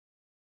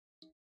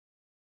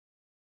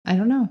I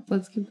don't know.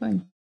 Let's keep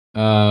going.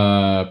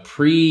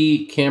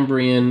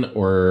 Pre-Cambrian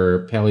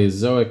or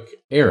Paleozoic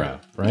era,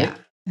 right? Yeah,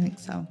 I think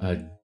so.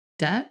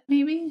 Debt,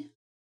 maybe?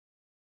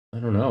 I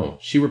don't know.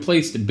 She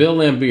replaced Bill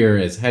Laimbeer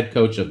as head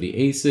coach of the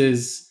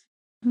Aces.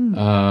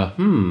 WNBA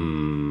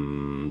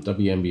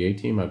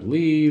team, I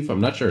believe. I'm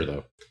not sure,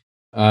 though.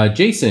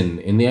 Jason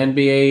in the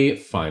NBA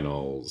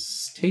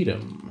Finals.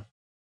 Tatum.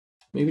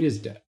 Maybe it is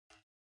Debt.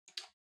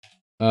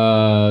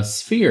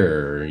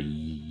 Sphere.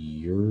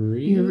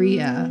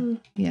 Urea.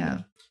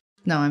 Yeah.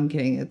 No, I'm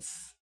kidding.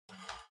 It's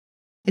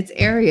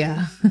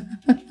area.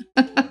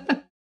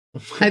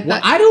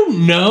 I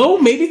don't know.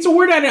 Maybe it's a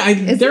word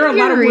there are a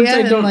lot of words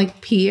I don't like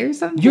pee or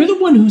something. You're the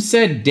one who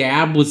said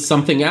dab was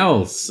something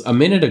else a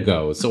minute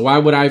ago. So why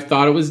would I have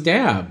thought it was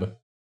dab?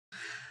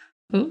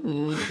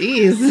 Ooh,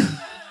 jeez.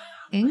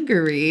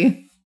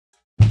 Angry.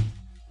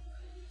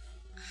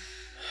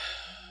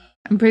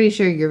 I'm pretty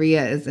sure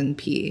urea is in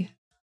pee.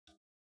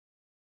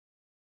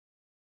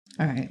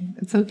 All right.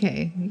 It's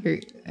okay.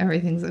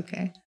 Everything's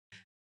okay.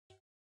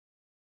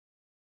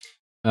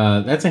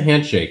 That's a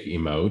handshake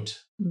emote.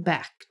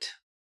 Backed.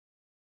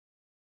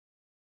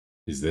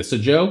 Is this a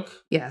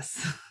joke?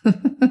 Yes.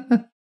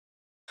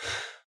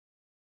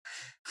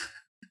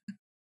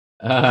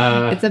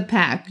 It's a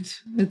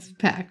pact. It's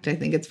packed. I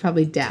think it's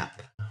probably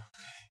DAP.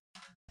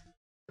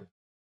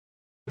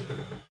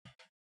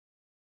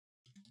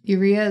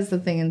 Urea is the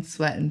thing in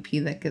sweat and pee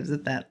that gives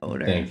it that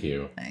odor. Thank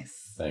you.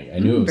 Nice. I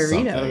knew it was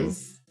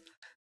burritos.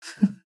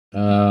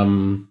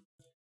 Something.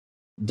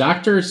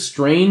 Dr.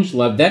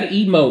 Strangelove, that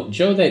emote,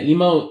 Joe, that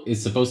emote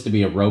is supposed to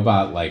be a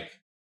robot, like,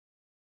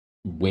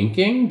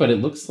 winking, but it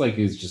looks like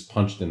he's just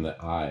punched in the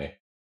eye.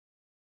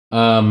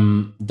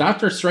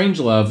 Dr.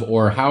 Strangelove,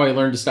 or How I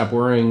Learned to Stop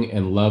Worrying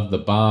and Love the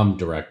Bomb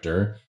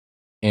director,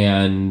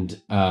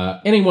 and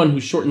anyone who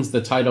shortens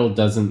the title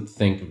doesn't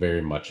think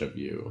very much of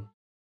you,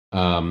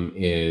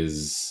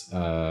 is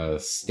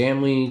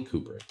Stanley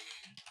Kubrick.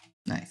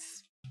 Nice.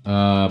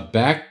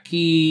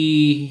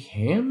 Becky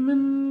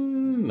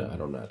Hammond?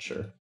 I'm not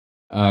sure.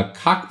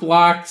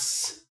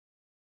 Cockblocks.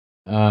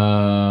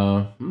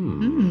 I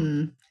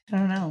don't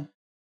know.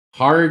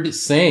 Hard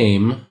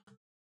same.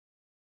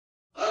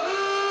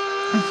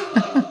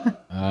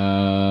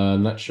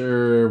 Not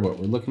sure what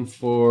we're looking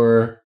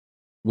for.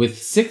 With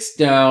 6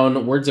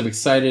 down, words of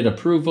excited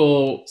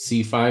approval.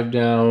 C5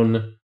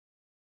 down.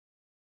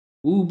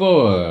 Ooh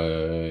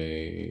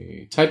boy.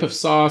 Type of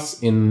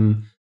sauce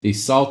in the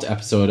salt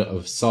episode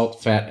of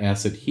Salt, Fat,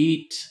 Acid,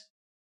 Heat.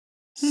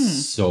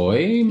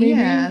 Soy, maybe?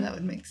 Yeah, that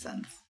would make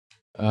sense.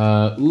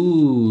 What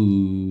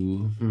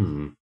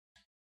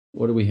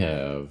do we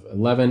have?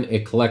 11,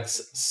 it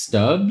collects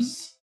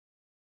stubs.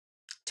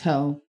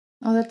 Toe.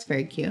 Oh, that's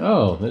very cute.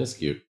 Oh, that is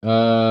cute.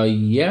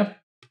 Yep.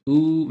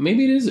 Ooh,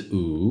 maybe it is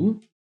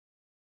ooh.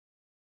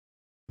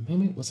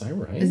 Maybe, was I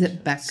right? Is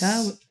it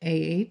Becca?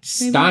 A-H?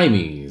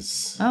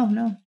 Stymies. Oh,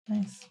 no.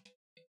 Nice.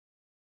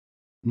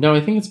 No,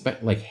 I think it's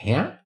like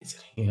ham. Is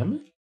it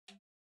ham?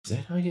 Is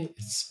that how you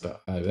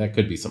spell? That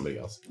could be somebody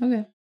else.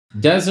 Okay.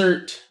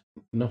 Dessert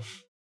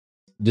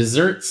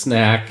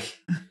snack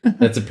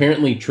that's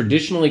apparently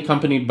traditionally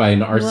accompanied by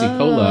an RC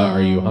Cola.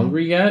 Are you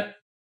hungry yet?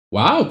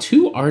 Wow,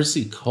 2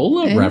 RC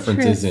Cola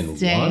references in one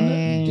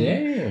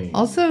day.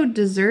 Also,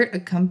 dessert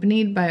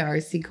accompanied by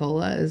RC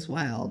Cola is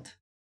wild.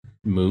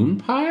 Moon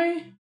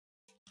pie?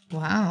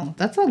 Wow,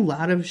 that's a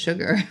lot of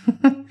sugar.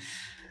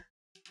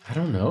 I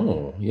don't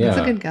know. Yeah. That's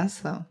a good guess,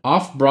 though.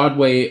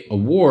 Off-Broadway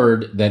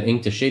award that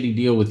inked a shady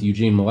deal with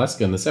Eugene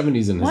Maleska in the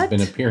 70s and has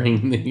been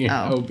appearing in the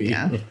OB.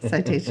 Yeah.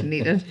 Citation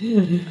needed.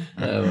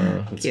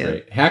 That's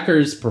great.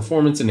 Hacker's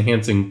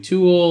performance-enhancing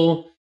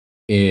tool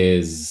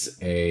is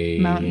a...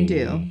 Mountain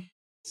Dew.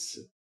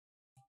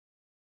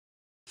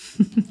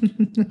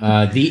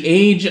 The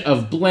Age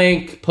of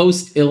Blank,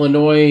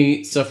 post-Illinois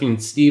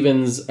Sufjan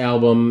Stevens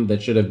album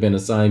that should have been a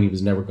sign he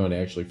was never going to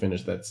actually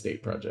finish that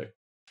state project.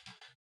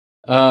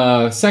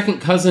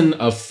 Second cousin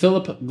of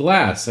Philip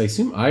Glass, I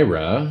assume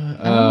Ira.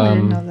 I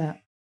didn't know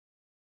that.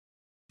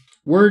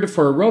 Word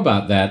for a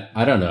robot that,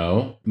 I don't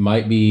know,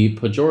 might be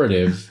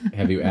pejorative.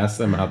 Have you asked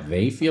them how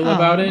they feel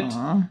about it?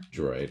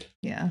 Droid.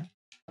 Yeah.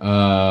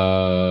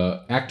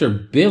 Actor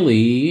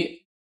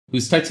Billy,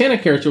 whose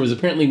Titanic character was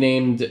apparently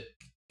named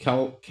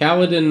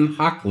Kaladin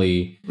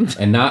Hockley,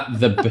 and not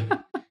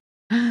the...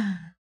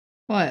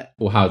 What?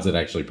 Well, how's it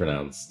actually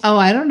pronounced? Oh,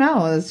 I don't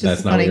know. It's just That's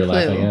a funny not what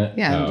you're clue. laughing at?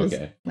 Yeah, oh, I'm just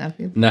okay.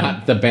 laughing.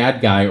 Not the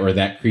bad guy or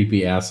that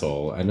creepy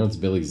asshole. I know it's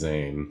Billy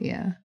Zane.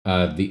 Yeah.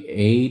 The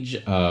Age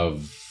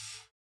of...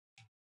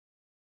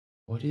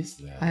 What is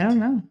that? I don't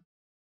know.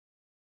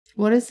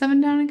 What is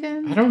 7 Down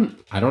again?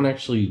 I don't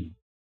actually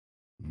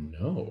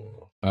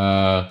know.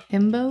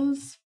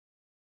 Himbos?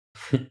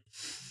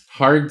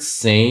 Hard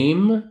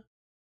Same?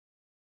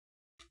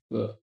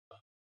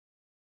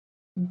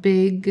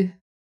 Big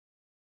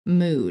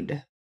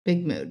Mood.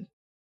 Big Mood.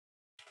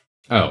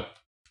 Oh.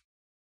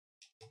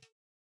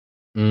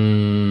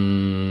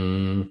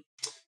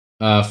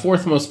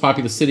 Fourth most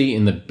populous city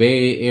in the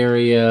Bay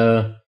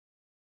Area.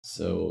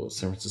 So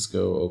San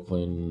Francisco,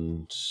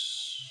 Oakland,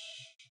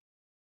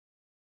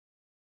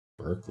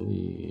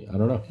 Berkeley. I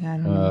don't know. Yeah, I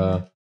don't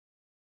know.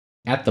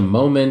 At the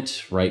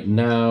moment, right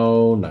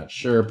now, not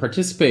sure.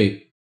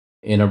 Participate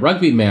in a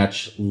rugby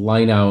match,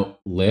 line out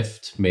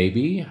lift,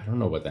 maybe. I don't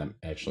know what that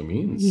actually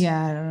means.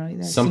 Yeah, I don't know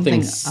either.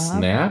 Something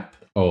snap?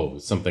 Oh,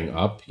 something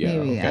up? Yeah.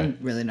 Maybe. Okay. I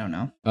really don't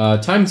know.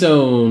 Time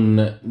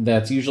zone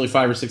that's usually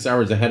 5 or 6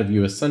 hours ahead of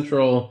US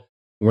Central.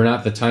 We're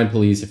not the time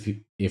police if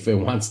it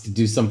wants to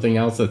do something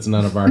else that's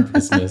none of our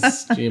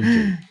business.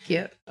 GMT.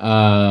 Cute.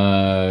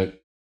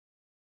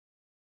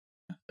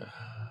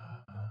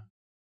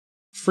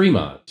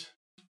 Fremont.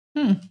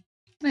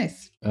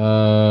 Nice.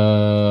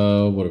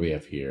 What do we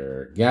have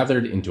here?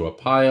 Gathered into a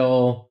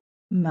pile.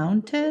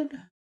 Mounted?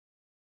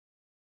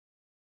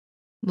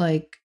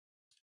 Like...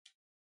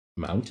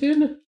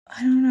 Mounted?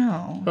 I don't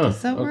know. Huh,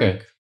 Does that work?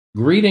 okay.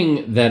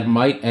 Greeting that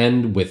might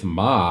end with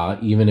ma,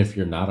 even if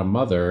you're not a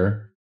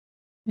mother.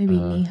 Maybe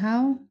ni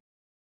hao?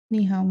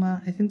 Ni hao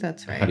ma. I think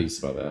that's right. How do you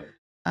spell that?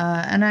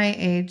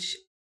 N-I-H-A-O,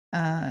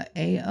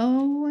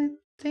 I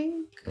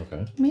think.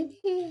 Okay.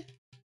 Maybe.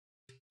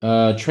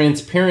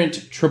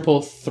 Transparent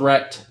triple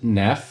threat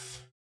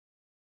Neff.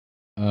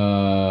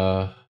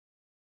 Not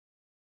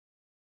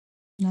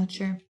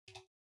sure.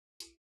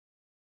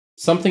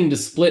 Something to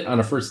split on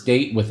a first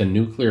date with a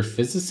nuclear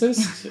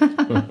physicist?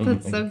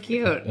 That's so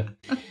cute.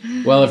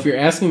 Well, if you're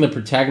asking the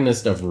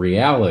protagonist of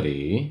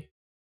Reality...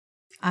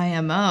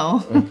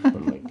 IMO. Oh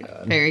my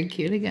god. Very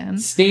cute again.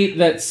 State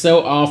that's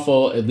so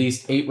awful, at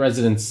least 8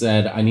 residents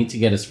said, I need to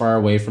get as far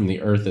away from the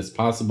Earth as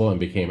possible and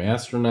became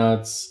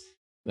astronauts.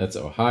 That's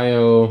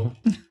Ohio.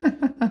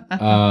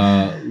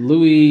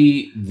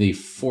 Louis the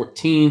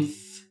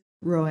 14th.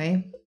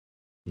 Roy.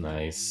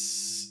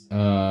 Nice.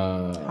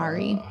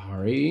 Hari.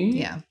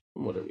 Yeah.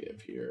 What do we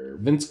have here?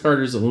 Vince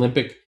Carter's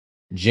Olympic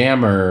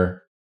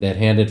jammer that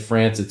handed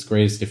France its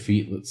greatest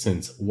defeat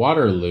since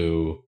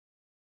Waterloo.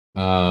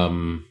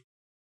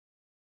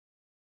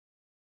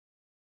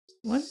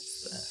 What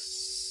is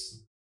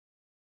this?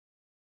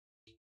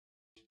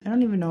 I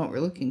don't even know what we're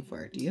looking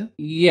for. Do you?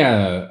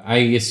 Yeah, I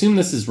assume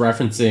this is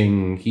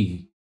referencing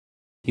he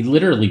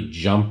literally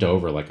jumped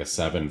over like a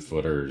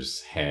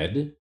 7-footer's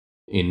head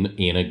in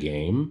a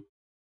game.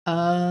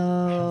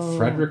 Oh.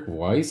 Frederick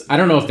Weiss? I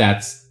don't know if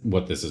that's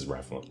what this is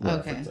referencing,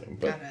 but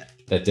got it.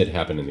 That did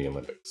happen in the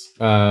Olympics.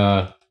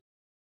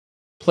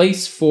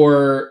 Place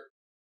for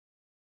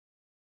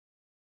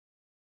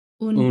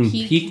Un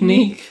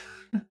picnic.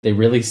 They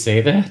really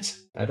say that?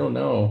 I don't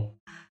know.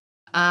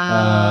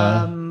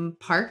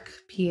 Park,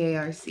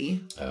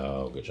 P-A-R-C.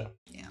 Oh, good job.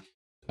 Yeah.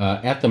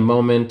 At the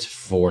moment,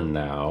 for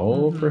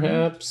now,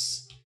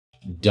 perhaps.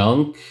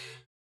 Dunk.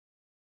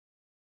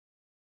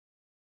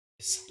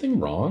 Is something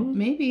wrong?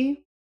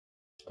 Maybe.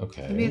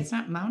 Okay. Maybe it's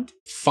not mount.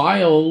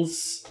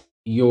 Files.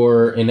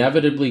 You're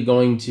inevitably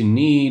going to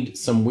need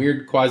some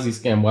weird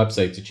quasi-scam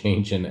website to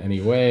change in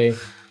any way. Is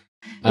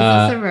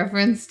this a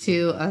reference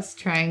to us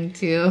trying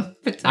to?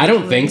 I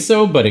don't think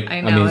so, but it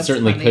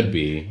certainly funny. could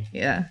be.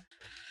 Yeah.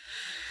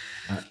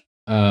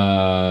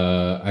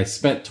 I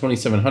spent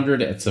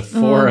 $2,700 at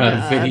Sephora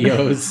on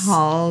videos.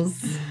 Halls.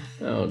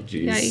 Oh,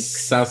 geez.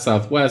 Yikes.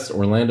 Southwest,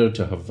 Orlando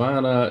to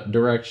Havana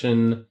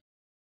direction.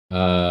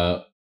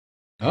 Havana's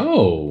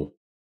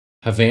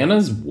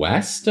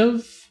west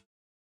of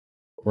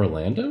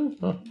Orlando?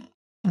 Huh.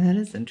 That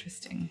is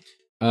interesting.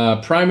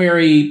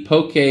 Primary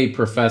poke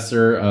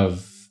professor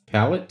of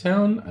Pallet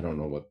Town? I don't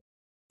know what.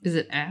 Is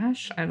it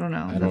Ash? I don't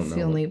know. I don't That's know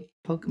the only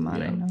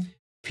Pokemon I know.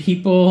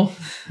 People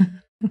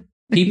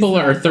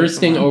are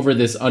thirsting over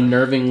this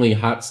unnervingly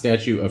hot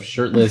statue of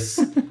shirtless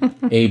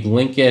Abe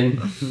Lincoln.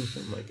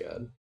 Oh my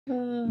god.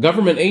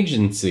 Government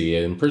agency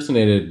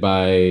impersonated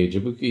by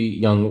Jabuki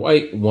Young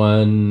White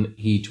one.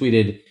 He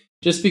tweeted,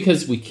 "Just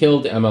because we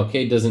killed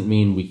MLK doesn't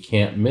mean we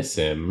can't miss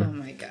him." Oh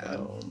my god.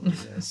 Oh,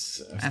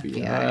 yes,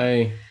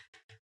 FBI.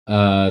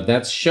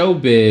 That's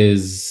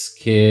showbiz,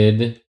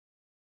 kid.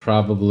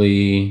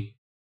 Probably.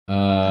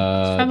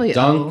 It's probably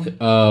Dunk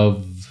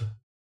of.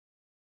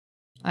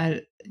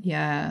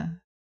 Yeah.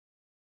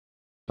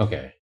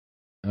 Okay.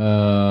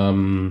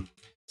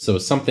 So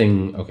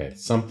something. Okay,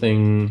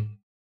 something.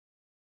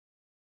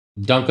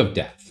 Dunk of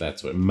death.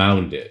 That's what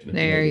mounded.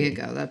 There you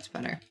go. That's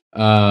better.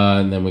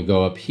 And then we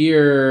go up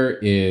here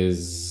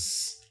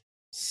is.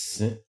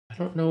 I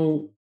don't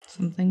know.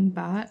 Something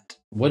bot.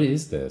 What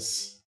is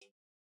this?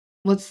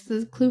 What's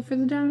the clue for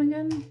the down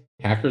again?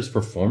 Hacker's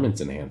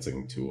performance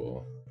enhancing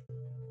tool.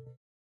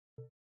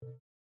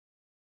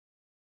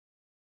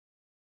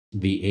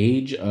 The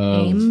age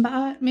of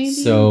aimbot, maybe.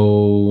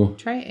 So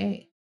try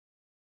A.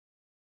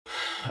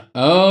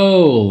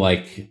 Oh,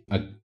 like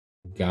a.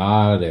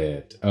 Got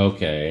it.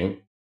 Okay.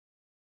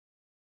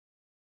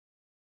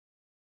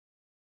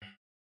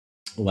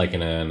 Like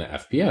in an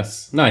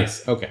FPS.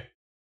 Nice. Okay.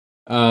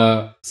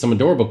 Some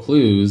adorable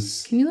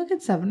clues. Can you look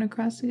at 7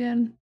 across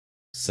again?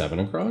 7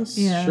 across?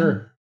 Yeah.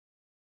 Sure.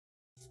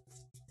 I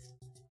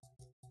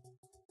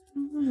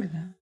don't remember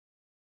that.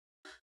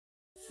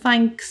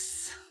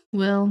 Thanks,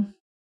 Will.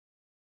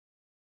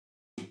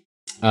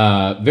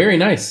 Very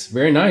nice.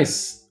 Very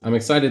nice. I'm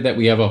excited that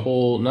we have a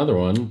whole another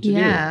one to do.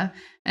 Yeah.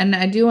 And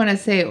I do want to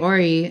say,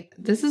 Ori,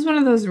 this is one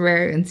of those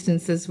rare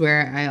instances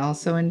where I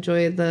also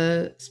enjoy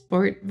the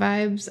sport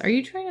vibes. Are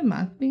you trying to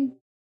mock me?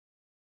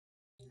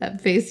 That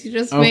face you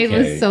just made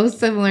was so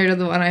similar to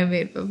the one I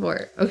made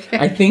before. Okay.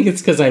 I think it's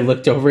because I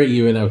looked over at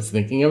you and I was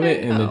thinking of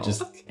it and it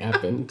just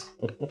happened.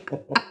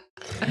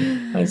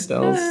 Hi,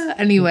 Stels.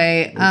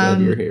 Anyway,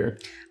 glad you're here.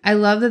 I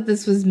love that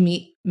this was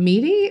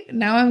meaty.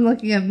 Now I'm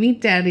looking at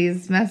Meat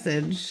Daddy's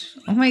message.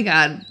 Oh my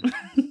God.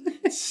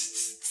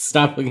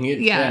 Stop looking at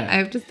chat. I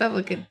have to stop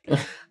looking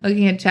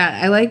at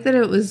chat. I like that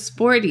it was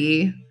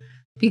sporty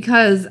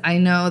because I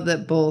know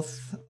that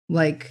both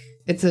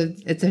it's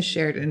a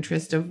shared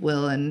interest of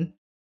Will and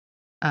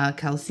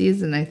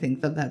Kelsey's, and I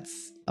think that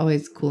that's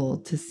always cool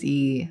to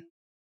see.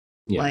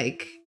 Yeah.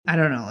 Like, I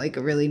don't know, like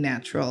a really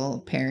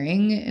natural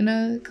pairing in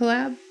a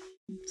collab.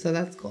 So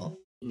that's cool.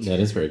 That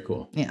is very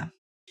cool. Yeah.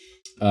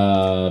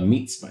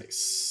 Meat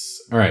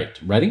spice. All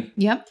right, ready?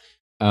 Yep.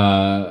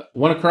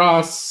 One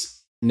across.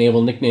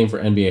 Naval nickname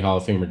for NBA Hall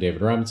of Famer David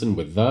Robinson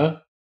with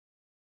the...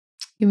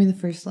 Give me the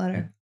first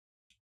letter.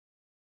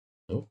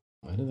 Oh,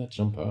 why did that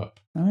jump up?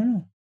 I don't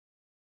know.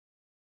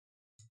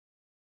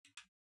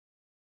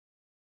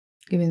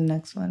 Give me the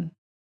next one.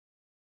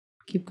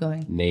 Keep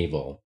going.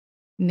 Naval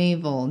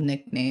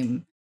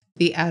nickname.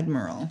 The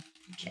Admiral.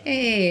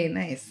 Hey,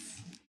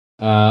 nice.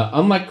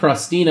 Unlike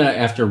Crosstina,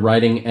 after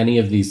writing any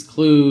of these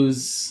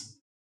clues,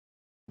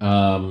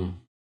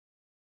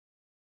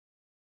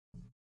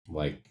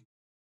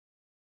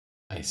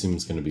 I assume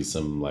it's going to be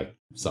some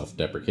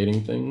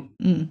self-deprecating thing,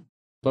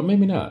 but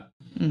maybe not.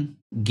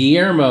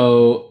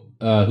 Guillermo,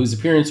 whose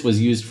appearance was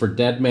used for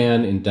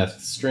Deadman in Death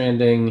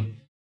Stranding,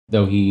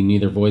 though he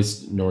neither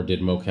voiced nor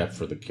did mocap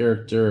for the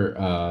character.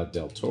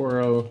 Del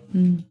Toro.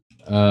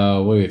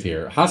 What do we have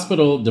here?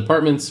 Hospital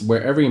departments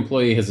where every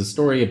employee has a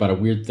story about a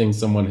weird thing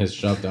someone has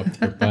shoved up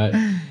their butt.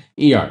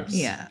 ERs.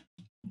 Yeah,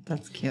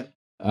 that's cute.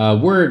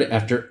 Word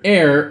after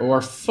air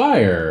or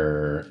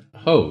fire.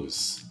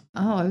 Hose.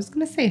 Oh, I was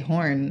going to say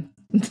horn.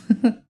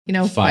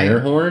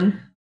 Fire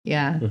horn?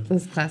 Yeah,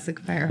 those classic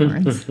fire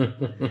horns.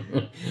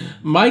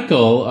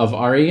 Michael of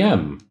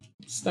REM.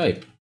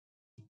 Stipe.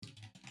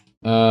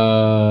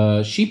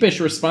 Sheepish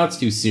response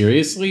to,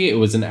 seriously? It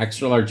was an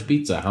extra large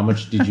pizza. How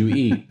much did you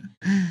eat?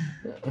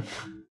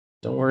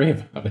 Don't worry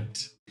about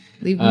it.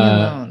 Leave me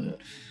alone.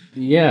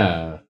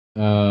 Yeah.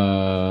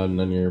 None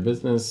of your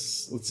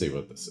business. Let's see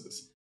what this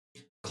is.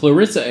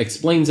 Clarissa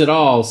Explains It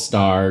All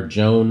star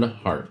Joan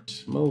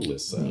Hart.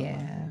 Melissa.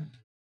 Yeah.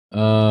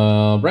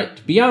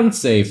 Right.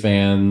 Beyonce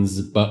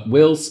fans, but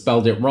Will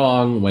spelled it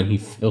wrong when he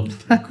filled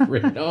the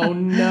grid. Oh,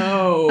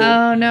 no.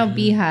 Oh, no,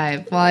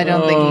 Beehive. Well, I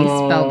don't think he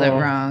spelled it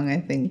wrong, I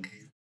think.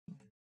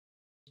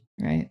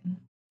 Right?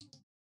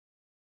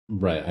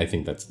 Right. I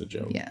think that's the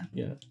joke. Yeah.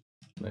 Yeah.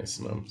 Nice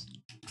gnomes.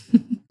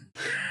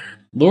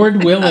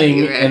 Lord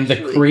Willing and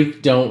the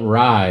Creek Don't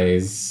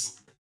Rise.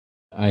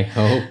 I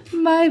hope.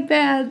 My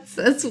bad,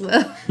 says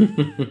Will.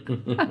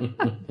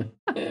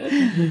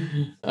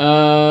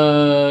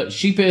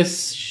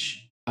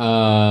 Sheepish.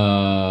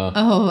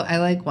 Oh, I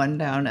like one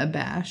down.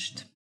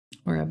 Abashed.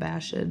 Or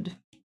abashed.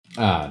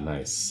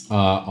 Nice.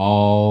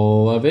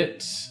 All of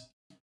it.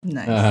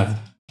 Nice.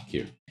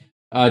 Cute.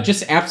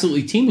 Just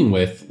absolutely teeming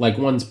with, like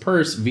one's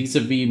purse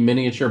vis-a-vis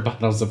miniature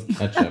bottles of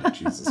ketchup.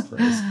 Jesus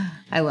Christ.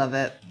 I love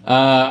it.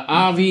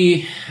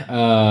 Avi,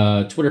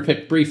 Twitter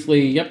pic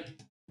briefly. Yep.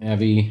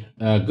 Avi.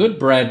 Good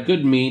bread,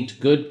 good meat,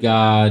 good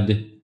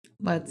God.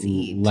 Let's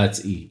eat.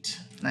 Let's eat.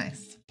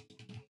 Nice.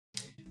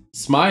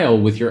 Smile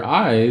with your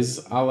eyes,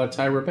 a la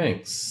Tyra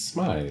Banks.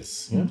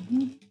 Smize. Yeah.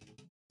 Mm-hmm.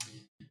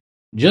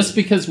 Just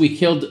because we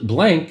killed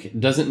blank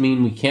doesn't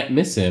mean we can't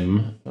miss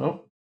him.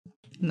 Oh.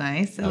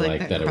 Nice. I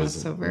like that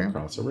crossover. It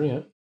was a crossover, yeah.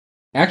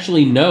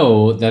 Actually,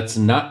 no, that's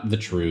not the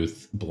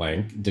truth,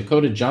 blank.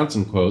 Dakota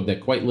Johnson quote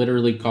that quite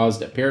literally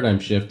caused a paradigm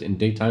shift in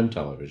daytime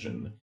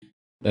television.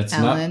 That's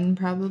Ellen,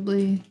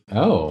 probably.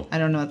 Oh. I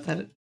don't know what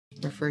that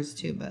refers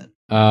to, but...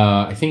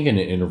 I think in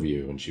an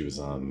interview when she was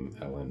on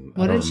Ellen.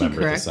 What did she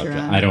correct her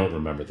on? I don't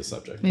remember the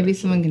subject. Maybe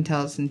someone can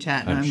tell us in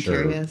chat, and I'm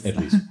curious.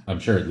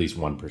 I'm sure at least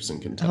one person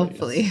can tell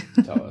Hopefully.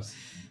 Tell us.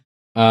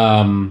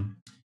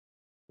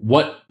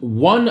 What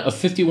one of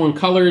 51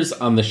 colors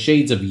on the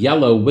Shades of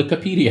Yellow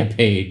Wikipedia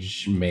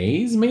page?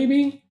 Maize,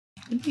 maybe?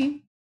 Could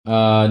be.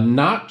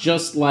 Not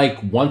just like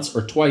once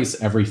or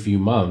twice every few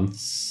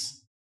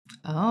months.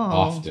 Oh.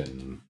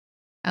 Often.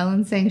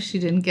 Ellen's saying she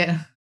didn't get...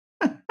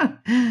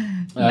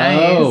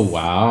 Nice. Oh,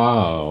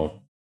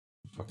 wow.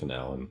 Fucking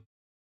Ellen.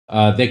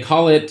 They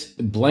call it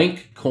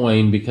blank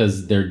coin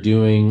because they're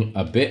doing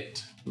a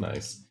bit.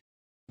 Nice.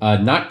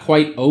 Not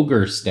quite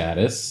ogre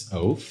status.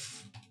 Oaf.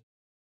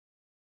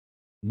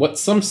 What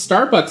some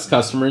Starbucks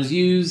customers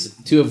use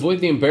to avoid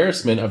the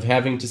embarrassment of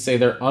having to say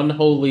their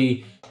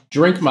unholy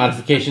drink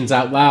modifications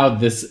out loud.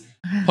 This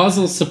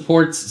puzzle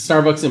supports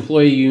Starbucks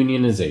employee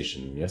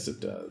unionization. Yes, it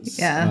does.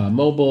 Yeah.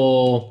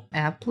 Mobile.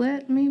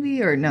 Applet,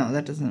 maybe? Or no,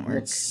 that doesn't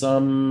work.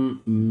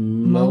 Some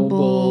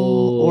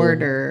mobile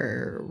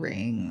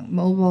ordering.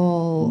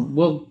 Mobile.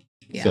 We'll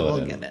get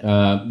it.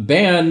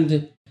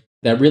 Band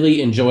that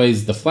really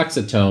enjoys the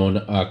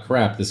flexitone.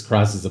 Crap, this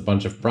crosses a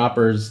bunch of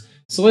propers.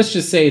 So let's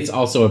just say it's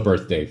also a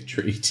birthday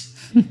treat.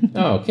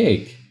 Oh,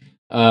 cake.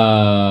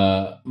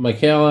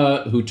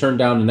 Michaela, who turned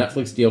down a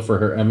Netflix deal for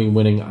her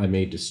Emmy-winning I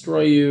May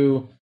Destroy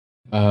You.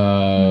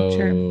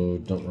 Sure.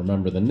 Don't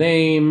remember the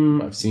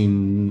name. I've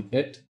seen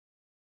it.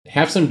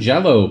 Have some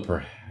Jell-O,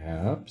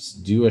 perhaps.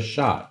 Do a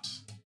shot.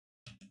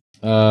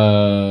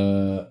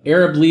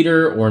 Arab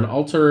leader or an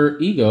alter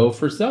ego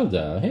for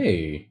Zelda.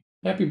 Hey,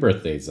 happy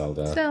birthday,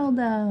 Zelda.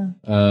 Zelda.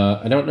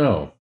 I don't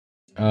know.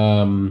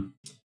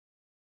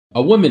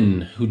 A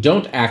woman who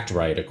don't act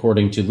right,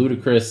 according to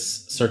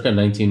Ludacris, circa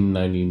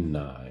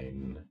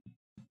 1999.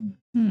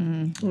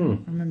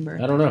 Remember.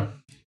 I don't know.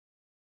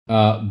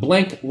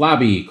 Blank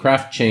Lobby,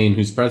 craft chain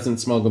whose president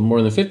smuggled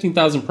more than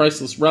 15,000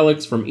 priceless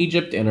relics from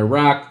Egypt and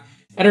Iraq.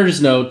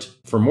 Editor's note,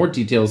 for more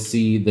details,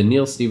 see the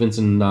Neil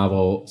Stephenson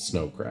novel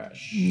Snow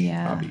Crash.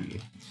 Yeah.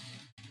 Lobby.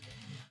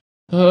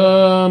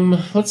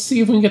 Let's see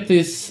if we can get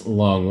this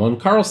long one.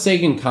 Carl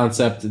Sagan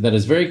concept that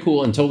is very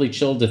cool and totally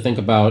chill to think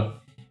about,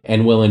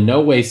 and will in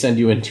no way send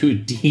you into a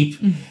deep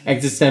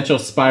existential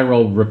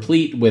spiral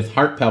replete with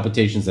heart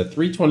palpitations at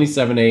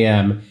 3:27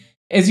 a.m.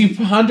 as you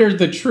ponder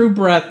the true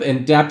breadth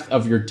and depth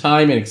of your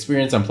time and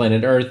experience on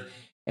planet Earth,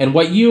 and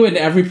what you and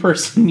every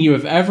person you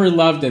have ever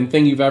loved and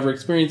thing you've ever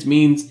experienced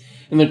means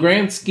in the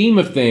grand scheme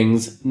of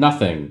things.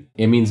 Nothing.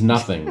 It means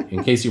nothing.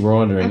 In case you were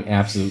wondering,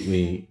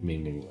 absolutely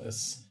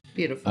meaningless.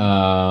 Beautiful.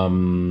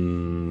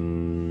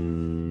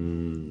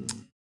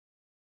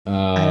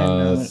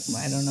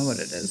 I don't know what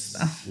it is,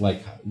 though.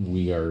 Like,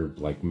 we are,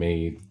 like,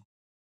 made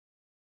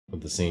of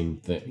the same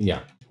thing.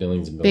 Yeah,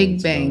 billions and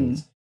billions. Big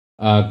Bang.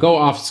 Go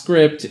off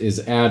script is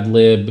ad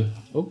lib.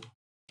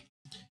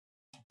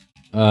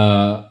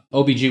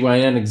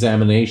 OBGYN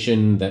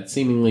examination that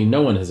seemingly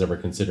no one has ever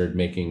considered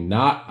making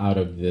not out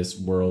of this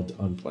world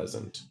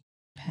unpleasant.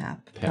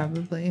 Pap.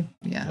 Probably.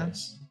 Yeah.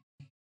 Nice.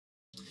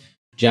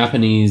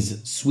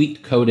 Japanese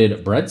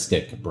sweet-coated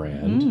breadstick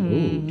brand.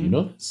 Ooh, do you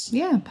know this?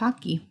 Yeah,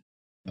 Pocky.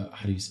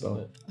 How do you spell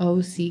it?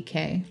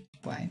 OCKY.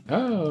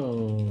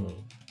 Oh.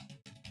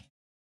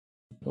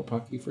 No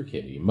Pocky for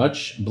kitty.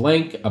 Much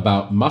blank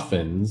about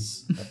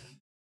muffins.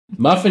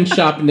 Muffin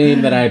shop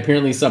name that I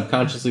apparently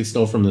subconsciously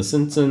stole from The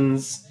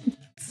Simpsons.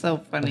 So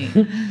funny.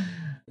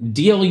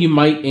 Deal you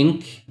might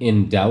ink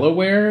in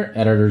Delaware.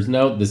 Editor's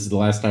note, this is the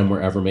last time we're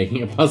ever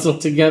making a puzzle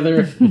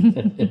together.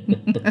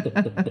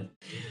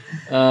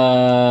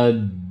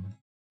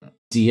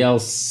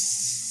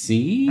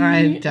 DLC?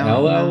 I don't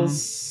know.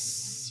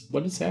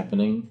 What is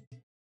happening?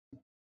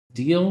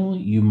 Deal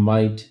you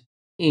might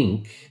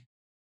ink,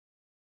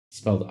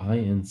 spelled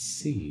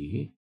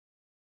INC.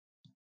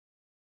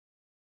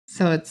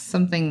 So it's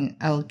something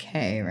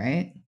LK,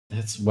 right?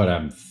 That's what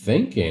I'm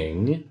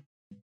thinking.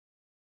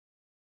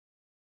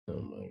 Oh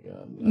my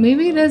god.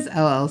 Maybe it is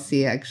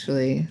LLC,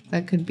 actually.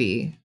 That could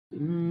be. Because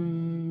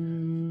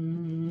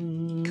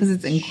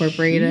it's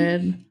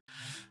incorporated.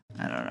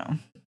 I don't know.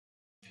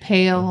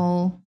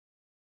 Pale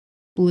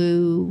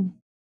blue.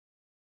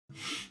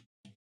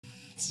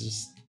 It's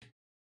just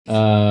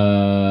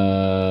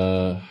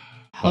Ho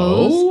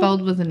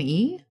spelled with an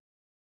E?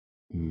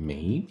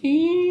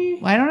 Maybe?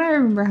 Why don't I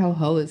remember how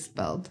ho is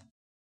spelled?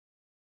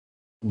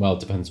 Well, it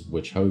depends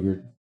which ho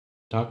you're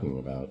talking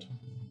about.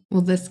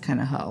 Well, this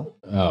kind of ho.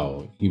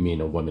 Oh, you mean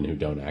a woman who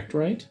don't act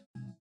right?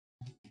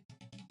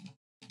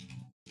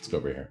 Let's go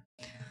over here.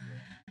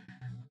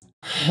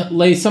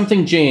 Lay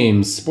something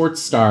James,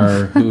 sports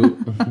star who...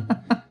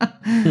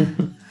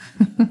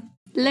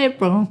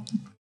 Label.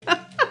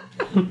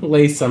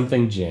 Lay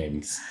something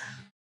James.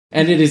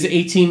 And it is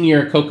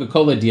 18-year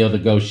Coca-Cola deal to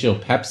go shill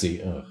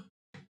Pepsi. Ugh.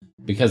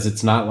 Because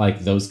it's not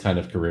like those kind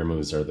of career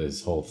moves are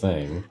this whole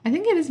thing. I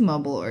think it is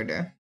mobile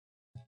order.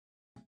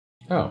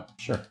 Oh,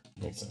 sure.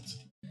 Makes sense.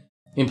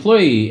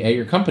 Employee at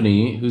your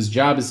company whose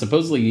job is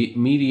supposedly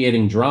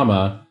mediating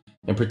drama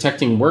and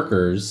protecting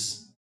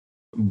workers,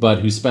 but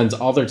who spends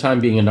all their time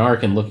being a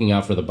narc and looking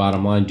out for the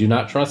bottom line. Do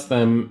not trust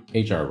them,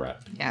 HR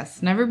rep.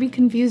 Yes, never be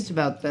confused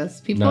about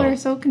this. People are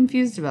so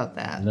confused about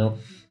that. No.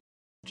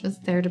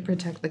 Just there to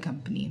protect the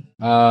company.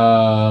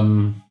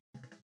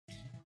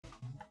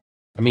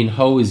 I mean,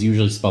 ho is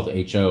usually spelled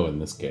H-O in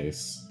this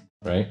case,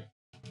 right?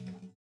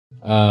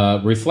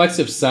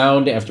 Reflexive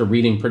sound after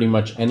reading pretty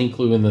much any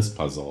clue in this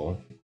puzzle.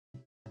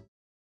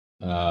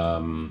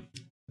 Ugh.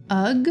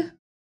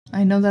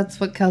 I know that's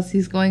what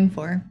Kelsey's going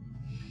for.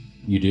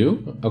 You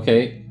do?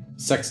 Okay.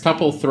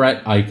 Sextuple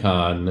threat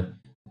icon,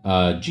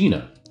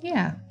 Gina.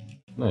 Yeah.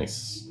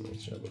 Nice.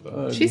 Nice job with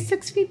Ugh. She's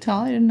 6 feet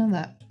tall. I didn't know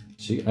that.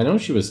 I know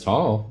she was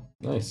tall.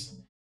 Nice.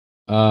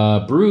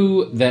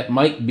 Brew that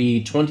might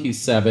be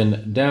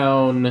 27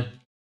 down.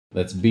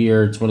 That's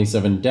beer.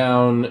 27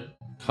 down.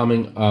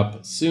 Coming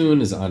up soon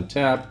is on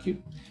tap.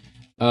 Cute.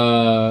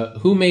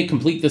 Who may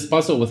complete this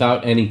puzzle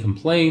without any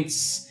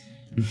complaints?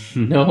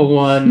 No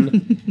one.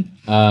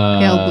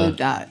 Pale blue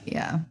dot.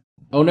 Yeah.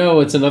 Oh no,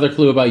 it's another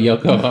clue about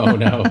Yoko. Oh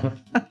no.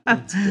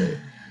 That's great.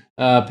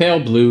 Pale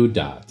blue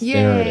dot. Yay,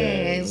 there it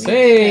is.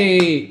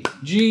 Hey!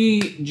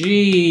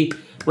 G.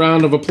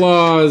 Round of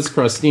applause.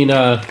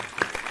 Crosstina.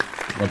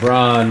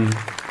 LeBron.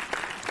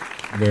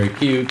 Very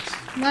cute.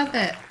 Love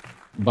it.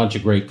 Bunch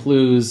of great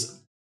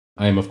clues.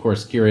 I am, of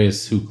course,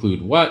 curious who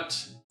clued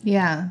what.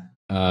 Yeah.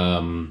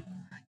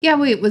 Yeah,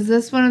 wait, was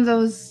this one of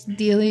those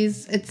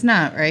dealies? It's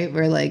not, right?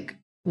 Where, like,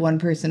 one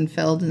person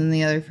filled and then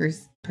the other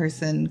first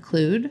person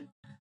clued?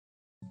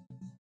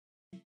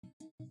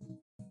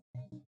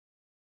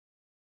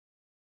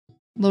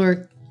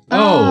 Lower.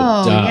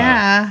 Oh, duh.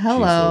 Yeah.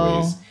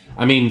 Hello.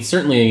 I mean,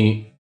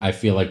 certainly, I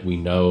feel like we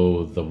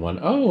know the one.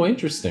 Oh,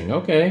 interesting.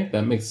 Okay.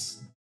 That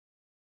makes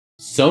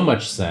so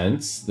much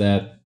sense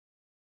that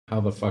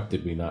how the fuck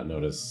did we not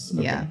notice?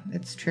 Okay. Yeah,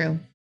 it's true.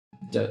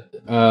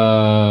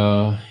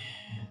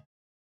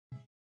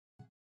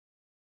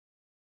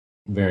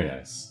 Very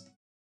nice.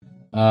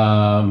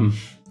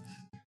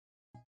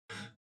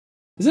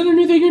 Is that a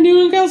new thing you're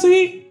doing,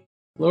 Kelsey?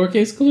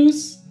 Lowercase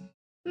clues?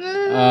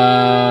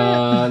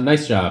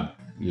 Nice job,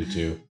 you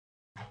two.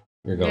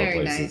 You're going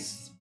Very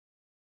places.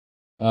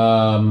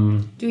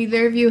 Nice. Do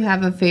either of you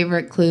have a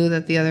favorite clue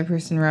that the other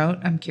person wrote?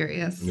 I'm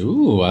curious.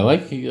 Ooh, I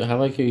like how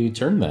you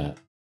turned that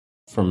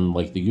from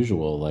like the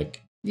usual,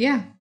 like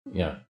yeah.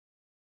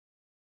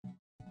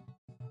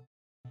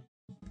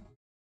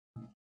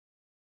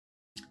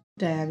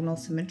 Diagonal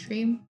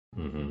symmetry.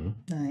 Mm-hmm.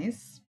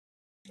 Nice.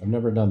 I've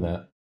never done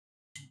that.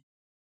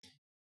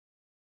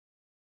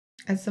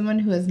 As someone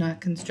who has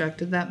not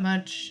constructed that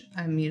much,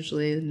 I'm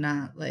usually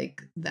not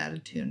like that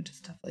attuned to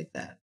stuff like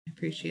that. I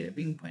appreciate it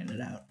being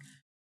pointed out.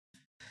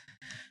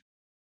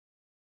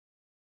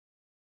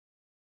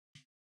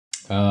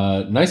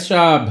 Nice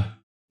job.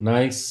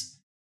 Nice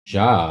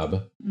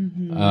job.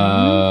 Mm-hmm.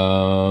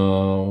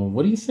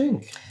 What do you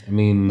think? I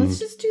mean, let's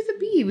just do the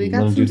B. We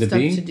got some stuff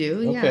to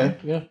do. Okay,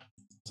 yeah.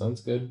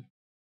 Sounds good.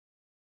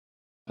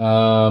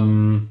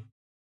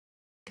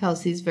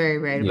 Kelsey's very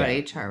right about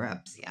HR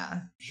reps.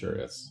 Yeah. Sure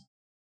is.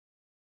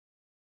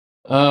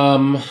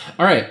 All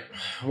right.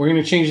 We're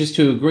going to change this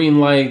to a green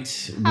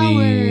light.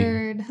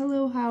 Howard.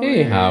 Hello, Howard.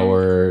 Hey,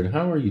 Howard.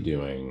 How are you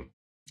doing?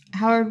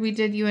 Howard, we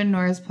did you and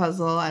Nora's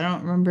puzzle. I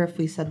don't remember if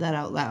we said that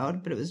out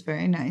loud, but it was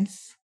very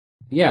nice.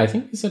 Yeah, I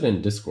think we said it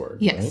in Discord.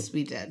 Yes, right?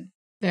 we did.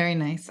 Very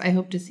nice. I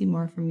hope to see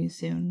more from you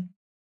soon.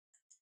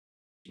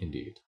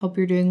 Indeed. Hope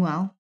you're doing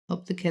well.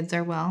 Hope the kids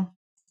are well.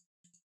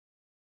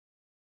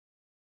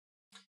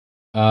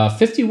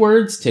 50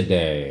 words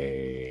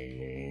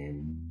today.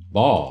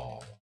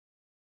 Ball.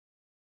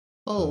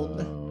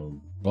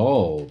 Bulb.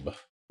 Bulb.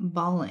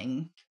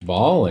 Balling.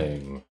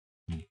 Balling.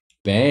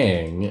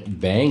 Bang.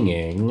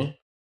 Banging.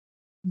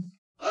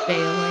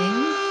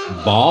 Bailing.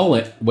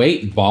 Balling.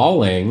 Wait,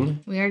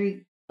 balling. We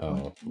already.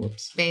 Oh,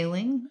 whoops.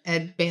 Bailing.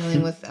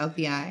 Bailing without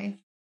the I.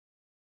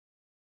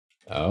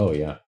 Oh,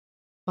 yeah.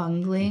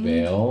 Bungling.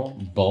 Bail.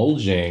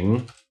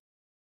 Bulging.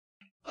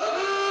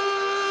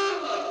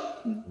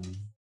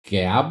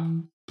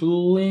 Gabbling.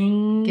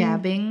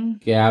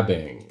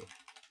 Gabbing.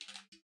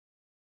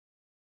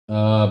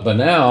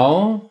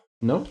 Banal.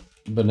 Nope.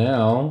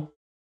 Banal.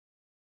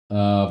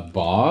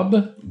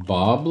 Bobbling.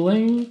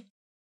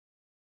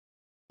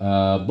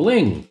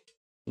 Bling.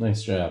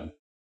 Nice job.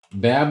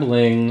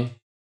 Babbling.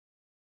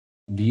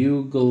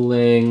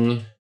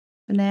 Bugling.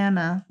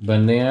 Banana.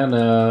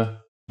 Bananaing.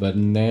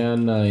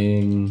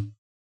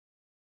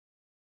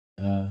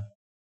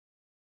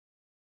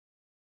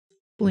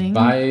 Bling.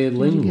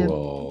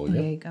 Bilingual. Yep.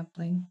 Yep. Yeah, you got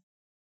bling.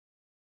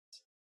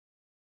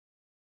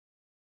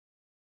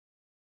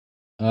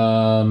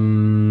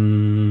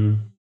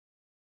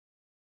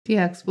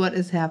 DX, what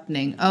is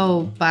happening?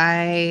 Oh,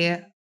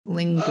 bilingual.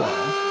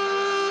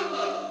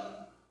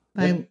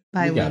 Yep,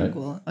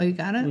 Bilingual. Oh, you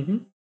got it? Mm-hmm.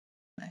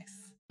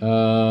 Nice.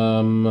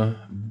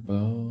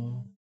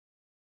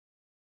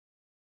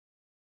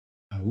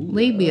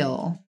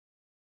 Labial.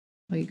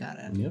 Oh, you got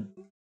it. Yep.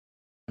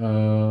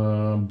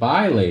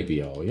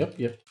 Bilabial. Yep.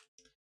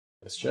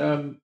 Nice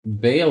job.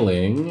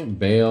 Bailing.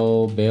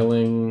 Oh,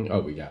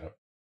 we got it.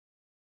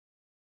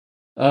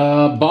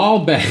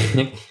 Ball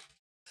bag.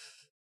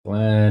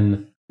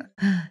 Glenn.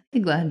 Hey,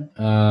 Glenn.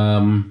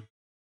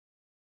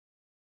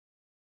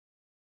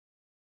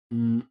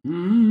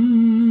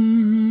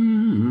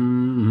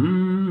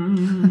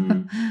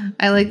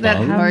 I like that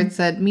Bung? Howard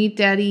said, "Meet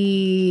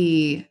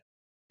Daddy,"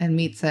 and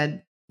Meat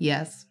said,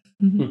 "Yes."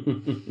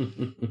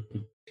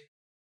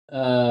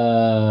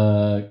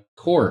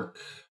 Cork.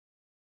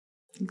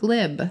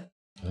 Glib.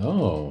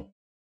 Oh.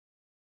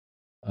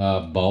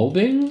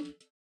 Bulbing.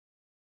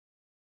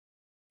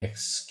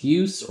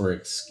 Excuse.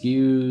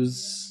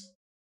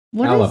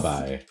 What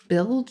Alibi. is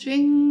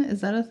bilging? Is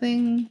that a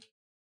thing?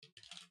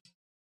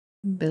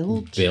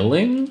 Bilge.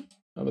 Billing?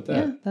 How about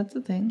that? Yeah, that's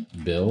a thing.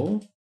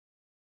 Bill.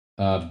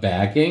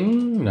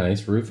 Bagging.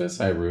 Nice. Rufus.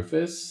 Hi,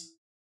 Rufus.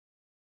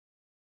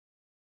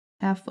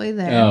 Halfway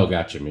there. Oh,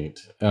 gotcha, meat.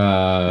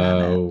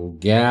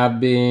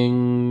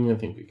 Gabbing. I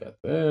think we got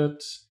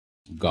that.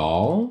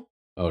 Gall.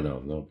 Oh,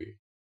 no B.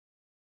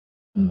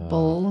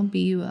 Bull.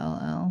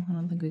 B-U-L-L. I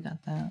don't think we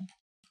got that.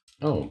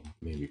 Oh,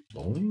 maybe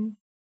bowling?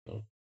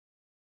 Oh.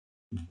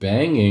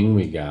 Banging,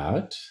 we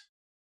got.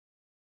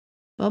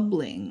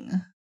 Bubbling.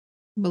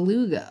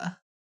 Beluga.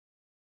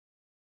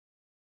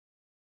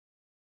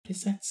 What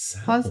is that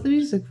sound? Pause the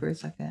music for a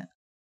second.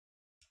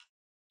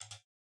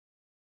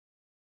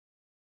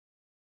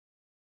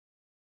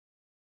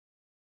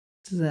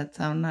 Does that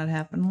sound not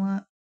happen a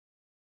lot?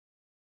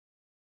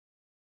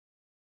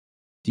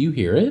 Do you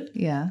hear it?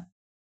 Yeah.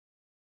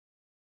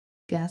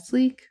 Gas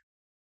leak?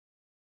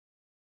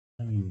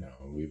 I mean,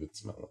 no, we would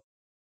smell it.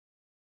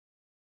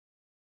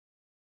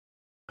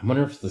 I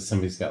wonder if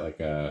somebody's got like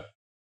a...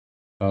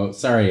 Oh,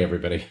 sorry,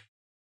 everybody.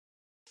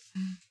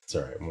 It's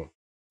all right. We'll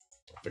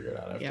figure it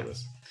out after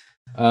this.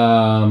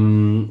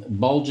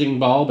 Bulging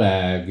ball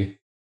bag.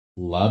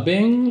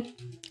 Lubbing?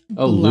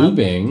 Oh,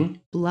 lubing.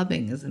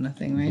 Blubbing isn't a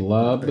thing, right?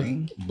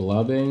 Blubbing.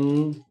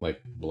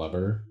 Like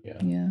blubber.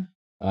 Yeah. Yeah.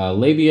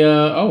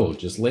 Labia. Oh,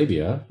 just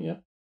labia. Yeah.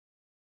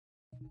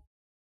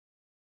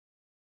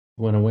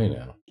 Went away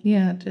now.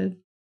 Yeah, it did.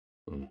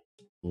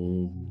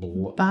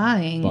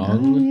 Buying.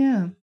 Bung. Oh,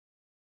 yeah.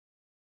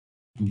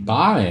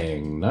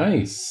 Buying.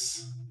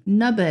 Nice.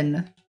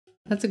 Nubbin.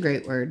 That's a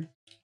great word.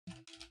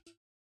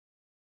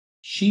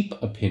 Sheep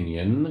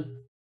opinion.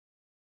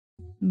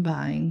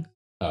 Buying.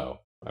 Oh,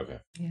 okay.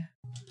 Yeah.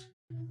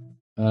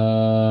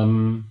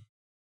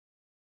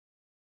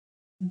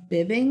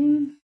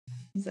 Bibbing?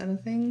 Is that a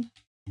thing?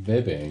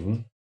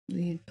 Bibbing.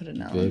 You put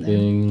an L Bibbing.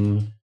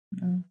 in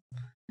there.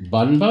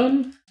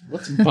 Bun?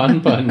 What's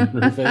bun,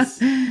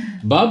 Rufus?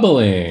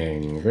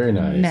 Bubbling. Very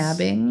nice.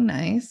 Nabbing.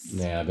 Nice.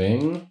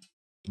 Nabbing.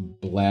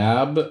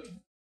 Blabbing.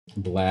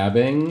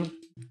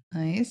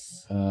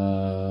 Nice.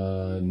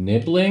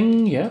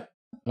 Nibbling. Yep.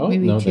 Oh,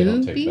 maybe no, they two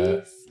don't take B's?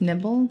 that.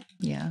 Nibble?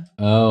 Yeah.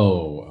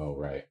 Oh,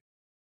 right.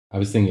 I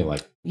was thinking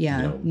like,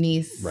 yeah,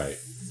 niece. Right.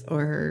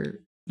 Or her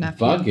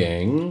nephew.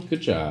 Bugging. Good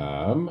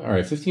job. All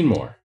right, 15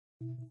 more.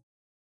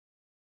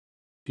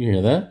 Do you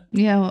hear that?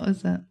 Yeah, what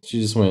was that?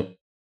 She just went.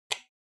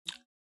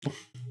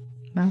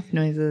 Mouth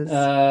noises.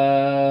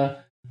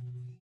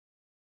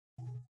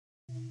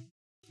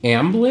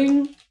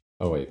 Ambling?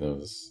 Oh, wait, that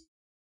was.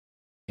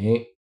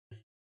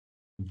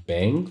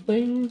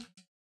 Bangling?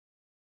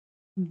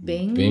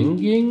 Bing?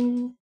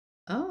 Binging?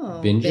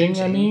 Oh.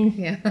 Binging, I mean?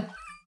 Yeah.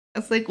 I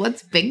was like,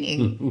 what's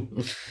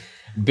binging?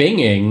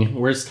 Binging?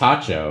 Where's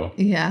Tacho?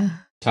 Yeah.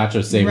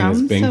 Tacho saving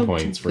his bing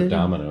points for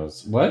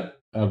Domino's. What?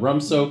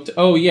 Rum soaked?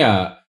 Oh,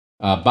 yeah.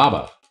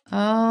 Baba.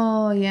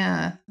 Oh,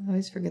 yeah. I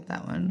always forget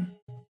that one.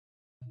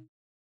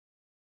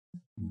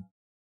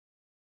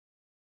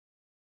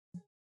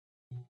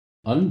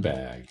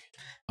 Unbag.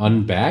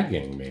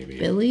 Unbagging, maybe.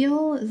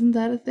 Filial? Isn't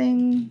that a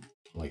thing?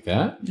 Like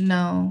that?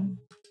 No.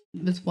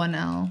 With one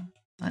L.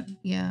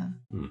 Yeah.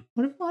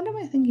 What am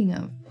I thinking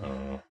of?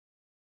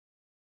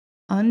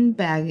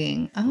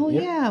 Unbagging. Oh,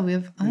 Yep. yeah. We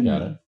have You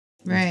got it.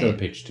 Let's go to Right.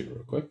 page 2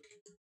 real quick.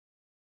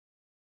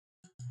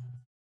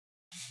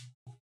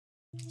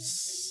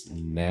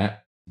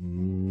 Snap.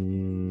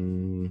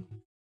 Maybe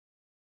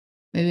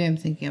I'm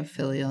thinking of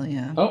filial,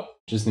 yeah. Oh,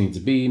 just needs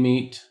a B,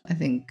 meat. I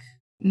think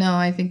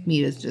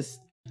meat is just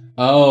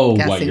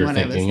what you're what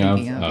I was thinking of?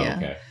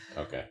 yeah.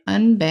 Okay.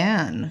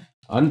 Unban.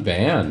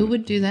 Unban. Who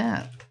would do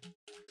that?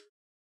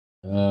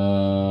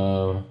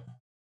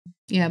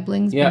 Yeah,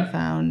 bling's been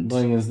found.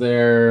 Bling is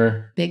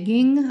there.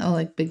 Bigging? Oh,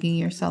 like bigging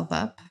yourself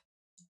up?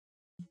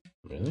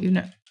 Really? You've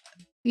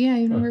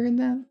never heard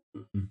that?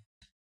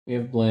 We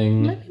have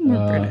bling. Might be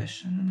more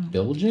British. I don't know.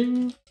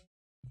 Bilging?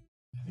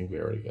 I think we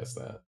already guessed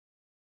that.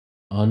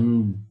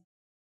 Unbailing?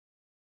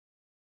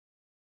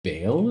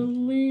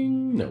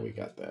 No, we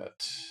got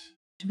that.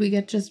 Did we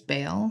get just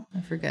bail?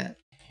 I forget.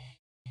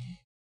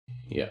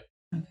 Yeah.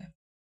 Okay.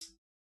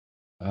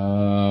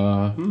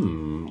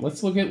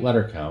 Let's look at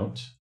letter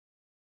count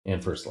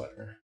and first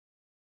letter.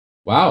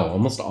 Wow,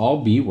 almost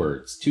all B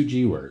words, 2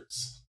 G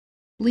words.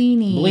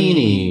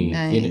 Bleeny.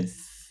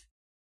 Nice.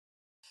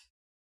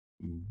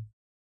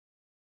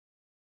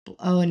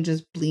 Oh, and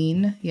just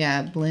bleen.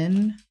 Yeah,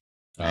 blin.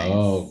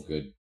 Oh,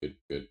 Nice.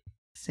 good.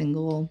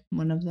 Single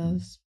one of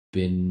those.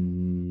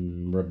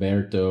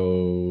 Roberto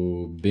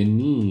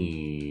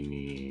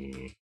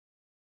Benini.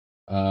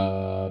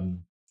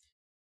 I'm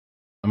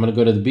gonna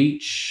go to the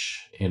beach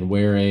and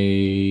wear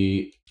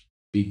a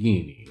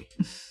bikini.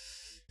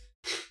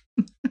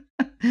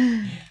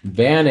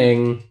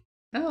 Banning.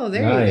 Oh,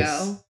 there you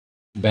go.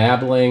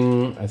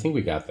 Babbling. I think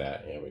we got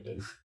that. Yeah, we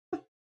did.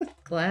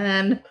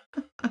 Glenn.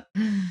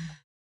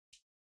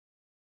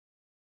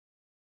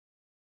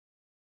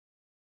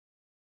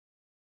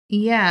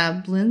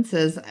 Yeah,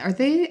 blintzes. Are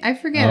they? I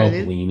forget. Oh, are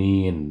they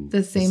bleeny and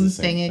the same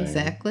thing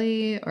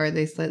exactly, or are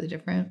they slightly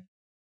different?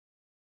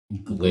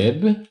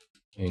 Glib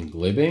and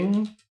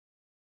glibbing.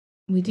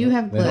 We do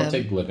have glib. They don't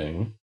take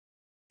glibbing.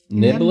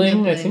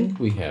 Nibbling. I think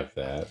we have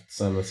that.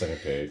 It's on the second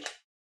page.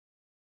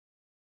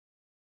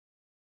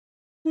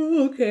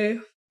 Oh, okay.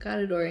 Got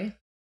it, Ori.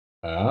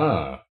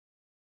 Alba.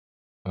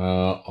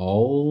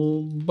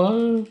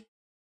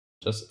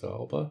 Jessica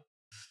Alba.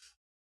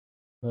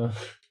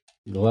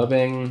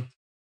 Glubbing.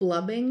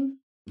 Blubbing.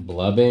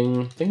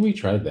 I think we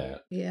tried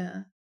that.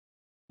 Yeah.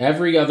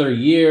 Every other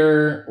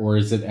year, or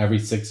is it every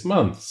 6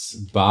 months?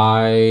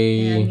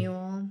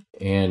 Annual.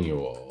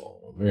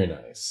 Very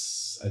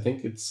nice. I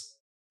think it's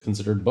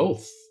considered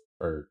both.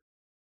 Or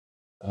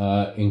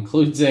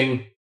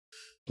including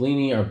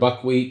bleeny or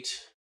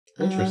buckwheat.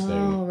 Interesting.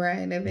 Oh,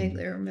 right. I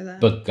vaguely remember that.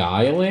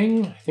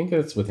 Beguiling? I think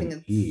that's with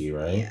an E,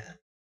 right? Yeah.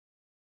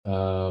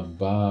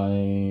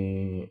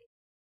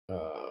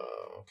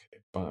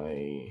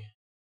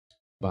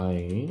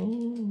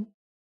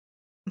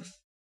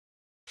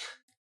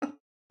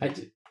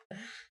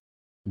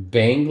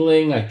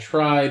 Bangling, I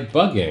tried.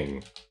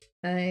 Bugging.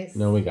 Nice.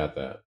 No, we got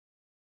that.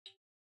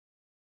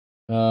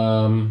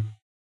 All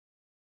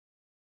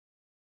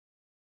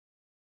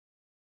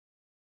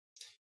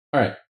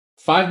right.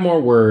 5 more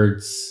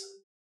words.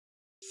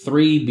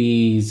 3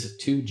 B's,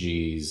 2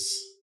 G's.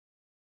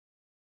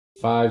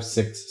 5,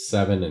 6,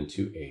 7, and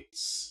 2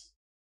 8s.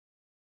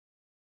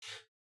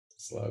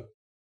 Slug.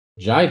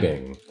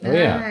 Jibing. Oh, nice.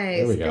 yeah.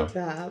 There we go. Good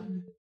job.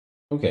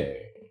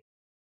 Okay.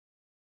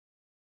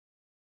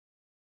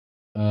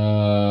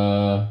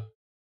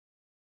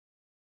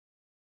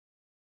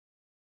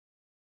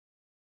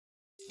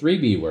 3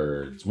 B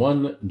words,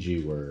 1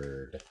 G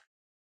word.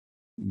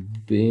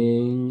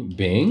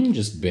 Bing?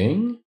 Just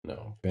bing?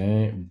 No.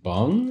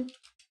 Bung?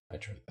 I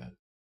tried that.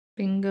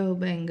 Bingo,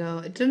 bango.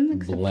 It didn't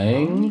accept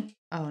Blang?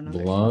 Oh, no.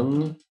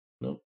 Blung?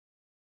 Nope.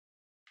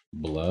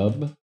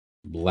 Blub?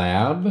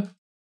 Blab?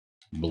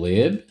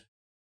 Blib?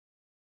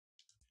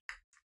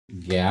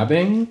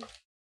 Gabbing?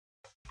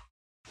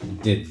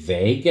 Did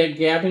they get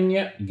gabbling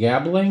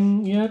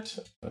yet?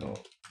 I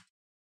don't.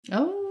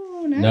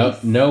 Oh,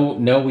 nice.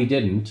 No, we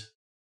didn't.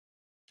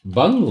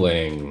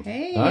 Bungling.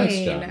 Hey,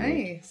 nice job.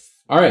 Nice.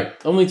 All right,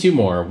 only 2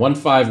 more. 1,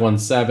 5, 1,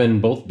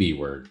 7, both B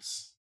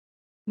words.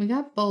 We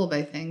got bulb,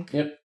 I think.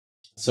 Yep.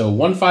 So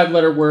 1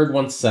 5-letter word,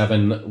 1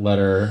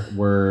 7-letter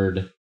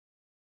word.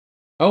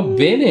 Oh,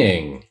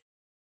 binning.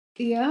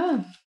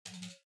 Yeah.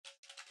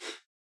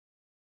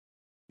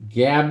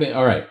 Gabbing.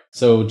 All right.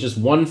 So just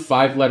 1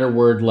 5-letter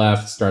word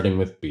left, starting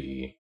with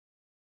B.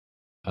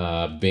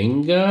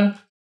 Binga.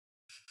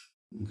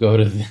 Go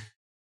to the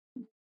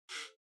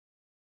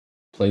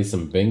play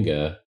some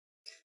binga.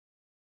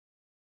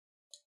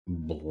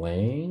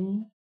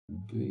 Blang.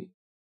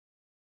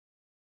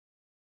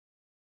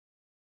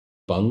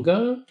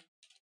 Bunga.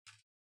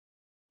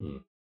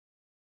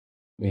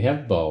 We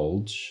have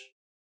bulge.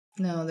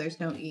 No, there's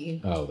no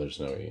E. Oh, there's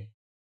no E.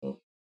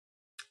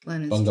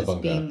 Glenn is Bunga just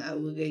bunga. being a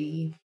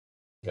woogie.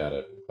 Got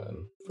it.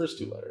 Glenn. First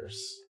 2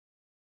 letters.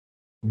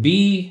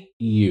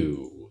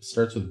 B-U.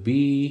 Starts with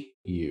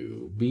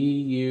B-U.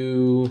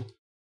 B-U.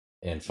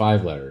 And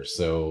 5 letters.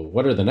 So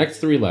what are the next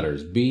 3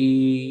 letters?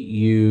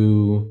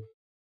 B-U.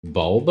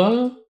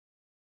 Bulba?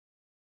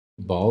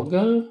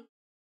 Bulga?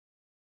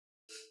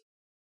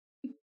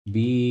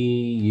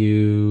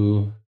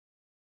 B-U.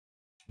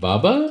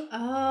 Bubba?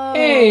 Oh,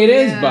 Hey, it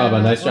is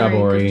Bubba. Nice job,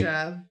 Ori. Good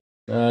job.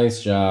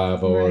 Nice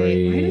job, Ori.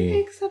 Right. Why did they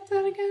accept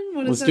that again?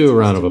 What is Let's that do a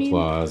round of supposed to mean?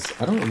 applause.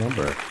 I don't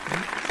remember.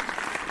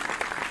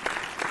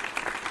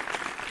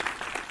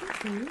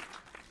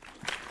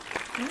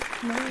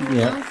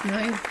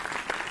 Nice.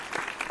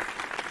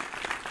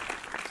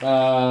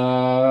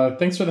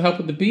 Thanks for the help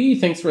with the bee.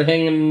 Thanks for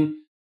hanging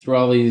through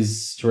all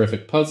these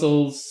terrific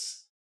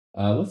puzzles.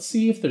 Let's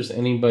see if there's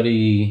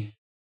anybody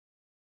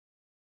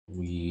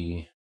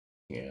we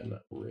can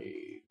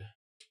raid.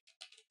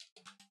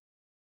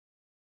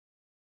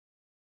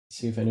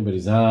 See if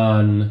anybody's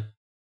on.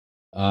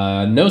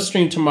 No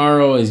stream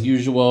tomorrow as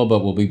usual,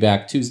 but we'll be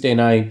back Tuesday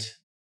night.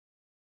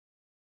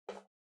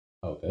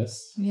 Oh,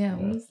 this? Yeah,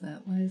 what is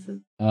that? Why is it?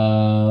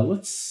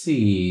 Let's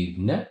see.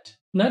 Net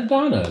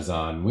Donna is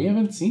on. We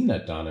haven't seen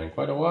Net Donna in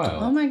quite a while.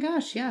 Oh my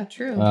gosh, yeah,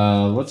 true.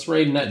 Let's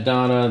raid Net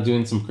Donna,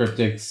 doing some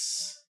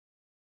cryptics.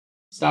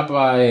 Stop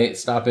by,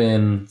 stop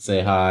in,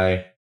 say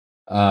hi.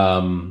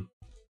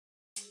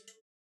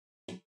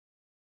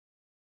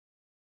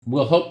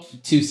 We'll hope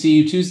to see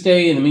you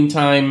Tuesday. In the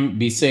meantime,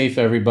 be safe,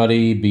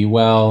 everybody. Be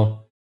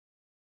well.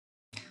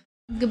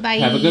 Goodbye.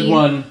 Have a good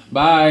one.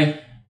 Bye.